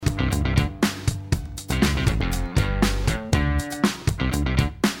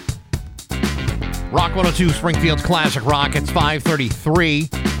Rock 102, Springfield's Classic Rock. It's 5:33.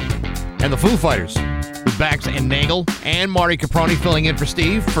 And the Foo Fighters with Bax and Nagel and Marty Caproni filling in for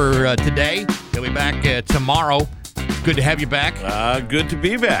Steve for today. He'll be back tomorrow. Good to have you back. Good to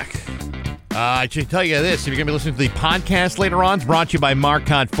be back. I should tell you this. If you're going to be listening to the podcast later on, it's brought to you by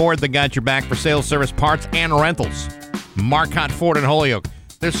Marcotte Ford. They got your back for sales, service, parts, and rentals. Marcotte Ford in Holyoke.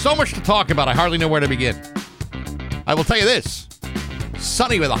 There's so much to talk about, I hardly know where to begin. I will tell you this.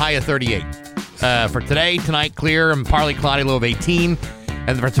 Sunny with a high of 38. For today, tonight, clear and partly cloudy, low of 18.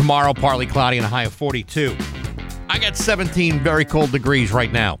 And for tomorrow, partly cloudy and a high of 42. I got 17 very cold degrees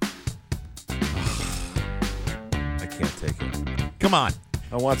right now. I can't take it. Come on.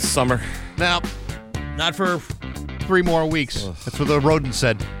 I want summer. Now, not for 3 more weeks. Ugh. That's what the rodent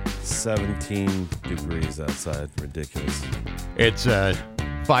said. 17 degrees outside. Ridiculous. It's 5.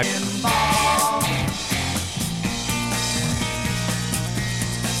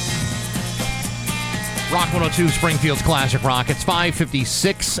 Rock 102, Springfield's Classic Rock. It's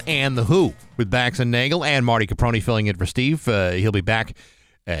 5:56, and The Who with Bax and Nagel and Marty Caproni filling in for Steve. He'll be back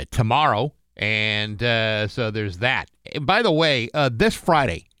tomorrow, and so there's that. By the way, this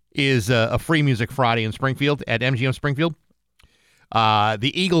Friday is a Free Music Friday in Springfield at MGM Springfield.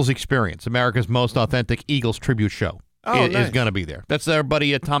 The Eagles Experience, America's most authentic Eagles tribute show, is going to be there. That's our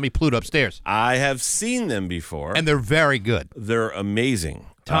buddy Tommy Pluto upstairs. I have seen them before. And they're very good. They're amazing.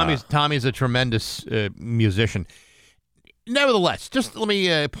 Tommy's a tremendous musician. Nevertheless, just let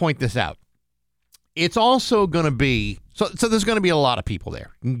me point this out. It's also going to be so there's going to be a lot of people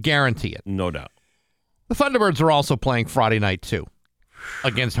there. Guarantee it. No doubt. The Thunderbirds are also playing Friday night too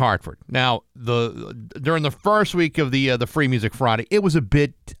against Hartford. Now, during the first week of the Free Music Friday, it was a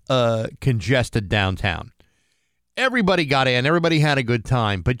bit congested downtown. Everybody got in, everybody had a good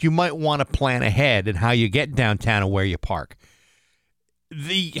time, but you might want to plan ahead in how you get downtown and where you park.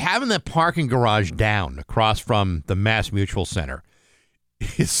 Having that parking garage down across from the Mass Mutual Center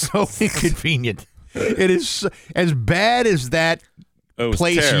is so inconvenient. It is as bad as that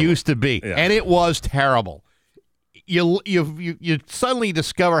place terrible. Used to be, and it was terrible. You suddenly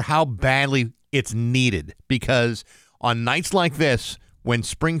discover how badly it's needed, because on nights like this, when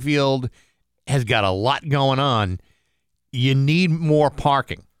Springfield has got a lot going on, you need more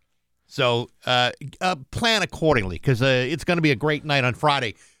parking. So plan accordingly, because it's going to be a great night on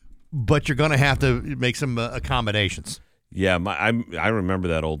Friday, but you're going to have to make some accommodations. Yeah, I remember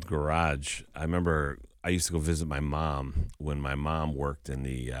that old garage. I remember I used to go visit my mom when my mom worked in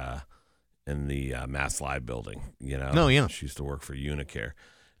the Mass Live building. You know, no, yeah, she used to work for Unicare,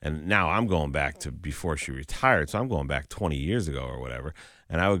 and now I'm going back to before she retired. So I'm going back 20 years ago or whatever.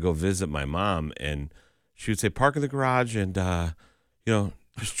 And I would go visit my mom, and she would say, "Park in the garage, and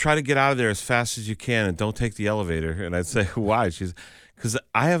just try to get out of there as fast as you can, and don't take the elevator." And I'd say, "Why?" She's, "Because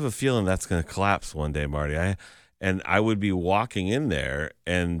I have a feeling that's going to collapse one day, Marty." And I would be walking in there,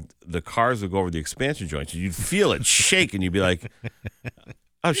 and the cars would go over the expansion joints, and you'd feel it shake, and you'd be like,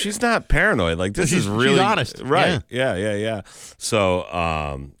 "Oh, she's not paranoid. Like, this is really she's honest, right?" Yeah.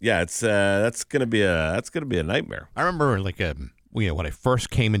 So, that's gonna be a nightmare. I remember, when I first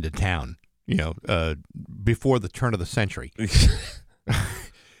came into town, before the turn of the century.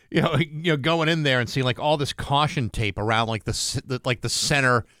 Going in there and seeing all this caution tape around the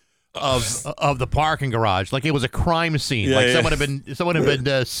center of the parking garage, like it was a crime scene. Someone had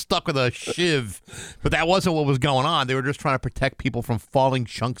been stuck with a shiv, but that wasn't what was going on. They were just trying to protect people from falling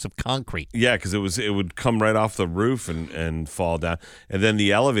chunks of concrete. Yeah, because it would come right off the roof and fall down. And then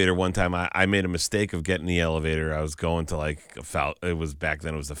the elevator. One time, I made a mistake of getting the elevator. I was going to it was back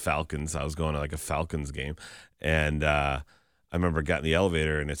then. It was the Falcons. I was going to a Falcons game, and I remember getting the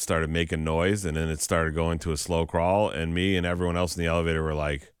elevator, and it started making noise, and then it started going to a slow crawl, and me and everyone else in the elevator were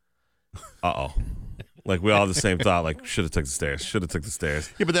like, "Uh-oh." We all had the same thought, should have took the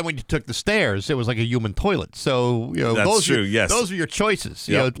stairs. Yeah, but then when you took the stairs, it was like a human toilet. So, that's true, yes. Those are your choices.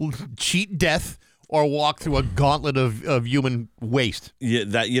 Yep. Cheat death or walk through a gauntlet of human waste.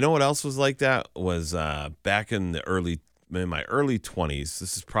 Yeah, you know what else was like that? Was back in my early 20s.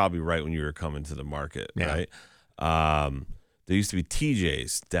 This is probably right when you were coming to the market, right? There used to be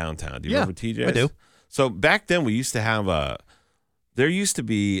TJ's downtown. Do you remember TJ's? I do. So back then we used to have there used to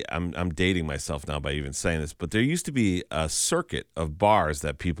be, I'm dating myself now by even saying this, but there used to be a circuit of bars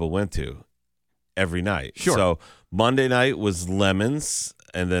that people went to every night. Sure. So Monday night was Lemons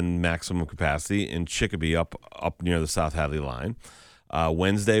and then Maximum Capacity in Chicopee up near the South Hadley line.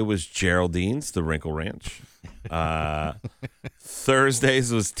 Wednesday was Geraldine's, the Wrinkle Ranch.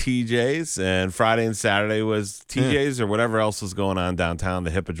 Thursdays was TJ's, and Friday and Saturday was TJ's or whatever else was going on downtown,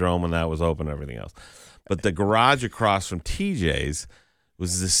 the Hippodrome when that was open and everything else. But the garage across from TJ's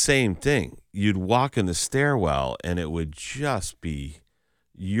was the same thing. You'd walk in the stairwell, and it would just be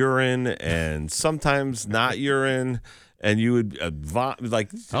urine and sometimes not urine, and you would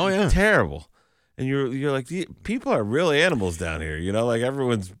terrible. And you're like, people are really animals down here, like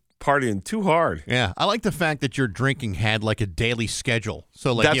everyone's partying too hard. Yeah, I like the fact that your drinking had like a daily schedule.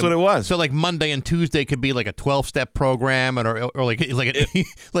 So like that's what it was. So like Monday and Tuesday could be like a 12-step program, or like an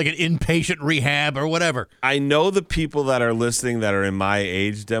inpatient rehab or whatever. I know the people that are listening that are in my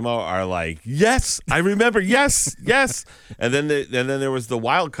age demo are like, yes, I remember, yes. And then there was the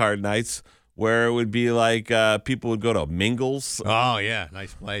wild card nights where it would be like people would go to Mingles. Oh yeah,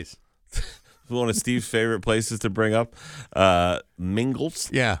 nice place. One of Steve's favorite places to bring up, Mingles.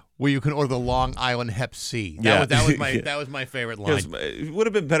 Yeah, where you can order the Long Island Hep C. That was my favorite line. It would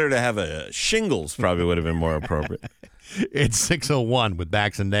have been better to have a Shingles. Probably would have been more appropriate. It's 6:01 with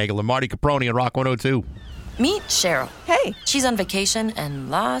Bax and Nagel and Marty Caproni on Rock 102. Meet Cheryl. Hey. She's on vacation and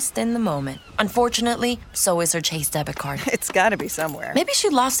lost in the moment. Unfortunately, so is her Chase debit card. It's got to be somewhere. Maybe she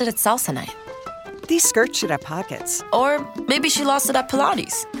lost it at salsa night. These skirts should have pockets. Or maybe she lost it at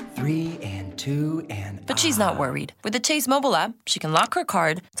Pilates. 3 and 2 and... But she's not worried. With the Chase mobile app, she can lock her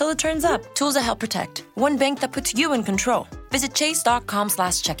card till it turns up. Tools that help protect. One bank that puts you in control. Visit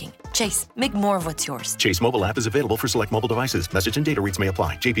chase.com/checking. Chase, make more of what's yours. Chase mobile app is available for select mobile devices. Message and data rates may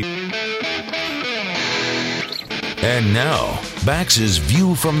apply. JP. And now, Bax's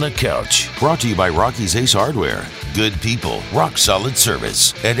View from the Couch, brought to you by Rocky's Ace Hardware. Good people, rock solid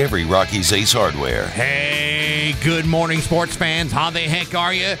service at every Rocky's Ace Hardware. Hey, good morning, sports fans. How the heck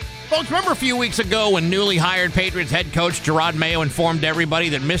are you? Folks, remember a few weeks ago when newly hired Patriots head coach Gerard Mayo informed everybody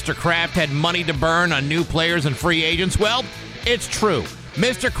that Mr. Kraft had money to burn on new players and free agents? Well, it's true.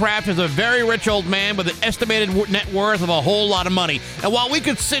 Mr. Kraft is a very rich old man with an estimated net worth of a whole lot of money. And while we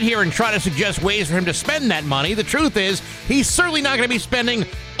could sit here and try to suggest ways for him to spend that money, the truth is he's certainly not going to be spending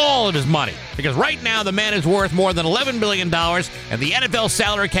all of his money. Because right now the man is worth more than $11 billion, and the NFL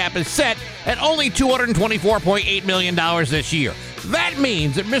salary cap is set at only $224.8 million this year. That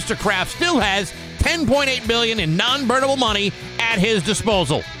means that Mr. Kraft still has $10.8 billion in non-burnable money at his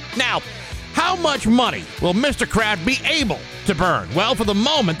disposal. Now, how much money will Mr. Kraft be able to burn? Well, for the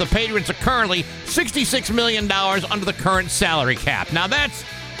moment, the Patriots are currently $66 million under the current salary cap. Now, that's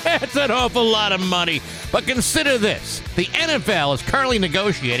an awful lot of money. But consider this. The NFL is currently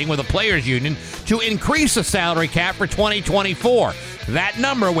negotiating with the players' union to increase the salary cap for 2024. That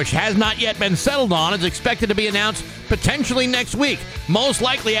number, which has not yet been settled on, is expected to be announced potentially next week, most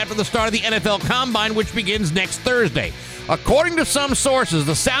likely after the start of the NFL Combine, which begins next Thursday. According to some sources,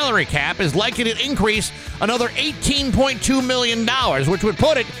 the salary cap is likely to increase another $18.2 million, which would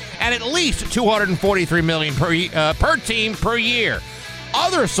put it at least $243 million per team per year.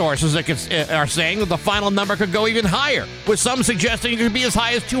 Other sources are saying that the final number could go even higher, with some suggesting it could be as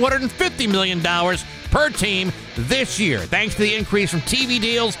high as $250 million per team this year, thanks to the increase from TV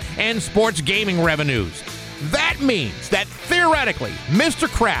deals and sports gaming revenues. That means that theoretically, Mr.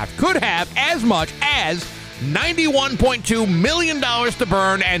 Kraft could have as much as $91.2 million to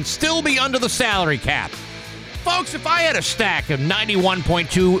burn and still be under the salary cap. Folks, if I had a stack of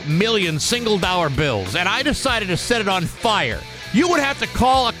 91.2 million single-dollar bills and I decided to set it on fire, you would have to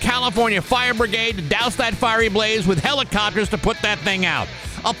call a California fire brigade to douse that fiery blaze with helicopters to put that thing out.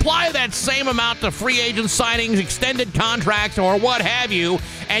 Apply that same amount to free agent signings, extended contracts, or what have you,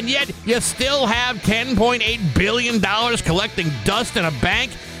 and yet you still have $10.8 billion collecting dust in a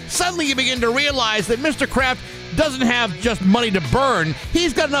bank? Suddenly you begin to realize that Mr. Kraft doesn't have just money to burn.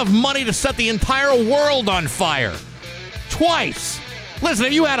 He's got enough money to set the entire world on fire. Twice. Listen,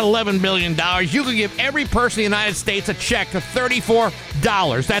 if you had $11 billion, you could give every person in the United States a check for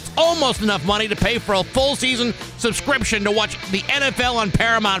 $34. That's almost enough money to pay for a full season subscription to watch the NFL on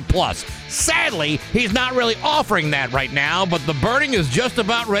Paramount+. Sadly, he's not really offering that right now, but the burning is just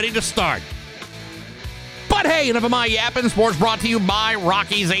about ready to start. But hey, enough of my yapping. Sports brought to you by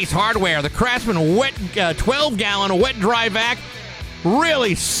Rocky's Ace Hardware. The Craftsman wet 12-gallon wet dry vac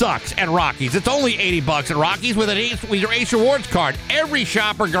really sucks at Rocky's. It's only $80 at Rocky's with your Ace Rewards card. Every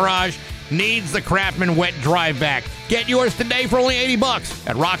shop or garage needs the Craftsman wet dry vac. Get yours today for only $80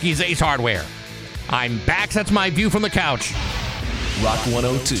 at Rocky's Ace Hardware. I'm back. That's my view from the couch. Rock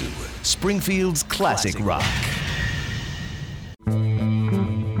 102, Springfield's classic rock.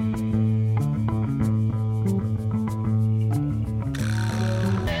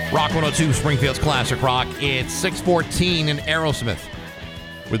 Rock 102, Springfield's classic rock. It's 6:14 in Aerosmith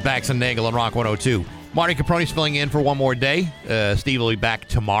with Bax and Nagel on Rock 102. Marty Caproni's filling in for one more day. Steve will be back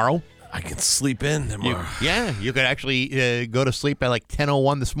tomorrow. I can sleep in tomorrow. You could actually go to sleep at like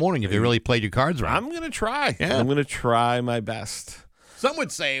 10:01 this morning if you really played your cards right. I'm going to try. Yeah. I'm going to try my best. Some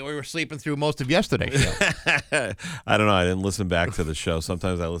would say we were sleeping through most of yesterday's show. I don't know. I didn't listen back to the show.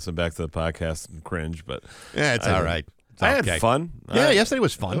 Sometimes I listen back to the podcast and cringe, but Yeah, it's all right. It's I okay. had fun. Yesterday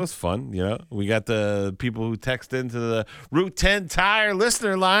was fun. It was fun. We got the people who text into the Route 10 Tire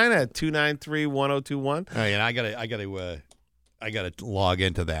listener line at 293-1021. Oh, yeah, I gotta log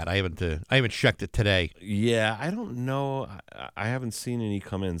into that. I haven't checked it today. Yeah, I don't know. I haven't seen any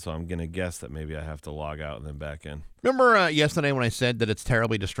come in, so I'm gonna guess that maybe I have to log out and then back in. Remember yesterday when I said that it's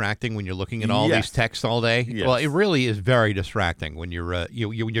terribly distracting when you're looking at all Yes. these texts all day? Yes. Well, it really is very distracting when you're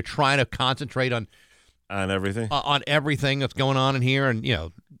when you're trying to concentrate on everything. On everything that's going on in here, and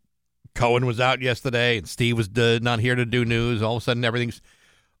Cohen was out yesterday, and Steve was not here to do news. All of a sudden, everything's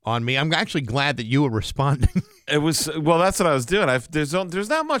on me. I'm actually glad that you were responding. It was that's what I was doing. There's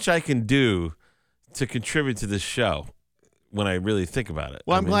not much I can do to contribute to this show when I really think about it.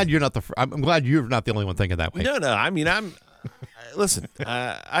 Well, I'm glad you're not I'm glad you're not the only one thinking that way. No. I mean, listen.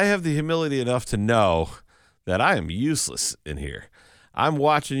 I have the humility enough to know that I am useless in here. I'm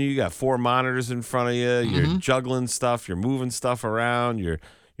watching you. You got 4 monitors in front of you. You're juggling stuff. You're moving stuff around. You're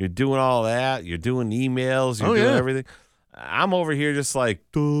doing all that. You're doing emails. You're doing everything. I'm over here just like,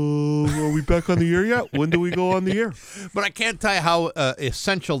 are we back on the air yet? When do we go on the air? But I can't tell you how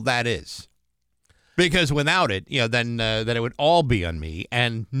essential that is. Because without it, then it would all be on me,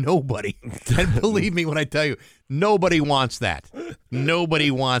 and nobody. And believe me when I tell you, nobody wants that.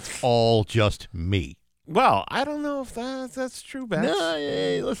 Nobody wants all just me. Well, I don't know if that's true, Bax.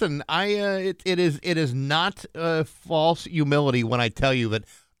 No, listen, it is not false humility when I tell you that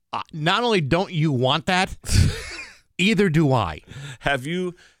not only don't you want that, either do I. Have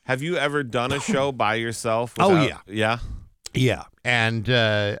you ever done a show by yourself? Yeah. And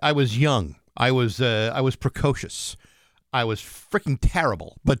I was young. I was precocious. I was freaking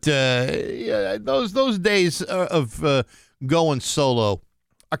terrible. But those days of going solo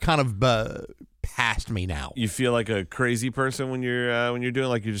are kind of past me now. You feel like a crazy person when you're doing,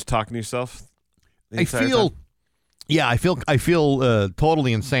 like, you're just talking to yourself? I feel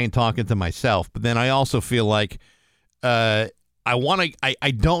totally insane talking to myself, but then I also feel like I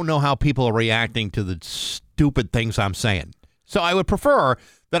don't know how people are reacting to the stupid things I'm saying. So I would prefer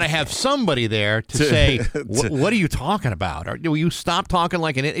that I have somebody there to say, what are you talking about? Or will you stop talking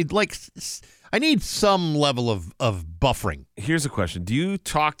like an idiot? Like, I need some level of buffering. Here's a question. Do you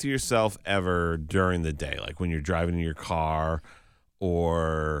talk to yourself ever during the day, like when you're driving in your car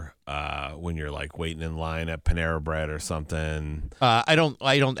or when you're like waiting in line at Panera Bread or something? I don't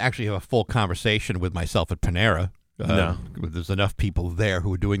actually have a full conversation with myself at Panera. No. There's enough people there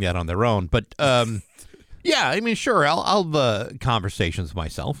who are doing that on their own. But, yeah, I mean, sure, I'll have conversations with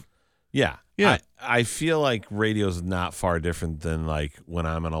myself. Yeah. Yeah. I feel like radio's not far different than like when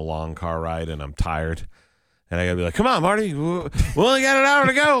I'm on a long car ride and I'm tired. And I got to be like, come on, Marty, we only got an hour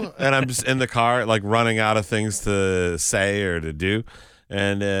to go. And I'm just in the car, like running out of things to say or to do.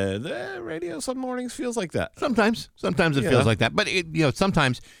 And the radio some mornings feels like that. Sometimes it feels like that. But,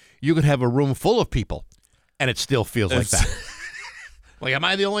 sometimes you could have a room full of people and it still feels like that. Like, am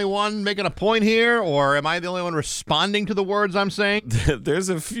I the only one making a point here, or am I the only one responding to the words I'm saying? There's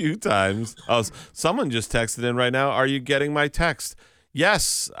a few times. Oh, someone just texted in right now. Are you getting my text?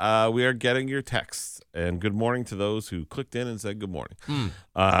 Yes, we are getting your text. And good morning to those who clicked in and said good morning.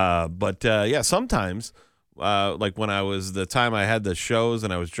 But sometimes, like when the time I had the shows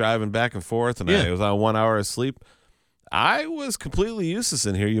and I was driving back and forth and I was on 1 hour of sleep, I was completely useless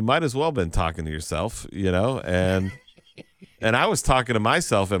in here. You might as well have been talking to yourself, And I was talking to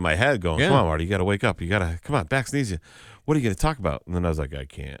myself in my head going, come on, Marty, you got to wake up. You got to, come on, Bax needs you. What are you going to talk about? And then I was like, I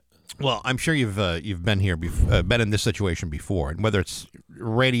can't. Well, I'm sure you've been here, been in this situation before. And whether it's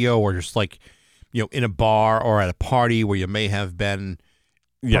radio or just like, in a bar or at a party where you may have been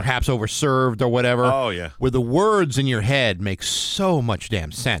perhaps overserved or whatever. Oh, yeah. Where the words in your head make so much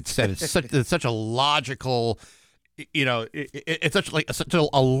damn sense. And it's such a logical... it's such a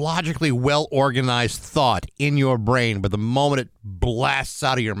logically well-organized thought in your brain, but the moment it blasts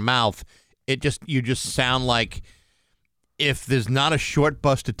out of your mouth, you just sound like, if there's not a short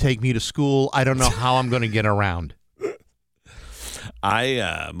bus to take me to school, I don't know how I'm going to get around.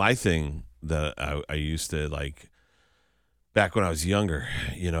 My thing that I used to like back when I was younger,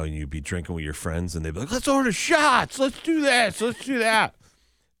 and you'd be drinking with your friends and they'd be like, let's order shots. Let's do this. Let's do that.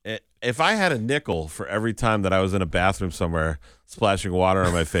 If I had a nickel for every time that I was in a bathroom somewhere splashing water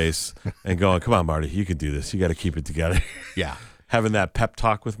on my face and going, come on, Marty, you can do this. You got to keep it together. Yeah. Having that pep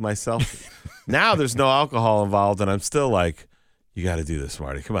talk with myself. Now there's no alcohol involved, and I'm still like, you got to do this,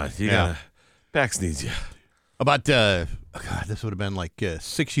 Marty. Come on. Bax needs you. About, this would have been like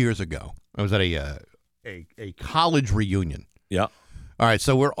 6 years ago. I was at a college reunion. Yeah. All right,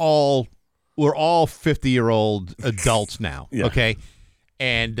 so we're all 50-year-old adults now, Yeah. okay?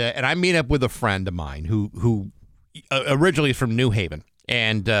 And I meet up with a friend of mine who originally is from New Haven,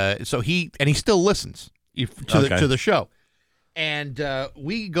 and so he still listens to the show. And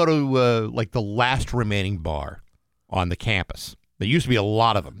we go to like the last remaining bar on the campus. There used to be a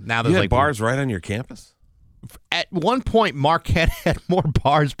lot of them. Now there's You had like bars right on your campus? At one point, Marquette had more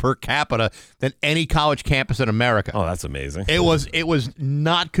bars per capita than any college campus in America. Oh, that's amazing. It was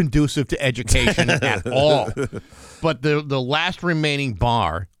not conducive to education at all. But the last remaining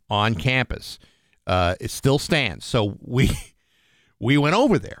bar on campus, it still stands. So we went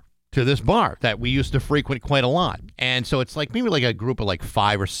over there to this bar that we used to frequent quite a lot. And so it's like maybe like a group of like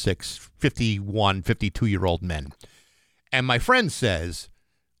 5 or 6 51, 52-year-old men. And my friend says,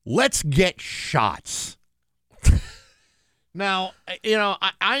 "Let's get shots." Now,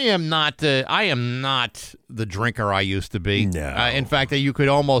 I am not the drinker I used to be. No. In fact, you could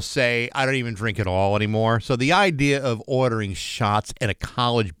almost say I don't even drink at all anymore. So the idea of ordering shots at a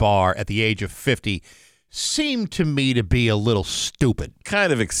college bar at the age of 50 seemed to me to be a little stupid.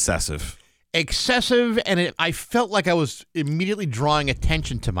 Kind of excessive. And I felt like I was immediately drawing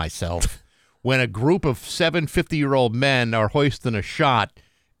attention to myself when a group of 7 50-year-old men are hoisting a shot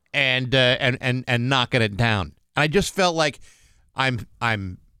and knocking it down. And I just felt like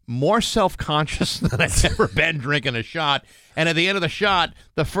I'm more self-conscious than I've ever been drinking a shot. And at the end of the shot,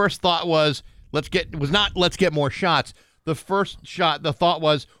 the first thought was let's get more shots. The thought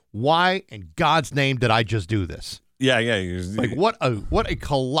was, why in God's name did I just do this? Yeah. Like what a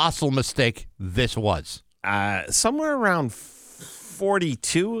colossal mistake this was. Somewhere around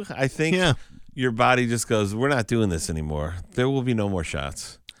 42, I think. Yeah. Your body just goes, we're not doing this anymore. There will be no more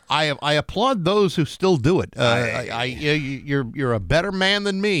shots. I applaud those who still do it. You're a better man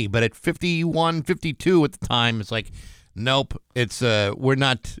than me, but at 51, 52 at the time, it's like, nope. It's we're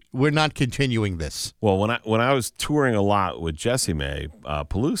not continuing this. Well, when I was touring a lot with Jessie Mae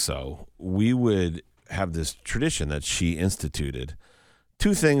Peluso, we would have this tradition that she instituted.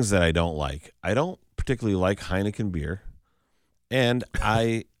 2 things that I don't like. I don't particularly like Heineken beer, and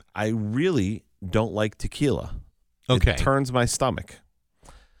I really don't like tequila. Okay. It turns my stomach.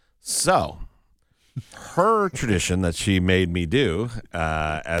 So, her tradition that she made me do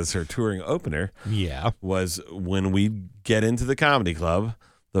as her touring opener was when we get into the comedy club,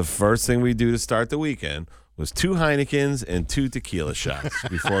 the first thing we do to start the weekend was 2 Heinekens and 2 tequila shots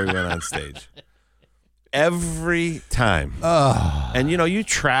before we went on stage. Every time. And, you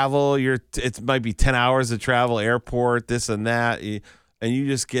travel, it might be 10 hours of travel, airport, this and that, and you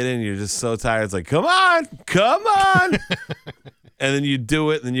just get in, you're just so tired. It's like, come on. And then you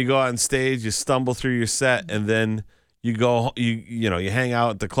do it, and then you go on stage, you stumble through your set, and then you go, you hang out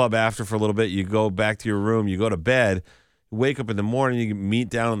at the club after for a little bit, you go back to your room, you go to bed, wake up in the morning, you meet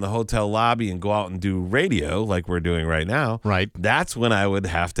down in the hotel lobby and go out and do radio like we're doing right now. Right. That's when I would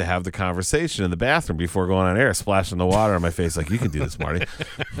have to have the conversation in the bathroom before going on air, splashing the water on my face like, you can do this, Marty.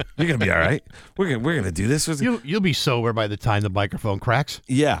 You're going to be all right. We're gonna do this. You'll be sober by the time the microphone cracks.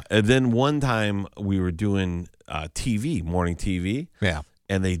 Yeah. And then one time we were doing TV, morning TV. Yeah.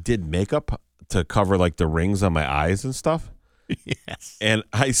 And they did makeup to cover like the rings on my eyes and stuff. Yes. And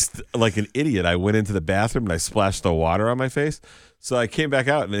I, like an idiot, I went into the bathroom and I splashed the water on my face. So I came back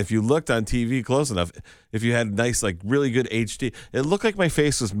out, and if you looked on TV close enough, if you had nice, like really good HD, it looked like my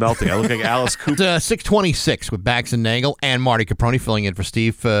face was melting. I looked like Alice Cooper. It's 6:26 with Bax and Nagel and Marty Caproni filling in for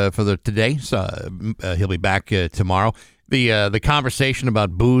Steve for today. So he'll be back tomorrow. The conversation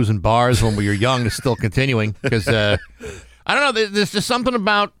about booze and bars when we were young is still continuing because I don't know. There's just something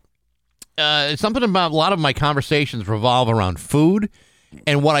about a lot of my conversations revolve around food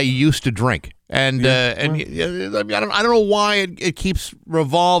and what I used to drink, and I don't know why it keeps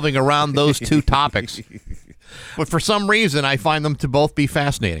revolving around those 2 topics, but for some reason I find them to both be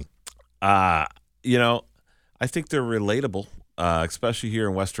fascinating. I think they're relatable. Especially here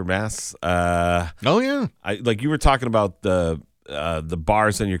in Western Mass. Oh yeah, like you were talking about the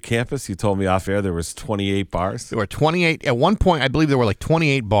bars on your campus. You told me off air there was 28 bars. There were 28 at one point. I believe there were like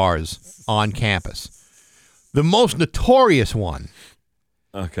 28 bars on campus. The most notorious one.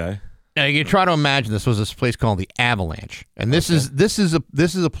 Okay. Now you can try to imagine this was this place called the Avalanche, and this is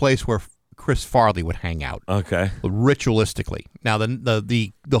a place where Chris Farley would hang out. Okay. Ritualistically. Now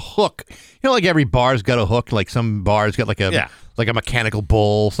the hook, like every bar's got a hook. Like some bars got like a mechanical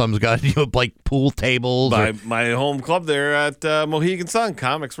bull. Some's got like pool tables. My home club there at Mohegan Sun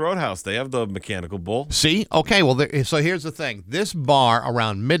Comics Roadhouse, they have the mechanical bull. See, okay. Well, so here's the thing. This bar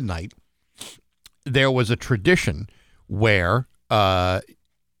around midnight, there was a tradition where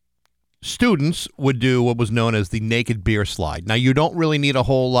students would do what was known as the naked beer slide. Now, you don't really need a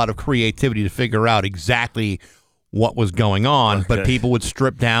whole lot of creativity to figure out exactly what was going on, but people would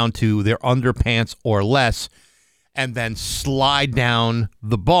strip down to their underpants or less and then slide down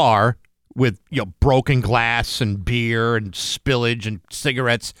the bar with broken glass and beer and spillage and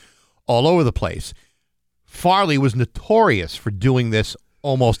cigarettes all over the place. Farley was notorious for doing this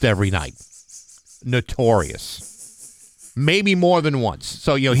almost every night. Notorious. Maybe more than once.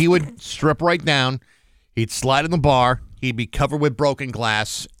 So, he would strip right down. He'd slide in the bar. He'd be covered with broken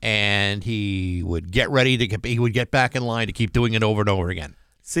glass, and he would get ready he would get back in line to keep doing it over and over again.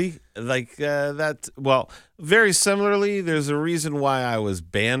 See, very similarly, there's a reason why I was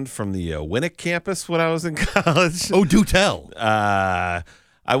banned from the Winnick campus when I was in college. Oh, do tell.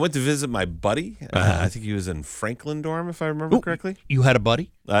 I went to visit my buddy. I think he was in Franklin dorm, if I remember correctly. You had a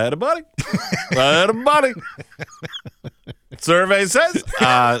buddy? I had a buddy. Survey says.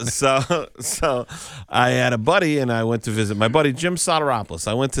 So I had a buddy, and I went to visit my buddy, Jim Soteropoulos.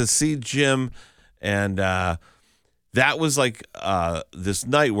 I went to see Jim, and that was like this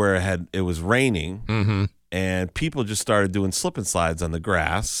night where it was raining, and people just started doing slip and slides on the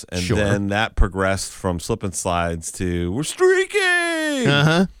grass, and then that progressed from slip and slides to we're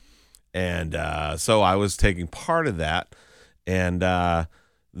streaking. And so I was taking part of that, and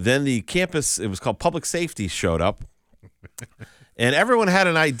then the campus, it was called Public Safety, showed up, and everyone had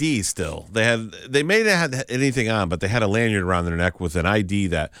an ID still. They may not have anything on, but they had a lanyard around their neck with an ID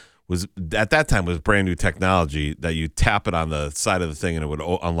that was at that time was brand new technology that you tap it on the side of the thing and it would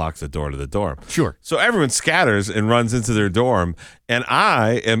unlock the door to the dorm. Sure. So everyone scatters and runs into their dorm, and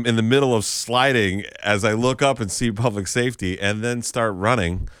I am in the middle of sliding as I look up and see Public Safety and then start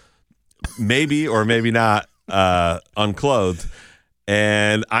running, maybe or maybe not unclothed.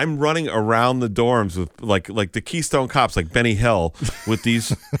 And I'm running around the dorms with like the Keystone Cops, like Benny Hill, with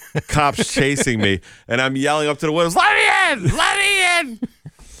these cops chasing me, and I'm yelling up to the windows, "Let me in! Let me in!"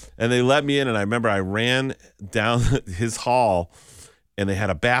 And they let me in, and I remember I ran down his hall, and they had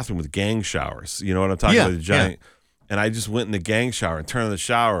a bathroom with gang showers. You know what I'm talking about? The giant. Yeah. And I just went in the gang shower and turned on the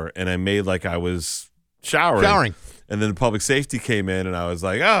shower, and I made like I was showering. And then the Public Safety came in, and I was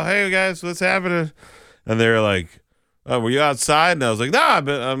like, "Oh, hey guys, what's happening?" And they were like, "Oh, were you outside?" And I was like, "Nah,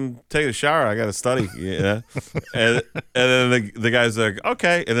 but I'm taking a shower. I got to study." Yeah. and then the guy's like,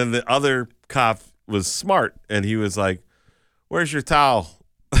 "Okay." And then the other cop was smart, and he was like, "Where's your towel?"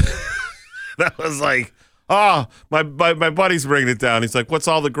 That was like, "Oh, my buddy's bringing it down." He's like, "What's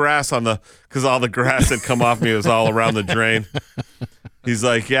all the grass on the?" Because all the grass had come off me. It was all around the drain. He's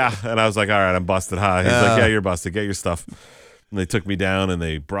like, "Yeah," and I was like, "All right, I'm busted." Huh? He's like, "Yeah, you're busted. Get your stuff." And they took me down, and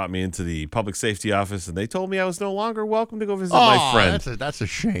they brought me into the Public Safety office, and they told me I was no longer welcome to go visit my friend. That's a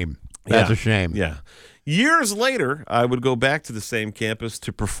shame. That's a shame. Yeah. Years later, I would go back to the same campus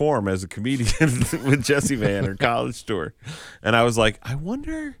to perform as a comedian with Jesse Van, her college tour. And I was like, I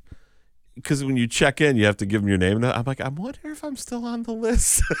wonder, because when you check in, you have to give them your name. And I'm like, I wonder if I'm still on the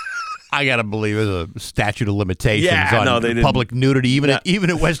list. I got to believe there's a statute of limitations on public nudity, even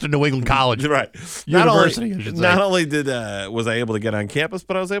at Western New England College. Right. University, I should say. Not only was I able to get on campus,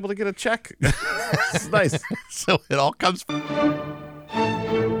 but I was able to get a check. It's nice. So it all comes from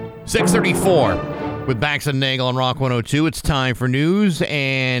 6:34 with Bax and Nagel on Rock 102. It's time for news,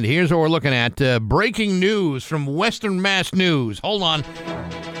 and here's what we're looking at. Breaking news from Western Mass News. Hold on.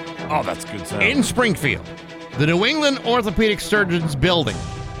 Oh, that's good sound. In Springfield, the New England Orthopedic Surgeons building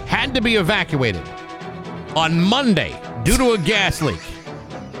had to be evacuated on Monday due to a gas leak.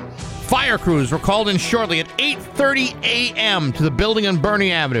 Fire crews were called in shortly at 8:30 a.m. to the building on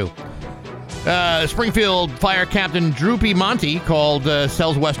Bernie Avenue. Springfield Fire Captain Drew P. Monty called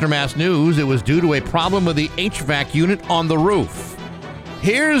tells Western Mass News it was due to a problem with the HVAC unit on the roof.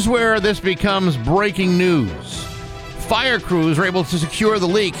 Here's where this becomes breaking news. Fire crews were able to secure the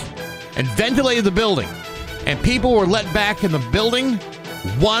leak and ventilated the building, and people were let back in the building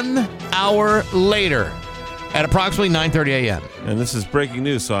 1 hour later at approximately 9:30 a.m. And this is breaking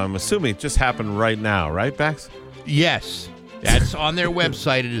news, so I'm assuming it just happened right now, right, Bax? Yes. That's on their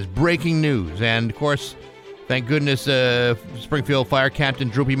website. It is breaking news. And, of course, thank goodness Springfield Fire Captain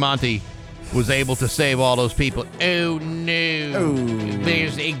Drew P. Monty was able to save all those people. Oh, no. Oh.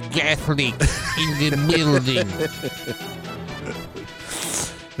 There's a gas leak in the building.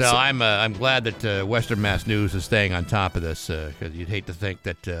 So I'm glad that Western Mass News is staying on top of this, because you'd hate to think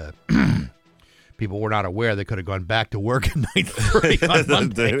that people were not aware they could have gone back to work at 9:30 on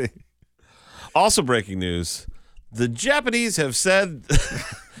Monday. Also breaking news, the Japanese have said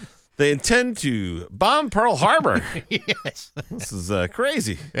They intend to bomb Pearl Harbor. Yes. This is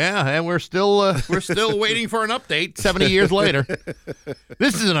crazy. Yeah, and we're still waiting for an update 70 years later.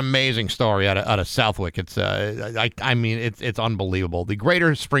 This is an amazing story out of Southwick. It's it's unbelievable. The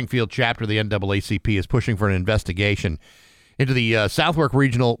Greater Springfield chapter of the NAACP is pushing for an investigation into the Southwick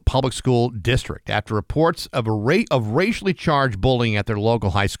Regional Public School District after reports of racially charged bullying at their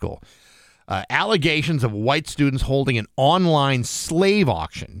local high school. Allegations of white students holding an online slave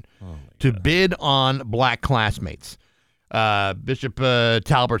auction to bid on black classmates. Bishop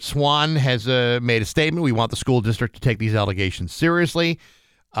Talbert Swan has made a statement. We want the school district to take these allegations seriously.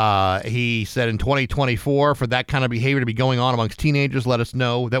 He said in 2024, for that kind of behavior to be going on amongst teenagers, let us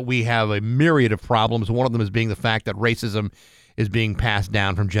know that we have a myriad of problems. One of them is being the fact that racism is being passed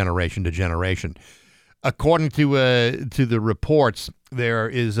down from generation to generation. According to the reports, there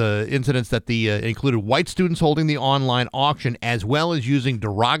is incidents that included white students holding the online auction, as well as using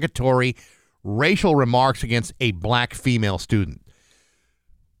derogatory racial remarks against a black female student.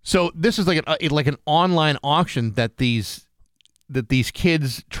 So this is like an online auction that these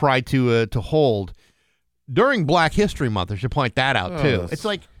kids tried to hold during Black History Month. I should point that out too. It's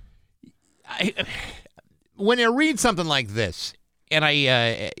like when I read something like this, and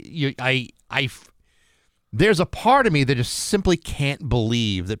there's a part of me that just simply can't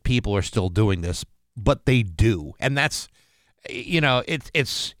believe that people are still doing this, but they do. And that's,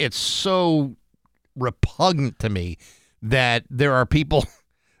 it's so repugnant to me that there are people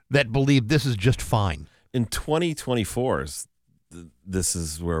that believe this is just fine. In 2024, this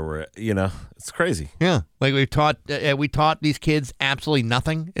is where we're at. It's crazy. Yeah. Like we taught these kids absolutely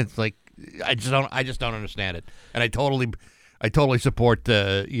nothing. It's like, I just don't understand it. And I totally support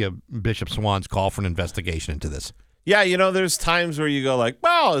Bishop Swan's call for an investigation into this. Yeah, there's times where you go like,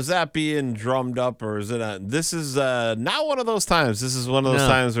 well, is that being drummed up or is it not? This is not one of those times. This is one of those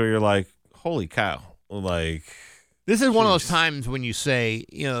times where you're like, holy cow. Like, this is one of those times when you say,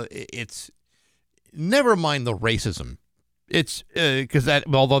 it's never mind the racism. It's because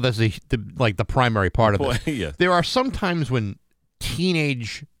although that's the primary part of it, yeah. There are some times when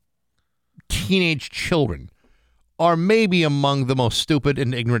teenage children are maybe among the most stupid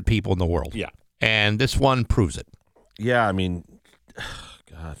and ignorant people in the world. Yeah. And this one proves it. Yeah, I mean,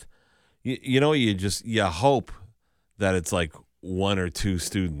 God. You hope that it's like one or two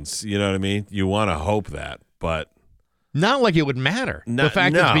students. You know what I mean? You want to hope that, but... Not like it would matter. The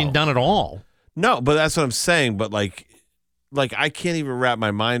fact that it's being done at all. No, but that's what I'm saying. But like I can't even wrap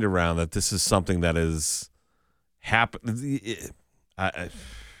my mind around that this is something that is happening.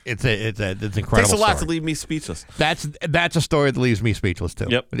 It's incredible. Takes a lot story. to leave me speechless. That's a story that leaves me speechless too.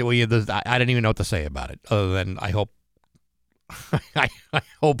 Yep. I didn't even know what to say about it, other than I hope I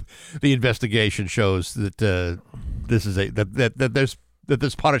hope the investigation shows that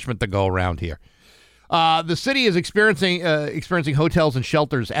there's punishment to go around here. The city is experiencing hotels and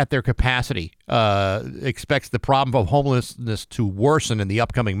shelters at their capacity. Expects the problem of homelessness to worsen in the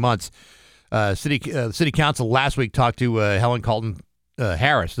upcoming months. City Council last week talked to Helen Colton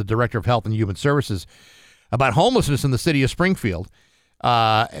Harris, the Director of Health and Human Services, about homelessness in the city of Springfield.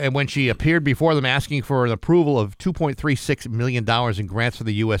 And when she appeared before them asking for an approval of $2.36 million in grants for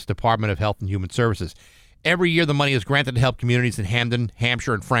the U.S. Department of Health and Human Services. Every year the money is granted to help communities in Hamden,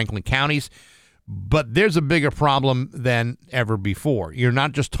 Hampshire, and Franklin counties. But there's a bigger problem than ever before. You're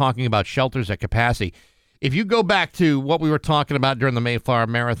not just talking about shelters at capacity. If you go back to what we were talking about during the Mayflower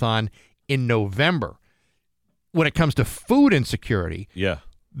Marathon in November, when it comes to food insecurity, yeah,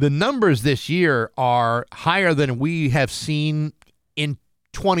 the numbers this year are higher than we have seen in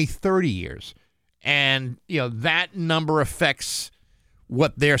 20, 30 years. And, that number affects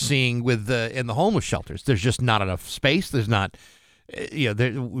what they're seeing with in the homeless shelters. There's just not enough space. There's not,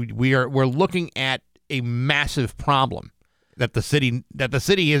 we're looking at a massive problem that the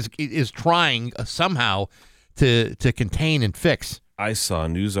city is trying somehow to contain and fix. I saw a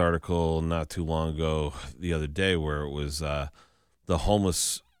news article not too long ago, the other day, where it was the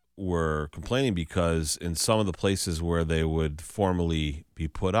homeless were complaining because in some of the places where they would formerly be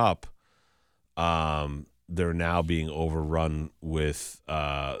put up, they're now being overrun with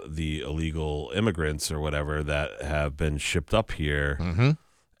the illegal immigrants or whatever that have been shipped up here. Mm-hmm.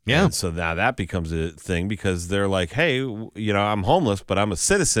 Yeah. And so now that becomes a thing because they're like, hey, I'm homeless, but I'm a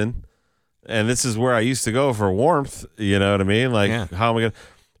citizen. And this is where I used to go for warmth. You know what I mean? Like, how am I going to?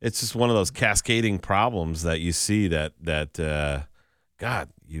 It's just one of those cascading problems that you see that God,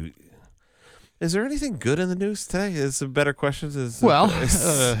 is there anything good in the news today? Is a better question.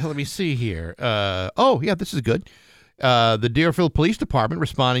 Let me see here. This is good. The Deerfield Police Department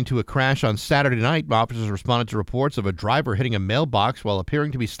responding to a crash on Saturday night. Officers responded to reports of a driver hitting a mailbox while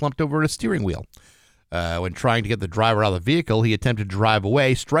appearing to be slumped over at a steering wheel. When trying to get the driver out of the vehicle, he attempted to drive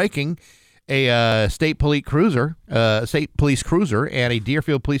away, striking a state police cruiser and a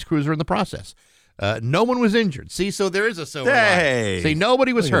Deerfield police cruiser in the process. No one was injured. See, so there is a silver lining. See,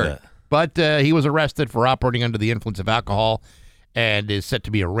 nobody was hurt, but he was arrested for operating under the influence of alcohol and is set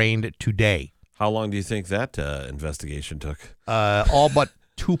to be arraigned today. How long do you think that investigation took? All but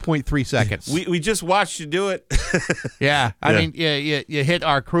 2.3 seconds. We just watched you do it. Yeah. I mean, you hit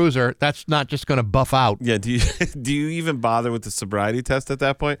our cruiser. That's not just going to buff out. Yeah. Do you even bother with the sobriety test at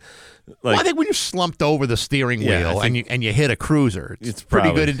that point? Well, I think when you're slumped over the steering wheel and you hit a cruiser, it's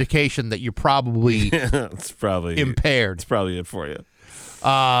pretty good indication that you're probably it's probably impaired. It's probably it for you.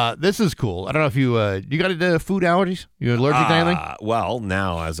 This is cool. I don't know if you got any food allergies? You allergic to anything? Well,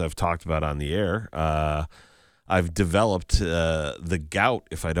 now, as I've talked about on the air, I've developed the gout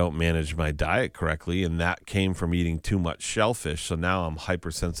if I don't manage my diet correctly, and that came from eating too much shellfish. So now I'm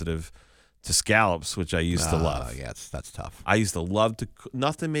hypersensitive to scallops, which I used to love. Yeah, that's tough. I used to love to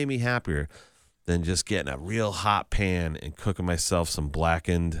nothing made me happier than just getting a real hot pan and cooking myself some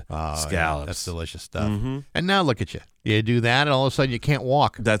blackened scallops. Yeah, that's delicious stuff. Mm-hmm. And now look at you. You do that, and all of a sudden you can't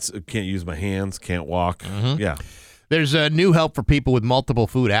walk. Can't use my hands, can't walk. Mm-hmm. Yeah. There's new help for people with multiple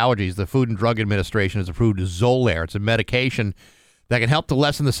food allergies. The Food and Drug Administration has approved Xolair. It's a medication that can help to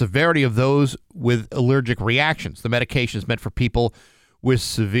lessen the severity of those with allergic reactions. The medication is meant for people with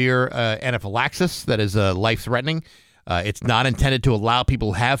severe anaphylaxis that is life-threatening. It's not intended to allow people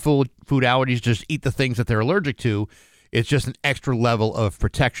who have food allergies to just eat the things that they're allergic to. It's just an extra level of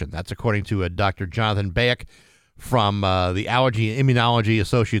protection. That's according to Dr. Jonathan Bayek from the Allergy and Immunology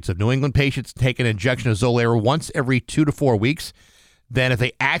Associates of New England. Patients take an injection of Xolair once every 2 to 4 weeks. Then if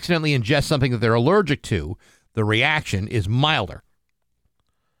they accidentally ingest something that they're allergic to, the reaction is milder.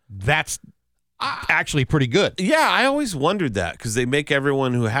 That's actually pretty good. Yeah, I always wondered that because they make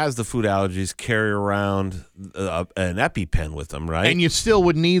everyone who has the food allergies carry around an EpiPen with them, right? And you still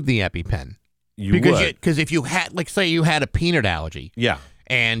would need the EpiPen. Because if you had, like, say you had a peanut allergy. Yeah.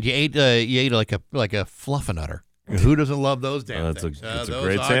 And you ate like a Fluffernutter. Who doesn't love those damn things? It's a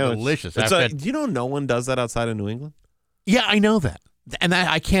great sandwich. Delicious. Do you know no one does that outside of New England? Yeah, I know that. And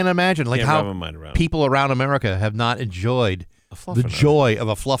I can't imagine how people around America have not enjoyed the joy of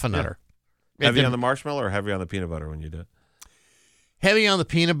a Fluffernutter. Yeah. Heavy on the marshmallow or heavy on the peanut butter when you do it? Heavy on the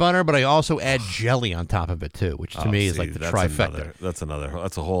peanut butter, but I also add jelly on top of it too, which to me is like the trifecta. That's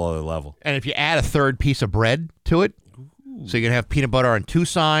a whole other level. And if you add a third piece of bread to it, so you're going to have peanut butter on two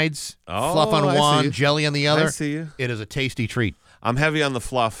sides, fluff on one, jelly on the other. I see you. It is a tasty treat. I'm heavy on the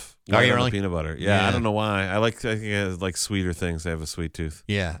fluff. Are you on really? The peanut butter. Yeah, I don't know why. I think I like sweeter things. I have a sweet tooth.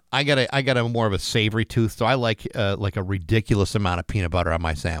 Yeah, I got a more of a savory tooth, so I like a ridiculous amount of peanut butter on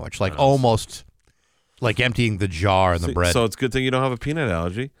my sandwich, like almost like emptying the jar in the bread. So it's a good thing you don't have a peanut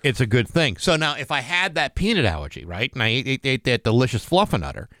allergy. It's a good thing. So now if I had that peanut allergy, right, and I ate that delicious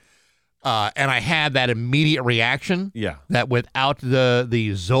Fluffernutter, and I had that immediate reaction, that without the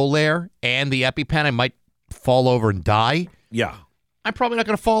Xolair and the EpiPen, I might fall over and die. Yeah. I'm probably not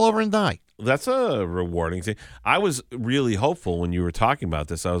going to fall over and die. That's a rewarding thing. I was really hopeful when you were talking about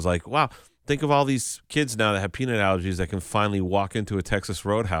this. I was like, wow, think of all these kids now that have peanut allergies that can finally walk into a Texas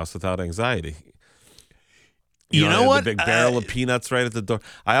Roadhouse without anxiety. You know what? The big barrel of peanuts right at the door.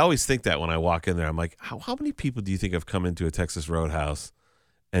 I always think that when I walk in there. I'm like, how many people do you think have come into a Texas Roadhouse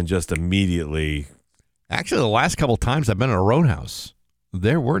and just immediately... Actually, the last couple times I've been in a Roadhouse,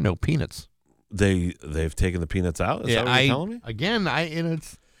 there were no peanuts. They've taken the peanuts out? Is that what you're telling me? Again,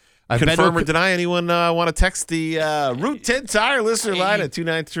 confirm or deny. Anyone want to text the Route 10 Tire listener line at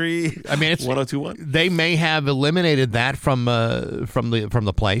 293-1021? They may have eliminated that from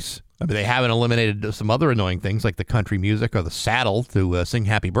the place. I mean, they haven't eliminated some other annoying things like the country music or the saddle to sing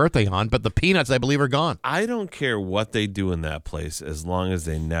Happy Birthday on, but the peanuts, I believe, are gone. I don't care what they do in that place as long as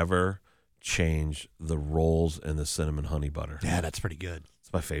they never change the rolls and the cinnamon honey butter. Yeah, that's pretty good.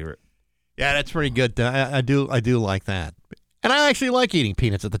 It's my favorite. Yeah, that's pretty good. I do like that. And I actually like eating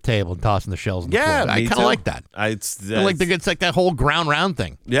peanuts at the table and tossing the shells in the floor. I kind of like that. It's like that whole ground round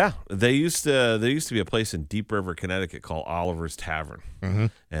thing. Yeah, there used to be a place in Deep River, Connecticut called Oliver's Tavern,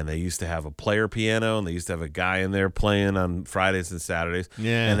 and they used to have a player piano, and they used to have a guy in there playing on Fridays and Saturdays.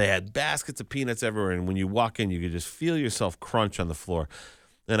 Yeah, and they had baskets of peanuts everywhere, and when you walk in, you could just feel yourself crunch on the floor.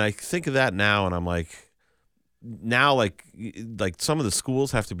 And I think of that now, and I'm like. Now, like some of the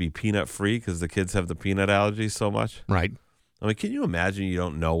schools have to be peanut free because the kids have the peanut allergy so much. Right. I mean, can you imagine you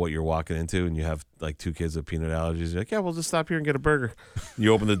don't know what you're walking into and you have like 2 kids with peanut allergies? You're like, yeah, we'll just stop here and get a burger.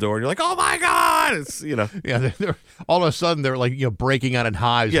 You open the door and you're like, oh my God. It's, Yeah, they're all of a sudden they're like, breaking out in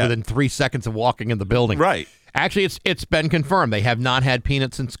hives within 3 seconds of walking in the building. Right. Actually, it's been confirmed. They have not had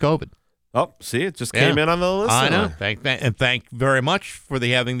peanuts since COVID. Oh, see, it just came in on the list. I know. Thank very much for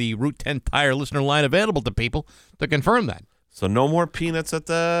having the Route 10 Tire listener line available to people to confirm that. So no more peanuts at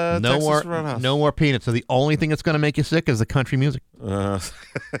the Texas Roadhouse. No more peanuts. So the only thing that's going to make you sick is the country music. You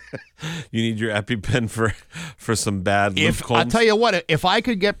need your EpiPen for some bad lymph I'll tell you what, if I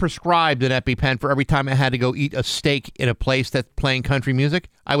could get prescribed an EpiPen for every time I had to go eat a steak in a place that's playing country music,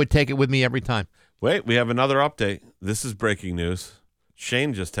 I would take it with me every time. Wait, we have another update. This is breaking news.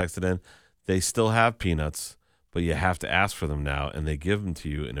 Shane just texted in. They still have peanuts, but you have to ask for them now, and they give them to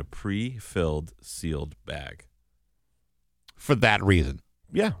you in a pre-filled, sealed bag. For that reason.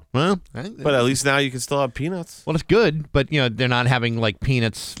 Yeah. Well, but at least now you can still have peanuts. Well, it's good, but they're not having like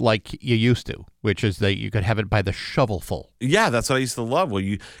peanuts like you used to, which is that you could have it by the shovelful. Yeah, that's what I used to love. Well,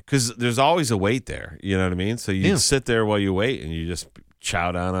 because there's always a wait there. You know what I mean? So you sit there while you wait, and you just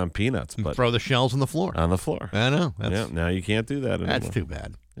chow down on peanuts. But throw the shells on the floor. On the floor. I know. Now you can't do that anymore. That's too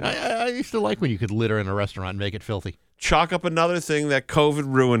bad. I used to like when you could litter in a restaurant and make it filthy. Chalk up another thing that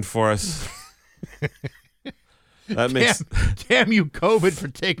COVID ruined for us. That makes damn you, COVID, for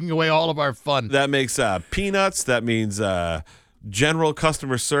taking away all of our fun. That makes peanuts. That means general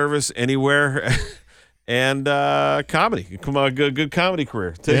customer service anywhere, and comedy. Come on, good comedy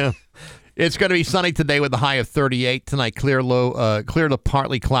career too. Yeah, it's going to be sunny today with a high of 38. Tonight, clear to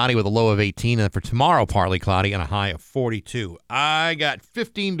partly cloudy with a low of 18, and for tomorrow, partly cloudy and a high of 42. I got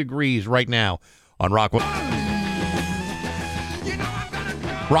 15 degrees right now on Rock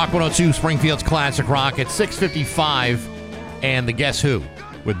 102, Springfield's Classic Rock at 6:55, and the Guess Who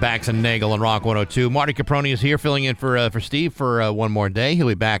with Bax and Nagel on Rock 102. Marty Caproni is here filling in for Steve for one more day. He'll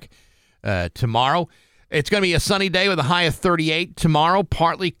be back tomorrow. It's going to be a sunny day with a high of 38 tomorrow,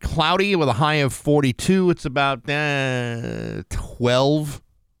 partly cloudy with a high of 42. It's about 12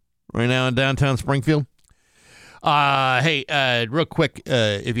 right now in downtown Springfield. Hey, real quick,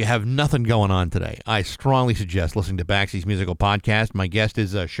 if you have nothing going on today, I strongly suggest listening to Baxy's Musical Podcast. My guest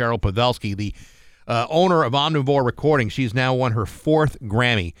is Cheryl Pavelski, the owner of Omnivore Recordings. She's now won her 4th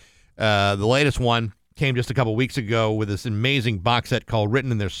Grammy. The latest one came just a couple weeks ago with this amazing box set called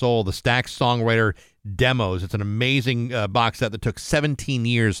Written in Their Soul, the Stax Songwriter Demos. It's an amazing box set that took 17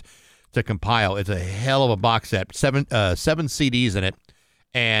 years to compile. It's a hell of a box set, seven CDs in it,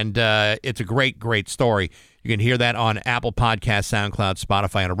 and it's a great, great story. You can hear that on Apple Podcasts, SoundCloud,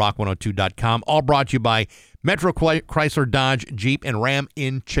 Spotify, and rock102.com. All brought to you by Metro Chrysler, Dodge, Jeep, and Ram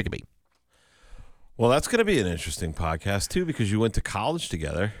in Chicopee. Well, that's going to be an interesting podcast, too, because you went to college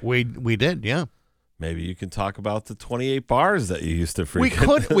together. We did, yeah. Maybe you can talk about the 28 bars that you used to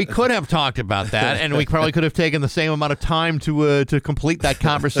frequent. We could have talked about that, and we probably could have taken the same amount of time to complete that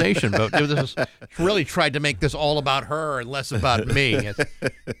conversation. But this really tried to make this all about her and less about me. It's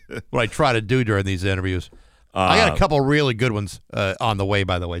what I try to do during these interviews. I got a couple really good ones on the way,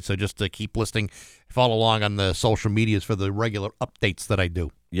 by the way. So just to keep listening, follow along on the social medias for the regular updates that I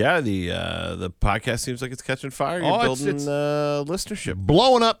do. Yeah, the podcast seems like it's catching fire. You're building listenership.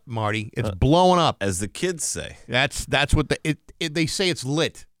 Blowing up, Marty. It's blowing up. As the kids say. That's what they say it's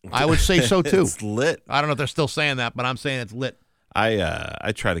lit. I would say so, too. It's lit. I don't know if they're still saying that, but I'm saying it's lit.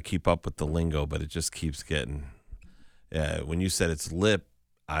 I try to keep up with the lingo, but it just keeps getting... when you said it's lit,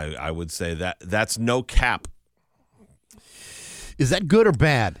 I would say that's no cap. Is that good or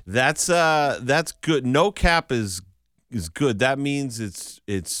bad? That's good. No cap is good. That means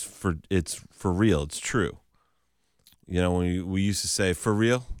it's for real. It's true. You know, when we used to say for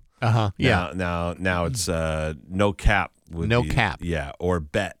real. Yeah. Now it's no cap. No cap. Yeah, or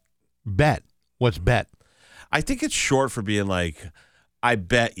bet. Bet. What's bet? I think it's short for being like, I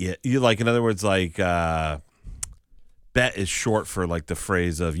bet you. You like, in other words, like bet is short for like the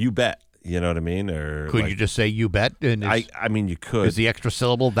phrase of you bet. You know what I mean? Or could you just say you bet? And I mean, you could. Is the extra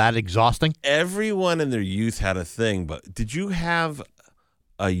syllable that exhausting? Everyone in their youth had a thing, but did you have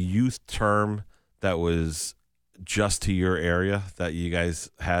a youth term that was just to your area that you guys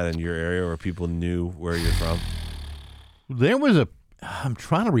had in your area where people knew where you're from? There was I'm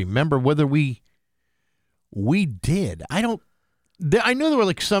trying to remember whether we did. I know there were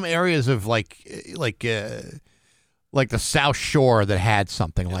like some areas of like the South Shore that had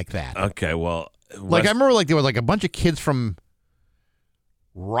something like that. Okay, well, like I remember, like there were like a bunch of kids from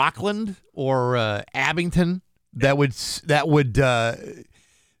Rockland or Abington that would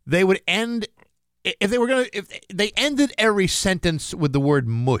they would end if they ended every sentence with the word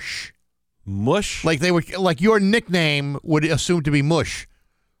mush. Mush? Like they were, like your nickname would assume to be Mush.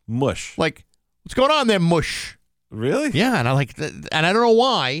 Mush. Like, what's going on there, Mush? Really? Yeah, and I don't know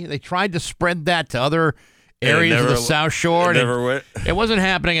why they tried to spread that to other areas of the South Shore. It wasn't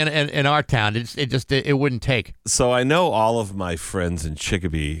happening in our town. It wouldn't take. So I know all of my friends in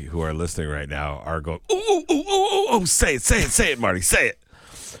Chicopee who are listening right now are going, ooh, say it, Marty, say it.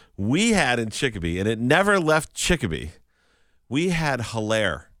 We had in Chicopee, and it never left Chicopee, we had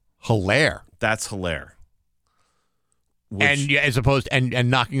Hilaire. Hilaire. That's Hilaire. And as opposed and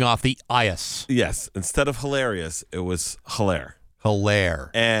knocking off the IS. Yes. Instead of hilarious, it was Hilaire.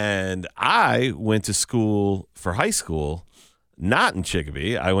 Hilaire. And I went to school for high school, not in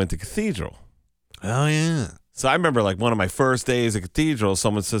Chicopee. I went to Cathedral. Oh, yeah. So I remember like one of my first days at Cathedral,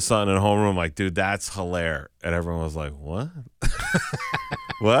 someone said something in homeroom like, dude, that's Hilaire. And everyone was like, what?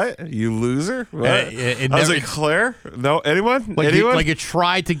 What? You loser? What? I was like, Hilaire? No, anyone? Like you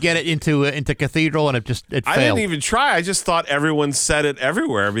tried to get it into Cathedral and it failed. I didn't even try. I just thought everyone said it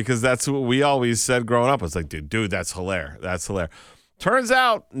everywhere because that's what we always said growing up. I was like, dude, that's Hilaire. That's Hilaire. Turns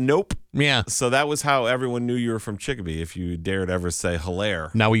out, nope. Yeah. So that was how everyone knew you were from Chicopee if you dared ever say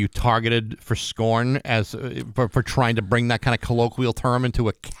Hilaire. Now, were you targeted for scorn as for trying to bring that kind of colloquial term into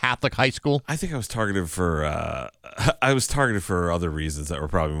a Catholic high school? I think I was targeted for other reasons that were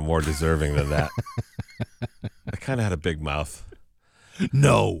probably more deserving than that. I kind of had a big mouth.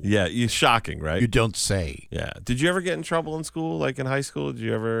 No. Yeah, shocking, right? You don't say. Yeah. Did you ever get in trouble in school, like in high school? Did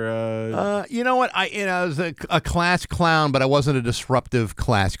you ever? You know what? I was a class clown, but I wasn't a disruptive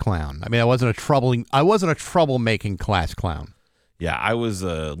class clown. I mean, I wasn't a troublemaking class clown. Yeah, I was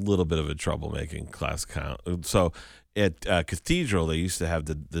a little bit of a troublemaking class clown. So at Cathedral, they used to have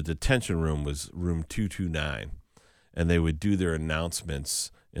the detention room was room 229, and they would do their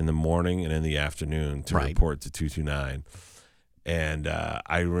announcements in the morning and in the afternoon to report to 229. And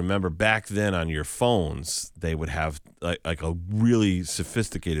I remember back then on your phones, they would have like a really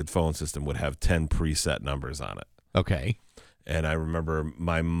sophisticated phone system would have 10 preset numbers on it. Okay. And I remember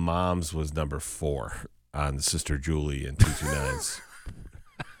my mom's was number 4 on Sister Julie and 229's.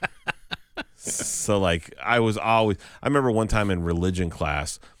 So like I remember one time in religion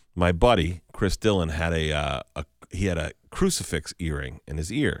class, my buddy Chris Dillon had a crucifix earring in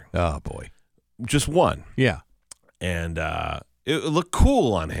his ear. Oh boy. Just one. Yeah. And it looked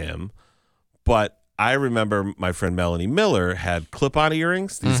cool on him, but I remember my friend Melanie Miller had clip-on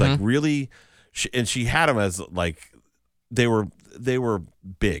earrings. These like really, and she had them as like they were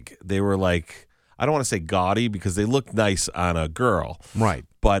big. They were like, I don't want to say gaudy because they looked nice on a girl, right?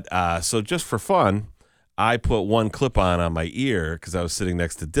 But so just for fun, I put one clip-on my ear because I was sitting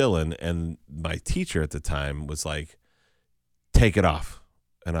next to Dylan, and my teacher at the time was like, "Take it off,"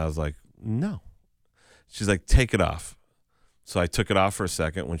 and I was like, "No." She's like, "Take it off." So I took it off for a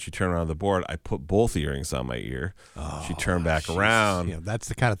second. When she turned around the board, I put both earrings on my ear. She turned back around. Yeah, that's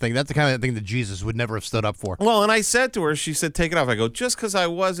the kind of thing. That's the kind of thing that Jesus would never have stood up for. Well, and I said to her, she said, "Take it off." I go, just because I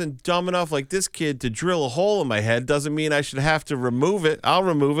wasn't dumb enough like this kid to drill a hole in my head doesn't mean I should have to remove it. I'll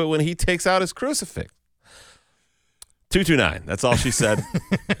remove it when he takes out his crucifix. 229. That's all she said.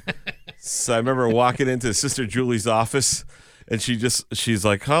 So I remember walking into Sister Julie's office. And she's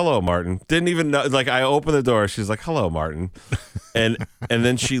like, "Hello, Martin." Didn't even know. Like I opened the door, she's like, "Hello, Martin," and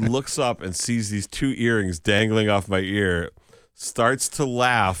then she looks up and sees these 2 earrings dangling off my ear, starts to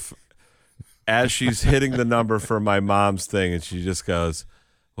laugh as she's hitting the number for my mom's thing, and she just goes,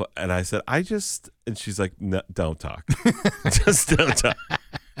 "Well," and I said, and she's like, "No, don't talk, just don't talk."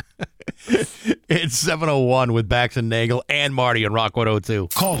 It's 7:01 with Bax and Nagel and Marty on Rock 102.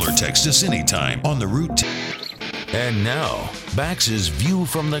 Call or text us anytime on the route. And now, Bax's View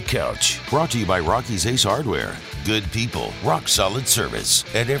from the Couch, brought to you by Rocky's Ace Hardware. Good people, rock solid service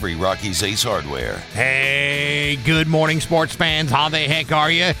at every Rocky's Ace Hardware. Hey, good morning, sports fans. How the heck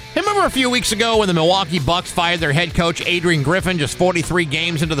are you? Remember a few weeks ago when the Milwaukee Bucks fired their head coach, Adrian Griffin, just 43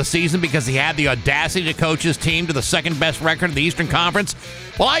 games into the season because he had the audacity to coach his team to the second best record in the Eastern Conference?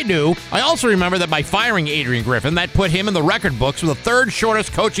 Well, I do. I also remember that by firing Adrian Griffin, that put him in the record books with the 3rd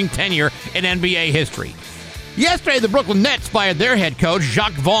shortest coaching tenure in NBA history. Yesterday, the Brooklyn Nets fired their head coach,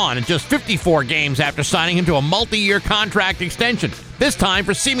 Jacques Vaughn, in just 54 games after signing him to a multi-year contract extension, this time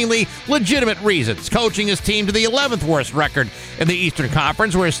for seemingly legitimate reasons, coaching his team to the 11th worst record in the Eastern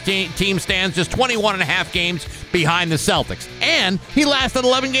Conference, where his team stands just 21.5 games behind the Celtics. And he lasted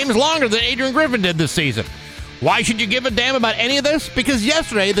 11 games longer than Adrian Griffin did this season. Why should you give a damn about any of this? Because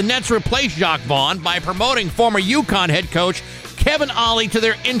yesterday, the Nets replaced Jacques Vaughn by promoting former UConn head coach Kevin Ollie to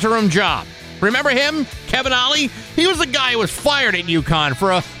their interim job. Remember him? Kevin Ollie? He was the guy who was fired at UConn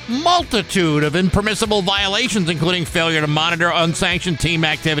for a multitude of impermissible violations, including failure to monitor unsanctioned team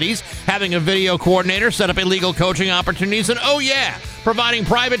activities, having a video coordinator set up illegal coaching opportunities, and providing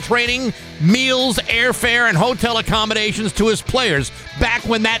private training, meals, airfare, and hotel accommodations to his players back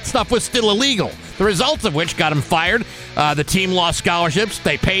when that stuff was still illegal. The results of which got him fired. The team lost scholarships,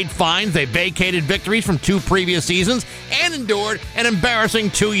 they paid fines, they vacated victories from 2 previous seasons, and endured an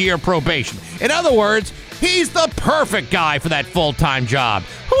embarrassing 2-year probation. In other words, he's the perfect guy for that full-time job.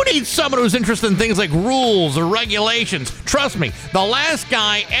 Who needs someone who's interested in things like rules or regulations? Trust me, the last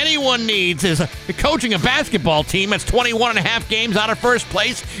guy anyone needs is coaching a basketball team that's 21 and a half games out of first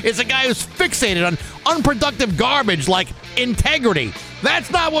place is a guy who's fixated on unproductive garbage like integrity.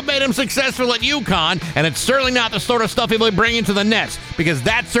 That's not what made him successful at UConn, and it's certainly not the sort of stuff he'll be bringing to the Nets, because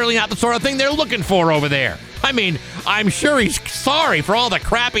that's certainly not the sort of thing they're looking for over there. I mean, I'm sure he's sorry for all the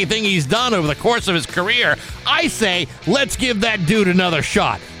crappy thing he's done over the course of his career. I say, let's give that dude another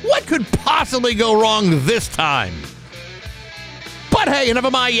shot. What could possibly go wrong this time? But hey, enough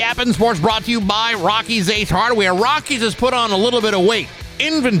of my yapping. Sports brought to you by Rocky's Ace Hardware. Rocky's has put on a little bit of weight,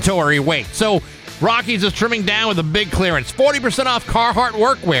 inventory weight. So Rocky's is trimming down with a big clearance. 40% off Carhartt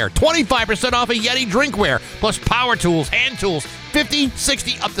workwear, 25% off a Yeti drinkware, plus power tools, hand tools, 50,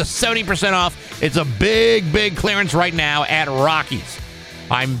 60, up to 70% off. It's a big, big clearance right now at Rocky's.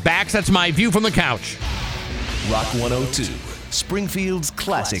 I'm back. That's my view from the couch. Rock 102, Springfield's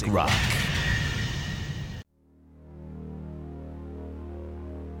classic rock.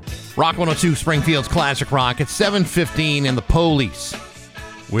 Rock 102, Springfield's classic rock. It's 7:15 in the Police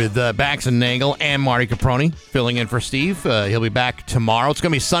with Bax and Nagel and Marty Caproni filling in for Steve. He'll be back tomorrow. It's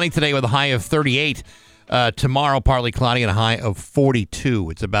going to be sunny today with a high of 38. Tomorrow, partly cloudy and a high of 42.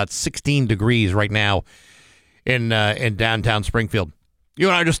 It's about 16 degrees right now in downtown Springfield. You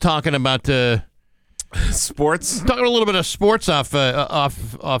and I are just talking about sports. Talking a little bit of sports off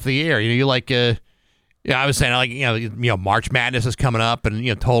the air. You like. I was saying, like, March Madness is coming up, and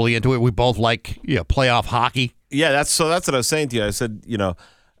totally into it. We both like playoff hockey. Yeah, that's what I was saying to you. I said,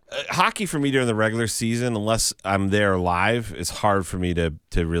 hockey for me during the regular season, unless I'm there live, is hard for me to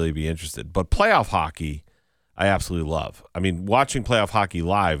really be interested. But playoff hockey, I absolutely love. I mean, watching playoff hockey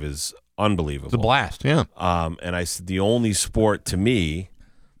live is unbelievable. It's a blast, yeah. And I said the only sport to me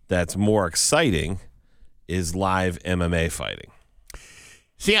that's more exciting is live MMA fighting.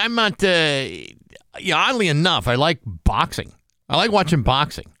 See, I'm not. Oddly enough, I like boxing. I like watching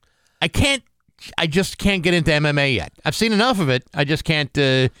boxing. I just can't get into MMA yet. I've seen enough of it. I just can't.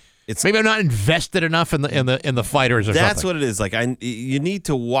 Maybe I'm not invested enough in the fighters or something. That's what it is. Like you need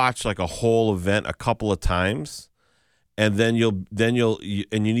to watch like a whole event a couple of times, and then you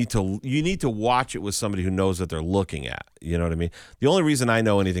need to watch it with somebody who knows what they're looking at. You know what I mean? The only reason I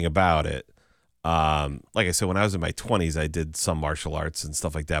know anything about it, like I said, when I was in my 20s, I did some martial arts and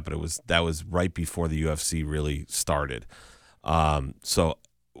stuff like that, but that was right before the UFC really started. So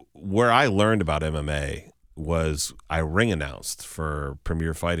where I learned about MMA was I ring announced for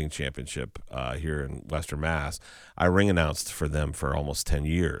Premier Fighting Championship here in Western Mass. I ring announced for them for almost 10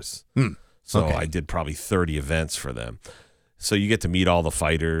 years. So okay. I did probably 30 events for them. So you get to meet all the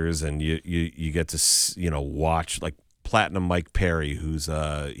fighters, and you get to watch like Platinum Mike Perry, he's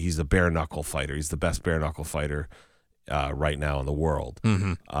a bare knuckle fighter. He's the best bare knuckle fighter right now in the world.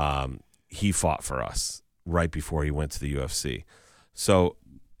 Mm-hmm. He fought for us right before he went to the UFC. So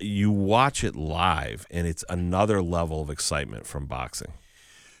you watch it live, and it's another level of excitement from boxing.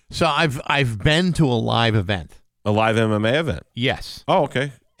 So I've been to a live event, a live MMA event. Yes. Oh,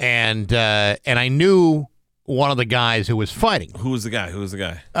 okay. And I knew one of the guys who was fighting. Who was the guy?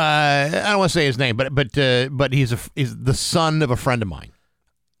 I don't want to say his name, but he's the son of a friend of mine.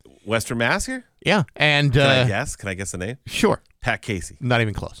 Western Mass here? Yeah. And Can I guess the name? Sure. Pat Casey. Not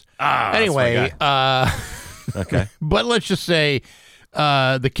even close. Anyway, okay. But let's just say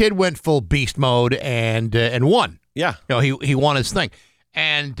the kid went full beast mode and won. Yeah. He won his thing.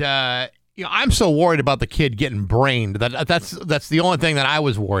 And I'm so worried about the kid getting brained. That's the only thing that I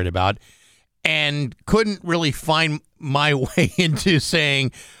was worried about, and couldn't really find my way into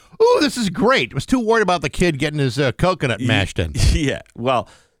saying, "Oh, this is great." I was too worried about the kid getting his coconut mashed in. Yeah. Well,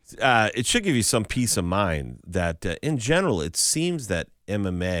 it should give you some peace of mind that in general, it seems that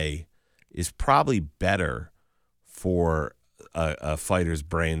MMA is probably better for a fighter's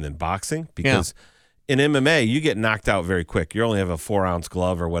brain than boxing, because in MMA, you get knocked out very quick. You only have a 4-ounce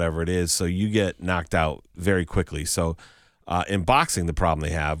glove or whatever it is, so you get knocked out very quickly. So in boxing, the problem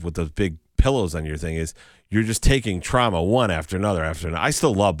they have with those big pillows on your thing is you're just taking trauma one after another after another. I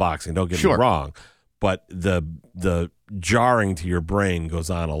still love boxing, don't get me wrong, but the jarring to your brain goes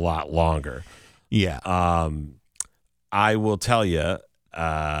on a lot longer. Yeah. I will tell you,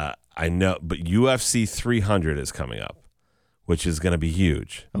 I know, but UFC 300 is coming up, which is going to be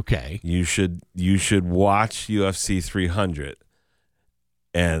huge. Okay. You should watch UFC 300,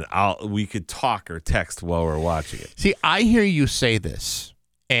 and we could talk or text while we're watching it. See, I hear you say this,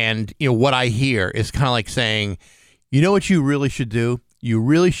 and what I hear is kind of like saying, you know what you really should do? You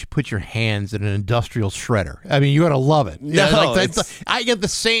really should put your hands in an industrial shredder. I mean, you're gonna love it. I get the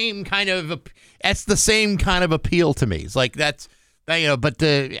same kind of. That's the same kind of appeal to me. It's like that's. But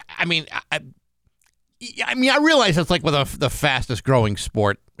I realize it's like the fastest growing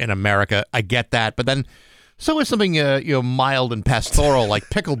sport in America. I get that, but then so is something mild and pastoral like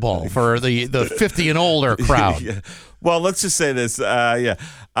pickleball for the 50 and older crowd. Yeah. Well, let's just say this. I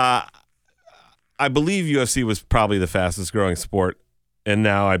believe UFC was probably the fastest growing sport, and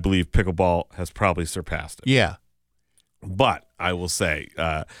now I believe pickleball has probably surpassed it. Yeah, but I will say,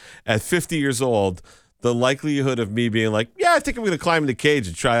 at 50 years old, the likelihood of me being like, yeah, I think I'm going to climb in the cage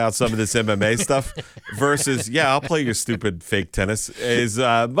and try out some of this MMA stuff versus, yeah, I'll play your stupid fake tennis is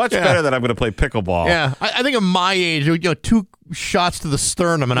much better than I'm going to play pickleball. Yeah, I think at my age, 2 shots to the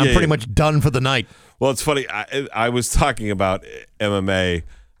sternum and I'm pretty much done for the night. Well, it's funny. I was talking about MMA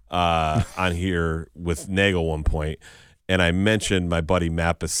on here with Nagel one point, and I mentioned my buddy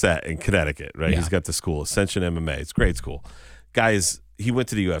Matt Bissett in Connecticut, right? Yeah. He's got the school, Ascension MMA. It's a great school. Guys, he went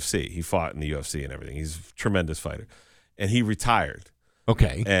to the UFC. He fought in the UFC and everything. He's a tremendous fighter. And he retired.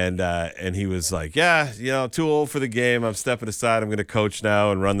 Okay. And he was like, yeah, too old for the game. I'm stepping aside. I'm going to coach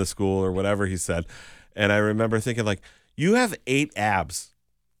now and run the school or whatever he said. And I remember thinking, like, you have 8 abs.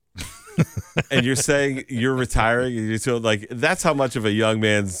 And you're saying you're retiring. And you're still, like, that's how much of a young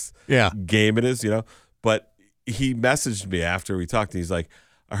man's game it is, But he messaged me after we talked. And he's like,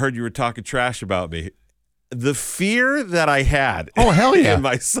 I heard you were talking trash about me. The fear that I had. Oh, hell yeah.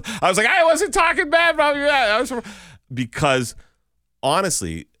 I was like, I wasn't talking bad about you. Because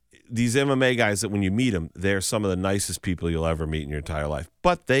honestly, these MMA guys that when you meet them, they're some of the nicest people you'll ever meet in your entire life.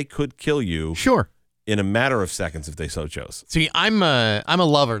 But they could kill you. Sure. In a matter of seconds if they so chose. See, I'm a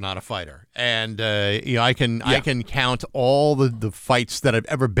lover, not a fighter. And I can count all the fights that I've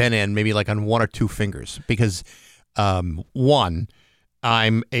ever been in, maybe like on 1 or 2 fingers. Because one,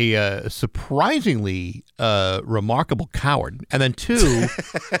 I'm a surprisingly remarkable coward, and then 2,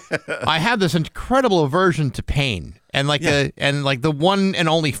 I have this incredible aversion to pain, and the one and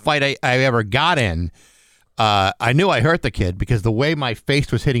only fight I ever got in, I knew I hurt the kid because the way my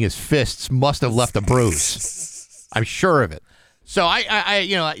face was hitting his fists must have left a bruise. I'm sure of it. So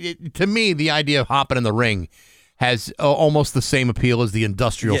to me, the idea of hopping in the ring has almost the same appeal as the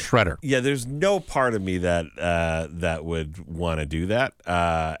industrial shredder. Yeah, there's no part of me that would want to do that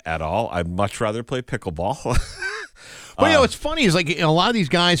at all. I'd much rather play pickleball. Well, what's funny is like a lot of these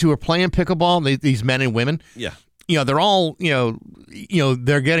guys who are playing pickleball, these men and women, they're all,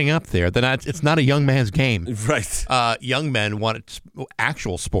 they're getting up there. It's not a young man's game. Right. Young men want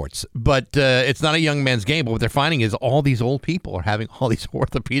actual sports, but it's not a young man's game. But what they're finding is all these old people are having all these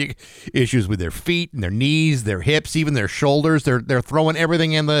orthopedic issues with their feet and their knees, their hips, even their shoulders. They're throwing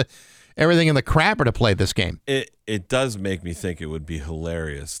everything in the crapper to play this game. It does make me think it would be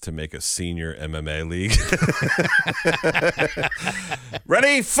hilarious to make a senior MMA league.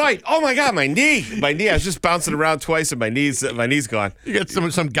 Ready, fight! Oh my God, my knee! I was just bouncing around twice, and my knee's gone. You got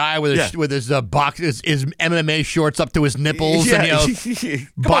some guy with his box, his MMA shorts up to his nipples, and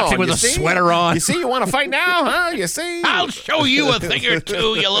boxing with a sweater on. You see, you want to fight now, huh? You see, I'll show you a thing or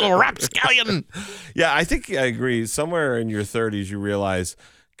two, you little rapscallion. Yeah, I think I agree. Somewhere in your 30s, you realize,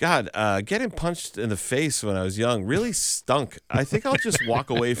 God, getting punched in the face when I was young really stunk. I think I'll just walk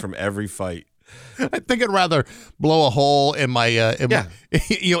away from every fight. I think I'd rather blow a hole in my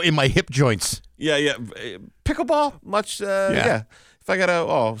in my hip joints. Yeah. Pickleball, much. If I got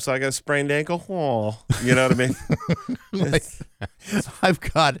a sprained ankle. You know what I mean?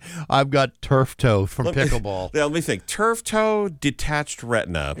 I've got turf toe from pickleball. Let me think. Turf toe, detached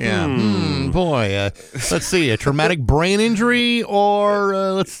retina. Yeah. Boy, let's see. A traumatic brain injury or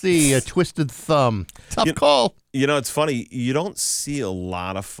a twisted thumb. Tough call. It's funny. You don't see a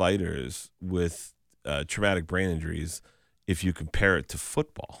lot of fighters with traumatic brain injuries if you compare it to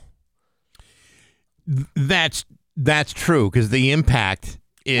football. That's true because the impact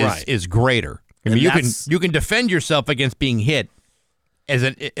is greater. I mean, you can defend yourself against being hit as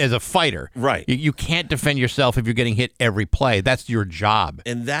a fighter. Right. You can't defend yourself if you're getting hit every play. That's your job.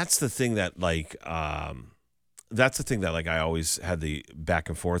 And that's the thing that I always had the back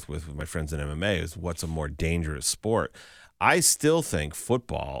and forth with my friends in MMA is what's a more dangerous sport. I still think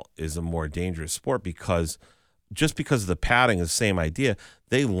football is a more dangerous sport because just because the padding is the same idea,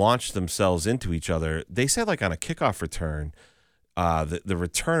 they launch themselves into each other. They said like on a kickoff return, the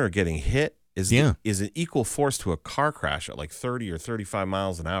returner getting hit is an equal force to a car crash at like 30 or 35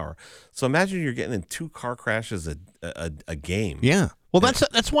 miles an hour. So imagine you're getting in 2 car crashes a game. Yeah. Well,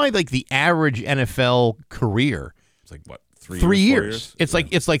 that's why like the average NFL career, it's like what, 3 years. It's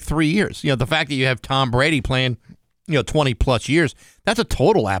like 3 years. The fact that you have Tom Brady playing 20 plus years, that's a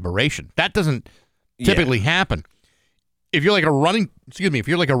total aberration. That doesn't typically happen. If you're like a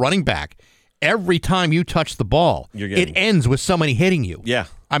running back, every time you touch the ball, it ends with somebody hitting you. Yeah.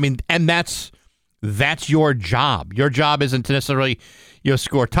 I mean, and that's your job. Your job isn't to necessarily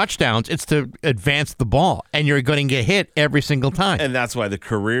score touchdowns. It's to advance the ball, and you're going to get hit every single time. And that's why the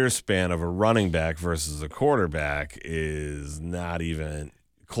career span of a running back versus a quarterback is not even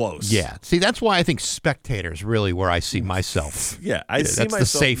close. Yeah. See, that's why I think spectators really where I see myself. Yeah, I see that's myself the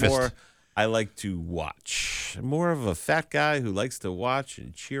safest. more. I like to watch. I'm more of a fat guy who likes to watch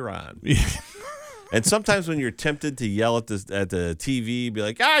and cheer on. And sometimes when you're tempted to yell at the TV, be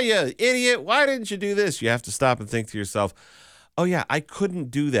like, you idiot, why didn't you do this? You have to stop and think to yourself, oh, yeah, I couldn't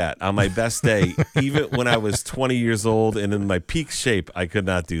do that on my best day. Even when I was 20 years old and in my peak shape, I could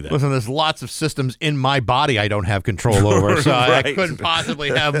not do that. Listen, there's lots of systems in my body I don't have control over, so Right. I couldn't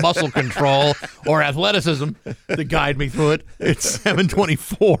possibly have muscle control or athleticism to guide me through it. It's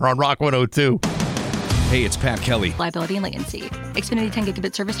 724 on Rock 102. Hey, it's Pat Kelly. Liability and latency. Xfinity 10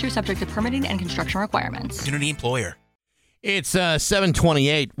 gigabit service tier subject to permitting and construction requirements. Xfinity employer. It's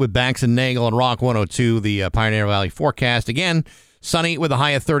 728 with Bax and Nagel on Rock 102, the Pioneer Valley forecast. Again, sunny with a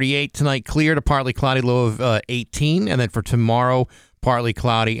high of 38. Tonight, clear to partly cloudy, low of 18. And then for tomorrow, partly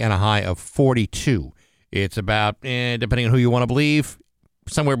cloudy and a high of 42. It's about, depending on who you want to believe,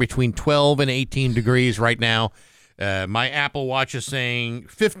 somewhere between 12 and 18 degrees right now. My Apple Watch is saying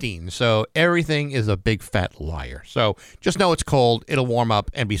 15, so everything is a big fat liar. So just know it's cold. It'll warm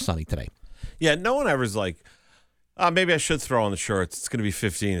up and be sunny today. Yeah, no one ever's like, maybe I should throw on the shorts. It's going to be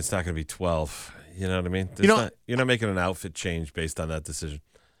 15. It's not going to be 12. You know what I mean? You're not making an outfit change based on that decision.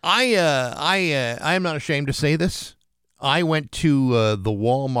 I am not ashamed to say this. I went to the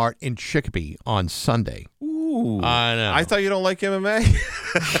Walmart in Chicopee on Sunday. Ooh. I know. I thought you don't like MMA.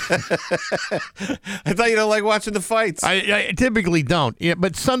 I thought you don't like watching the fights. I typically don't. Yeah,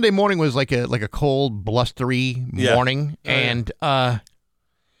 but Sunday morning was like a cold, blustery morning, and I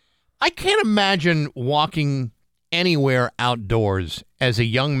can't imagine walking anywhere outdoors as a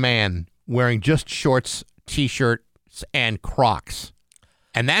young man wearing just shorts, T-shirts, and Crocs.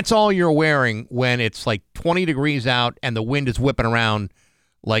 And that's all you're wearing when it's like 20 degrees out and the wind is whipping around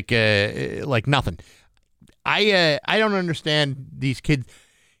like nothing. I don't understand these kids.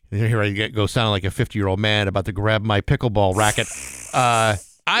 Here I go sounding like a 50-year-old man about to grab my pickleball racket.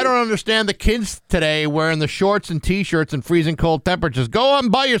 I don't understand the kids today wearing the shorts and T-shirts in freezing cold temperatures. Go out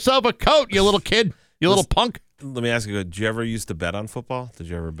and buy yourself a coat, you little kid, you little punk. Let me ask you, did you ever used to bet on football? Did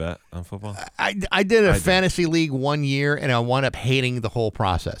you ever bet on football? I did a fantasy league one year, and I wound up hating the whole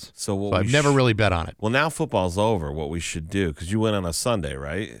process. So I've never really bet on it. Well, now football's over. What we should do, because you went on a Sunday,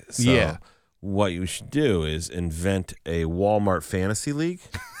 right? So yeah. What you should do is invent a Walmart fantasy league.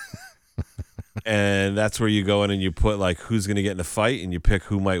 And that's where you go in and you put like who's going to get in a fight and you pick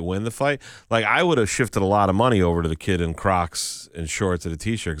who might win the fight. Like I would have shifted a lot of money over to the kid in Crocs and shorts and a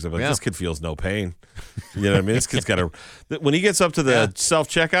T-shirt because I'm like, this kid feels no pain. You know what I mean? This kid's got to. When he gets up to the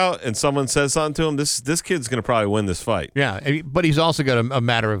self-checkout and someone says something to him, this kid's going to probably win this fight. Yeah, but he's also got a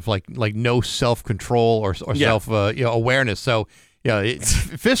matter of like no self-control or self awareness. So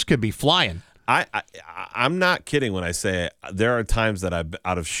fists could be flying. I'm not kidding when I say there are times that I've,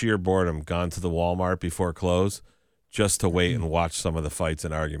 out of sheer boredom, gone to the Walmart before close just to wait and watch some of the fights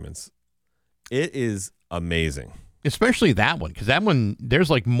and arguments. It is amazing. Especially that one, because that one, there's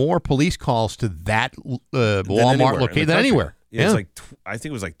like more police calls to that Walmart location than anywhere. Yeah. It's like I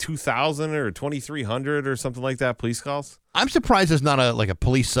think it was like 2,000 or 2,300 or something like that police calls. I'm surprised there's not a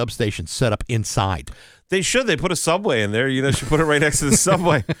police substation set up inside. They should. They put a subway in there. Should put it right next to the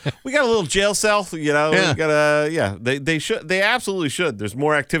subway. We got a little jail cell. Yeah. We got They should. They absolutely should. There's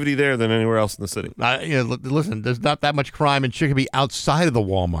more activity there than anywhere else in the city. Listen, there's not that much crime in Chicopee outside of the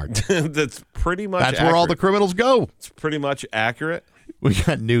Walmart. That's pretty much. That's where all the criminals go. It's pretty much accurate. We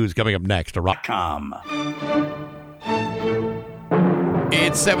got news coming up next to Rock.com.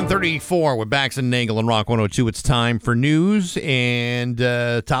 It's 7:34 with Bax and Nagel and Rock 102. It's time for news. And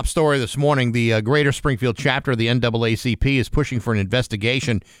top story this morning, the Greater Springfield chapter of the NAACP is pushing for an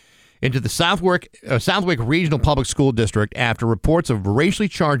investigation into the Southwick Regional Public School District after reports of racially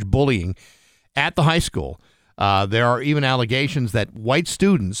charged bullying at the high school. There are even allegations that white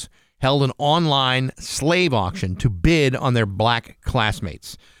students held an online slave auction to bid on their black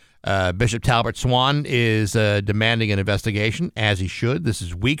classmates. Bishop Talbot Swan is demanding an investigation, as he should. This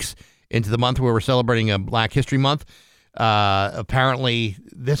is weeks into the month where we're celebrating a Black History Month. Apparently,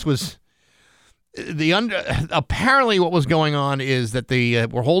 this was apparently what was going on is that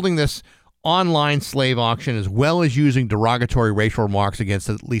we're holding this online slave auction as well as using derogatory racial remarks against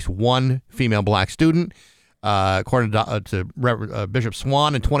at least one female black student. According to Bishop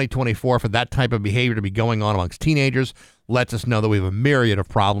Swan, in 2024, for that type of behavior to be going on amongst teenagers lets us know that we have a myriad of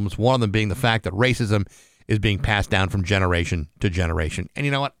problems, one of them being the fact that racism is being passed down from generation to generation. And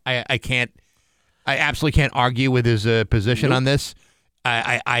you know what? I absolutely can't argue with his position on this.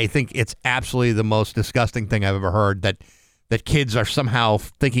 I think it's absolutely the most disgusting thing I've ever heard, that kids are somehow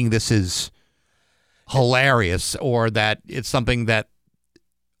thinking this is hilarious or that it's something that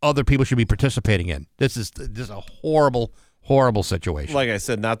other people should be participating in. This is a horrible, horrible situation. Like I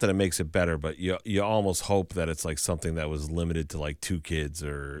said, not that it makes it better, but you almost hope that it's like something that was limited to like 2 kids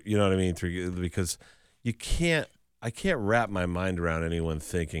or, you know what I mean? 3, because I can't wrap my mind around anyone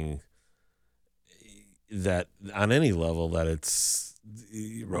thinking that on any level that it's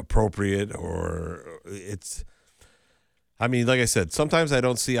appropriate or it's. I mean, like I said, sometimes I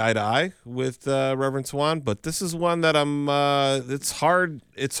don't see eye to eye with Reverend Swan, but this is one that I'm. It's hard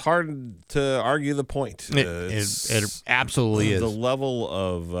to argue the point. It absolutely is. The level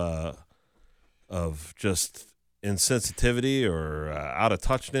of just insensitivity or out of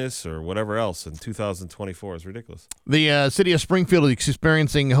touchness or whatever else in 2024 is ridiculous. The city of Springfield is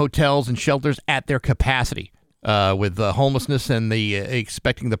experiencing hotels and shelters at their capacity with homelessness, and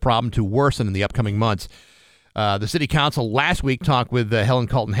expecting the problem to worsen in the upcoming months. The city council last week talked with Helen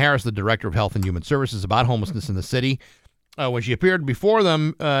Colton Harris, the director of Health and Human Services, about homelessness in the city. When she appeared before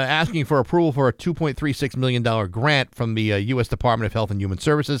them asking for approval for a $2.36 million grant from the U.S. Department of Health and Human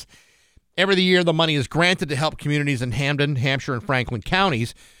Services. Every year, the money is granted to help communities in Hampden, Hampshire, and Franklin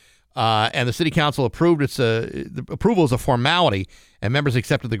counties. And the city council approved the approval is a formality, and members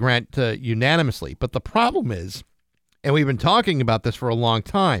accepted the grant unanimously. But the problem is, and we've been talking about this for a long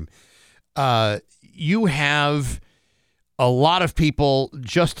time, you have a lot of people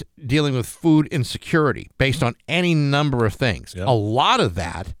just dealing with food insecurity based on any number of things. Yep. A lot of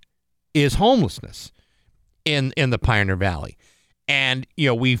that is homelessness in the Pioneer Valley. And,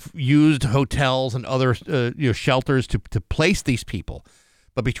 we've used hotels and other shelters to place these people.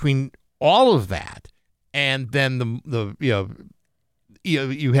 But between all of that and then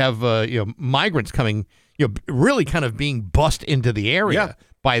you have migrants coming, really kind of being bussed into the area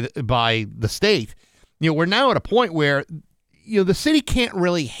by the state. We're now at a point where, the city can't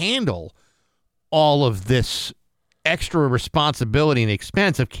really handle all of this extra responsibility and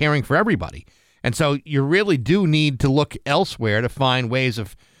expense of caring for everybody. And so you really do need to look elsewhere to find ways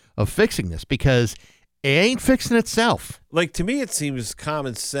of fixing this, because it ain't fixing itself. Like, to me, it seems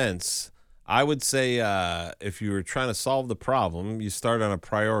common sense. I would say if you were trying to solve the problem, you start on a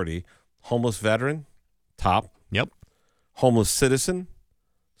priority. Homeless veteran, top. Yep. Homeless citizen,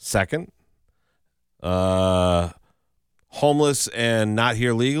 second. Homeless and not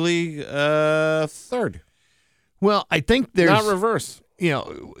here legally, third. Well, I think there's not reverse.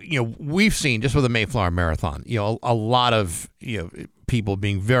 We've seen just with the Mayflower Marathon, a lot of people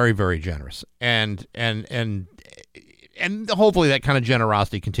being very, very generous, and hopefully that kind of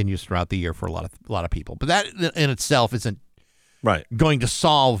generosity continues throughout the year for a lot of people. But that in itself isn't going to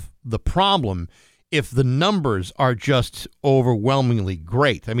solve the problem if the numbers are just overwhelmingly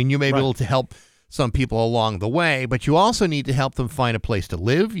great. I mean, you may be able to help some people along the way, but you also need to help them find a place to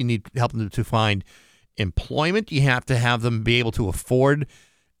live. You need to help them to find employment. You have to have them be able to afford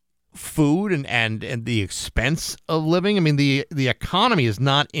food and the expense of living. I mean, the economy is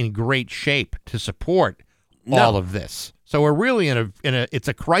not in great shape to support all of this. So we're really in it's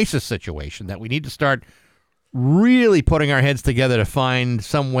a crisis situation that we need to start really putting our heads together to find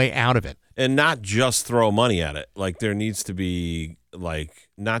some way out of it. And not just throw money at it. Like, there needs to be, like,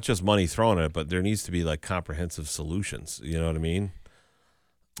 not just money thrown at it, but there needs to be, like, comprehensive solutions. You know what I mean?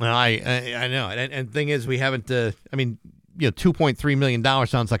 I know. And the thing is, we haven't, $2.3 million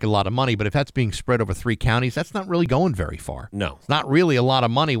sounds like a lot of money, but if that's being spread over 3 counties, that's not really going very far. No. It's not really a lot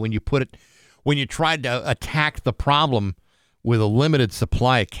of money when you tried to attack the problem with a limited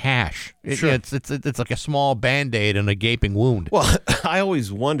supply of cash. It's like a small Band-Aid and a gaping wound. Well, I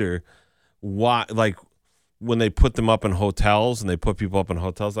always wonder why, like, when they put them up in hotels and they put people up in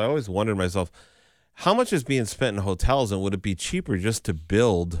hotels, I always wondered myself, how much is being spent in hotels, and would it be cheaper just to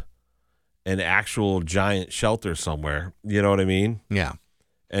build an actual giant shelter somewhere? You know what I mean? Yeah.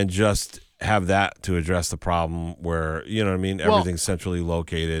 And just have that to address the problem where, you know what I mean, everything's centrally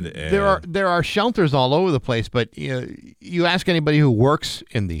located. And there are shelters all over the place, but you ask anybody who works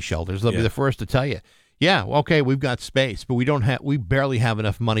in these shelters, they'll be the first to tell you, yeah, okay, we've got space, but we barely have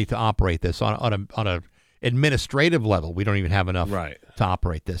enough money to operate this on a administrative level. We don't even have enough to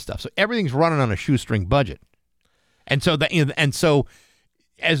operate this stuff. So everything's running on a shoestring budget. And so so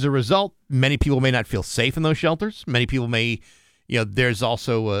as a result, many people may not feel safe in those shelters. Many people may, there's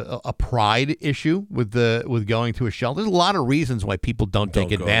also a pride issue with going to a shelter. There's a lot of reasons why people don't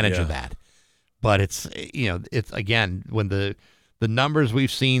take advantage of that. But it's again, when the numbers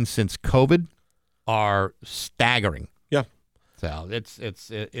we've seen since COVID are staggering. Yeah. So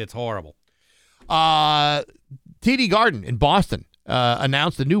it's horrible. TD Garden in Boston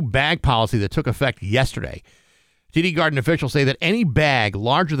announced a new bag policy that took effect yesterday. TD Garden officials say that any bag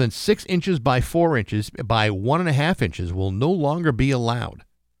larger than 6 inches by 4 inches by 1.5 inches will no longer be allowed.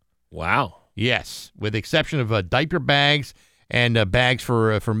 Wow. Yes, with the exception of diaper bags and bags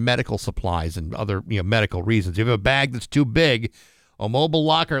for medical supplies and other medical reasons. If you have a bag that's too big, a mobile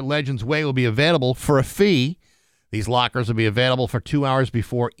locker at Legends Way will be available for a fee. These lockers will be available for 2 hours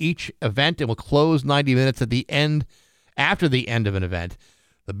before each event and will close 90 minutes after the end of an event.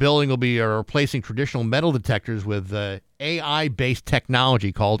 The building will be replacing traditional metal detectors with AI-based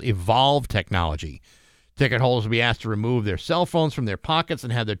technology called Evolve technology. Ticket holders will be asked to remove their cell phones from their pockets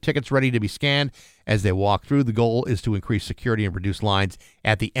and have their tickets ready to be scanned as they walk through. The goal is to increase security and reduce lines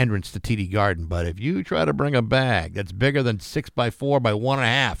at the entrance to TD Garden. But if you try to bring a bag that's bigger than 6 by 4 by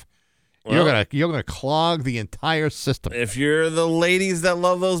 1.5, you're gonna clog the entire system. If you're the ladies that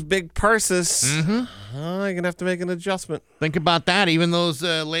love those big purses, you're gonna have to make an adjustment. Think about that. Even those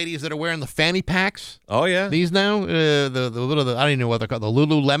ladies that are wearing the fanny packs. Oh yeah, these now the I don't even know what they're called, the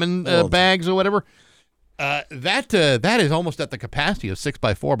Lululemon bags or whatever. That is almost at the capacity of 6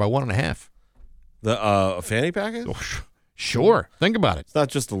 by 4 by 1.5. The fanny pack is? Sure. Think about it. It's not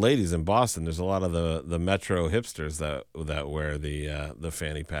just the ladies in Boston. There's a lot of the metro hipsters that wear the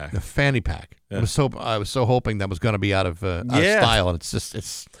fanny pack. The fanny pack. Yeah. I was so hoping that was going to be out of style, and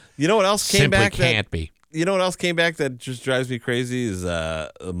it's you know what else came back? Can't be. You know what else came back that just drives me crazy is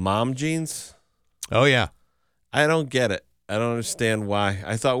mom jeans. Oh yeah, I don't get it. I don't understand why.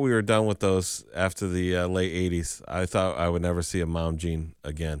 I thought we were done with those after the late 80s. I thought I would never see a mom jean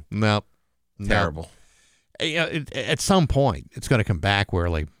again. Nope. Terrible. At some point, it's going to come back where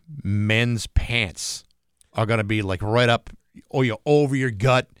like men's pants are going to be like right up over your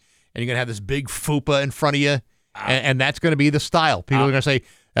gut, and you're going to have this big fupa in front of you, and that's going to be the style. People are going to say,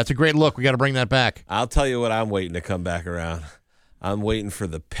 that's a great look. We got to bring that back. I'll tell you what I'm waiting to come back around. I'm waiting for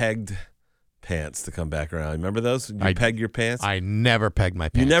the pegged pants to come back around. Remember those? You peg your pants? I never pegged my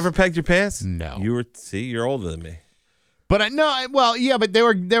pants. You never pegged your pants? No. You're older than me. But but they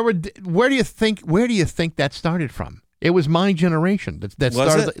were. Where do you think that started from? It was my generation that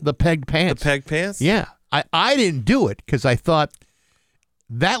started the pegged pants. The pegged pants? Yeah, I didn't do it because I thought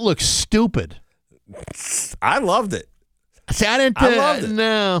that looks stupid. I loved it. See, I didn't. I loved it.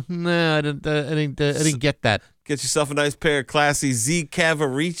 No, I didn't get that. Get yourself a nice pair of classy Z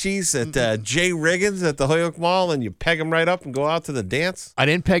Cavaricis at J. Riggins at the Holyoke Mall, and you peg them right up and go out to the dance. I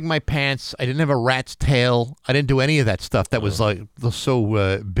didn't peg my pants. I didn't have a rat's tail. I didn't do any of that stuff that was like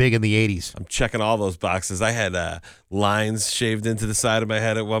so big in the 80s. I'm checking all those boxes. I had lines shaved into the side of my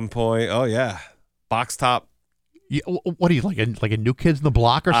head at one point. Oh yeah, box top. What are you like a New Kids in the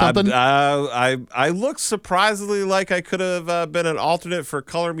Block or something? I looked surprisingly like I could have been an alternate for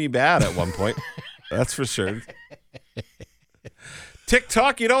Color Me Bad at one point. That's for sure.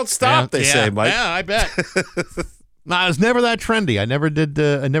 TikTok, you don't stop. They say, Mike. Yeah, I bet. No, I was never that trendy. I never did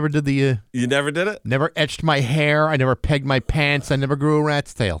the. You never did it? Never etched my hair. I never pegged my pants. I never grew a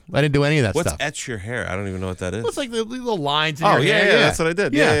rat's tail. I didn't do any of that stuff. What's etch your hair? I don't even know what that is. Well, it's like the little lines in your hair. Yeah, that's what I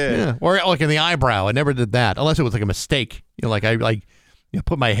did. Yeah. Or like in the eyebrow. I never did that unless it was like a mistake. Like I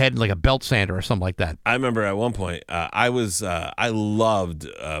put my head in like a belt sander or something like that. I remember at one point I loved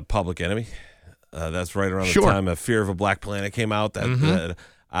Public Enemy. That's right around the time of Fear of a Black Planet came out.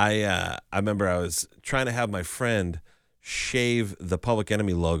 I remember I was trying to have my friend shave the Public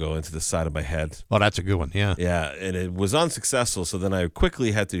Enemy logo into the side of my head. Oh, that's a good one. Yeah. Yeah, and it was unsuccessful. So then I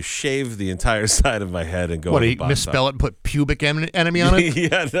quickly had to shave the entire side of my head and go. What, did you misspell it and put pubic enemy on it?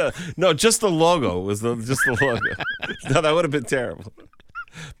 Yeah, no, just the logo was just the logo. No, that would have been terrible.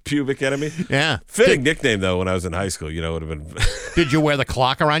 Pubic Enemy. Yeah. Fitting nickname though. When I was in high school, would have been. Did you wear the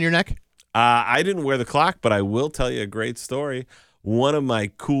clock around your neck? I didn't wear the clock, but I will tell you a great story. One of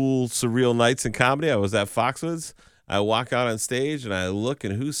my cool, surreal nights in comedy, I was at Foxwoods. I walk out on stage, and I look,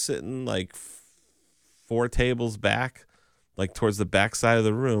 and who's sitting like 4 tables back, like towards the back side of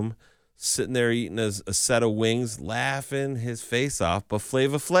the room, sitting there eating a set of wings, laughing his face off, but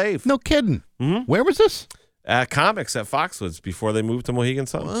Flava Flav. No kidding. Mm-hmm. Where was this? At Comics at Foxwoods before they moved to Mohegan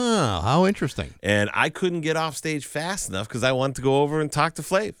Sun. Wow, how interesting. And I couldn't get off stage fast enough because I wanted to go over and talk to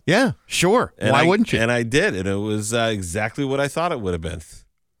Flav. Yeah, sure. And Why wouldn't you? And I did, and it was exactly what I thought it would have been.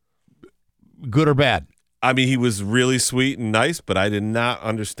 Good or bad? I mean, he was really sweet and nice, but I did not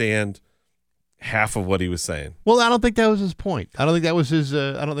understand half of what he was saying. Well, I don't think that was his point. I don't think that was his.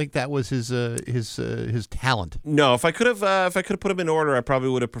 I don't think that was his talent. No, if I could have put him in order, I probably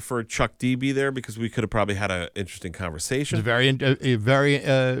would have preferred Chuck D be there because we could have probably had an interesting conversation. He's a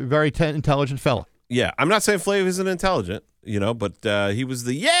very intelligent fella. Yeah, I'm not saying Flav isn't intelligent, but he was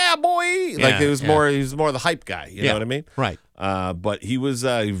the boy. Like he was more the hype guy. You know what I mean? Right. But he was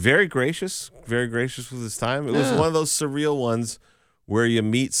very gracious with his time. It was one of those surreal ones where you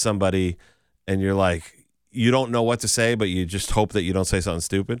meet somebody and you're like, you don't know what to say, but you just hope that you don't say something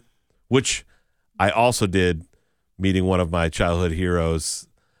stupid, which I also did meeting one of my childhood heroes.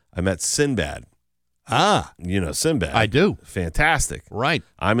 I met Sinbad. Sinbad. I do. Fantastic. Right.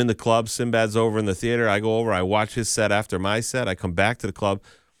 I'm in the club. Sinbad's over in the theater. I go over. I watch his set after my set. I come back to the club.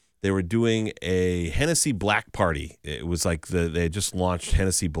 They were doing a Hennessy Black party. It was like they had just launched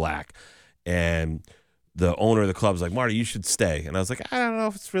Hennessy Black. And the owner of the club was like, Marty, you should stay. And I was like, I don't know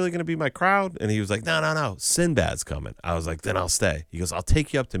if it's really going to be my crowd. And he was like, no. Sinbad's coming. I was like, then I'll stay. He goes, I'll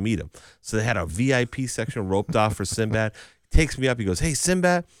take you up to meet him. So they had a VIP section roped off for Sinbad. He takes me up. He goes, hey,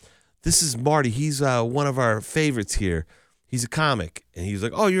 Sinbad, this is Marty. He's one of our favorites here. He's a comic. And he was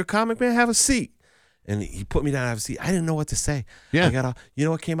like, oh, you're a comic, man? Have a seat. And he put me down to have a seat. I didn't know what to say. Yeah. You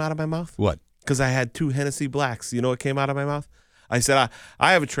know what came out of my mouth? What? Because I had 2 Hennessy Blacks. You know what came out of my mouth? I said,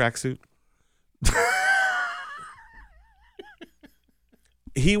 I have a tracksuit.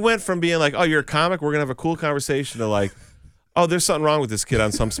 He went from being like, oh, you're a comic, we're going to have a cool conversation, to like, oh, there's something wrong with this kid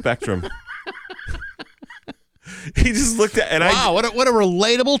on some spectrum. He just looked at, and wow, what a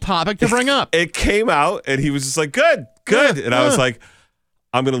relatable topic to bring up. It came out, and he was just like, good. And I was like,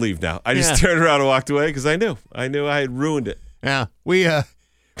 I'm going to leave now. I just turned around and walked away because I knew I had ruined it. Yeah, we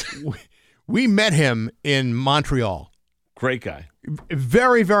met him in Montreal. Great guy.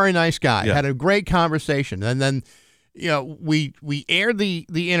 Very, very nice guy. Yeah. Had a great conversation. And then, we aired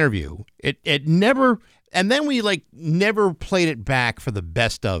the interview. It never, and then we never played it back for the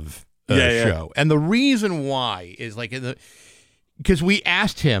best of show. And the reason why is because we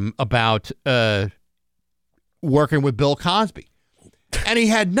asked him about working with Bill Cosby. And he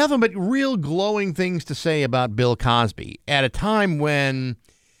had nothing but real glowing things to say about Bill Cosby at a time when,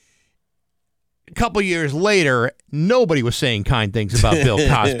 a couple years later, nobody was saying kind things about Bill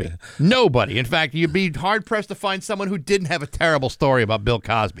Cosby. Nobody. In fact, you'd be hard-pressed to find someone who didn't have a terrible story about Bill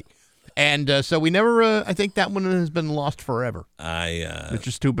Cosby. And so we never, I think that one has been lost forever. It's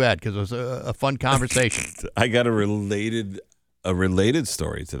just too bad because it was a fun conversation. I got a related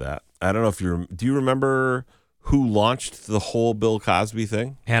story to that. I don't know if do you remember who launched the whole Bill Cosby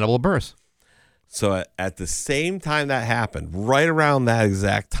thing? Hannibal Buress. So at the same time that happened, right around that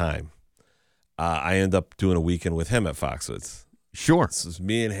exact time, I ended up doing a weekend with him at Foxwoods. Sure. This was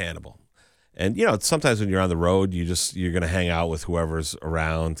me and Hannibal. And, sometimes when you're on the road, you're going to hang out with whoever's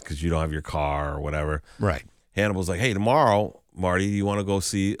around because you don't have your car or whatever. Right. Hannibal's like, hey, tomorrow, Marty, do you want to go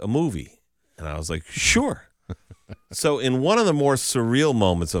see a movie? And I was like, sure. So in one of the more surreal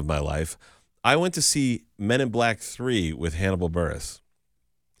moments of my life, I went to see Men in Black 3 with Hannibal Buress.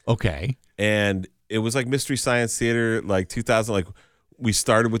 Okay. And it was like Mystery Science Theater, 2000, we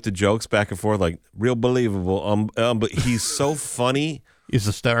started with the jokes back and forth, real believable. But he's so funny. He's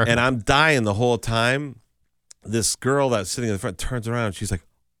hysterical. And I'm dying the whole time. This girl that's sitting in the front turns around and she's like,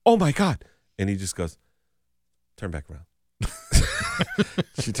 oh my God. And he just goes, turn back around.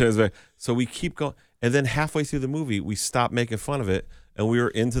 She turns back. So we keep going. And then halfway through the movie, we stopped making fun of it. And we were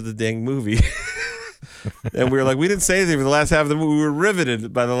into the dang movie. And we were like, we didn't say anything for the last half of the movie. We were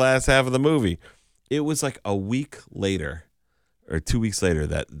riveted by the last half of the movie. It was like a week later or 2 weeks later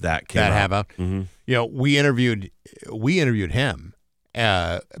that came out. Happened. Mm-hmm. We interviewed him,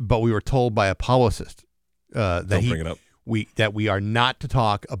 but we were told by a publicist that Don't bring it up. we are not to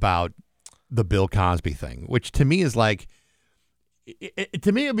talk about the Bill Cosby thing, which to me is like,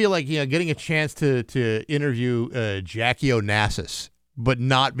 to me it'd be like getting a chance to interview Jackie Onassis, but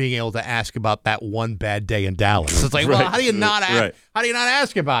not being able to ask about that one bad day in Dallas. It's like, well, how do you not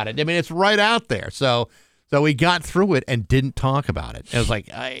ask about it? I mean, it's right out there. So we got through it and didn't talk about it. It was like,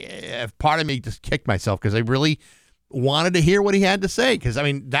 part of me just kicked myself because I really wanted to hear what he had to say. Because I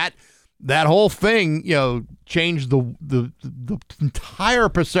mean, that whole thing, changed the entire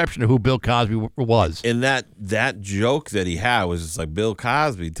perception of who Bill Cosby was. And that joke that he had was just like, Bill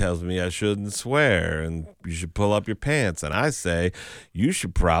Cosby tells me I shouldn't swear and you should pull up your pants. And I say, you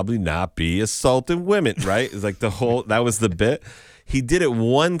should probably not be assaulting women, right? It's like that was the bit. He did it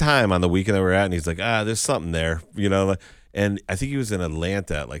one time on the weekend that we were at, and he's like, there's something there, And I think he was in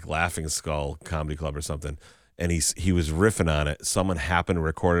Atlanta at like Laughing Skull Comedy Club or something. And he was riffing on it. Someone happened to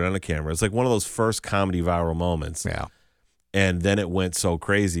record it on a camera. It's like one of those first comedy viral moments. Yeah. And then it went so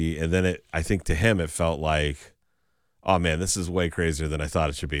crazy. And then I think to him, it felt like, oh man, this is way crazier than I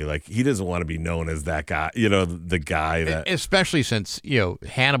thought it should be. Like, he doesn't want to be known as that guy, the guy that. Especially since,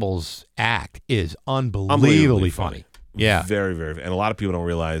 Hannibal's act is unbelievably funny. Yeah. Very, very. And a lot of people don't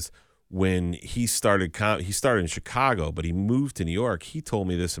realize when he started in Chicago, but he moved to New York. He told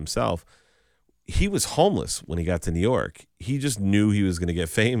me this himself. He was homeless when he got to New York. He just knew he was going to get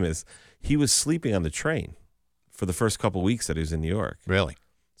famous. He was sleeping on the train for the first couple of weeks that he was in New York. Really?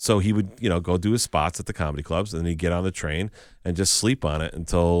 So he would, go do his spots at the comedy clubs, and then he'd get on the train and just sleep on it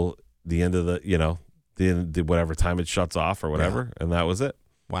until the end of the whatever time it shuts off or whatever, and that was it.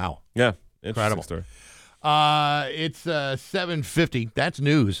 Wow. Yeah. Incredible Story. It's 7:50. That's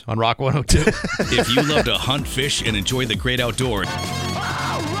news on Rock 102. If you love to hunt, fish, and enjoy the great outdoors.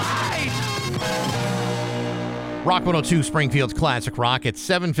 Rock 102, Springfield's Classic Rock at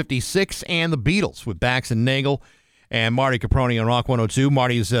 7:56, and the Beatles with Bax and Nagel and Marty Caproni on Rock 102.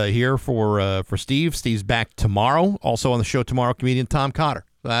 Marty's here for Steve. Steve's back tomorrow. Also on the show tomorrow, comedian Tom Cotter.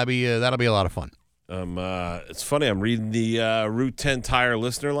 That'll be a lot of fun. It's funny. I'm reading the Route 10 Tire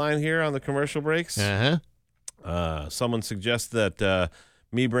listener line here on the commercial breaks. Someone suggests that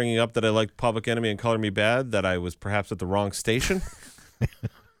me bringing up that I liked Public Enemy and Color Me Bad, that I was perhaps at the wrong station.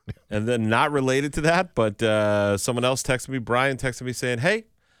 And then not related to that, but someone else texted me, Brian texted me saying, hey,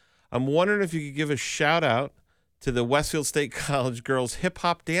 I'm wondering if you could give a shout out to the Westfield State College girls hip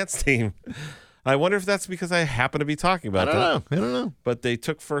hop dance team. I wonder if that's because I happen to be talking about that. I don't know. But they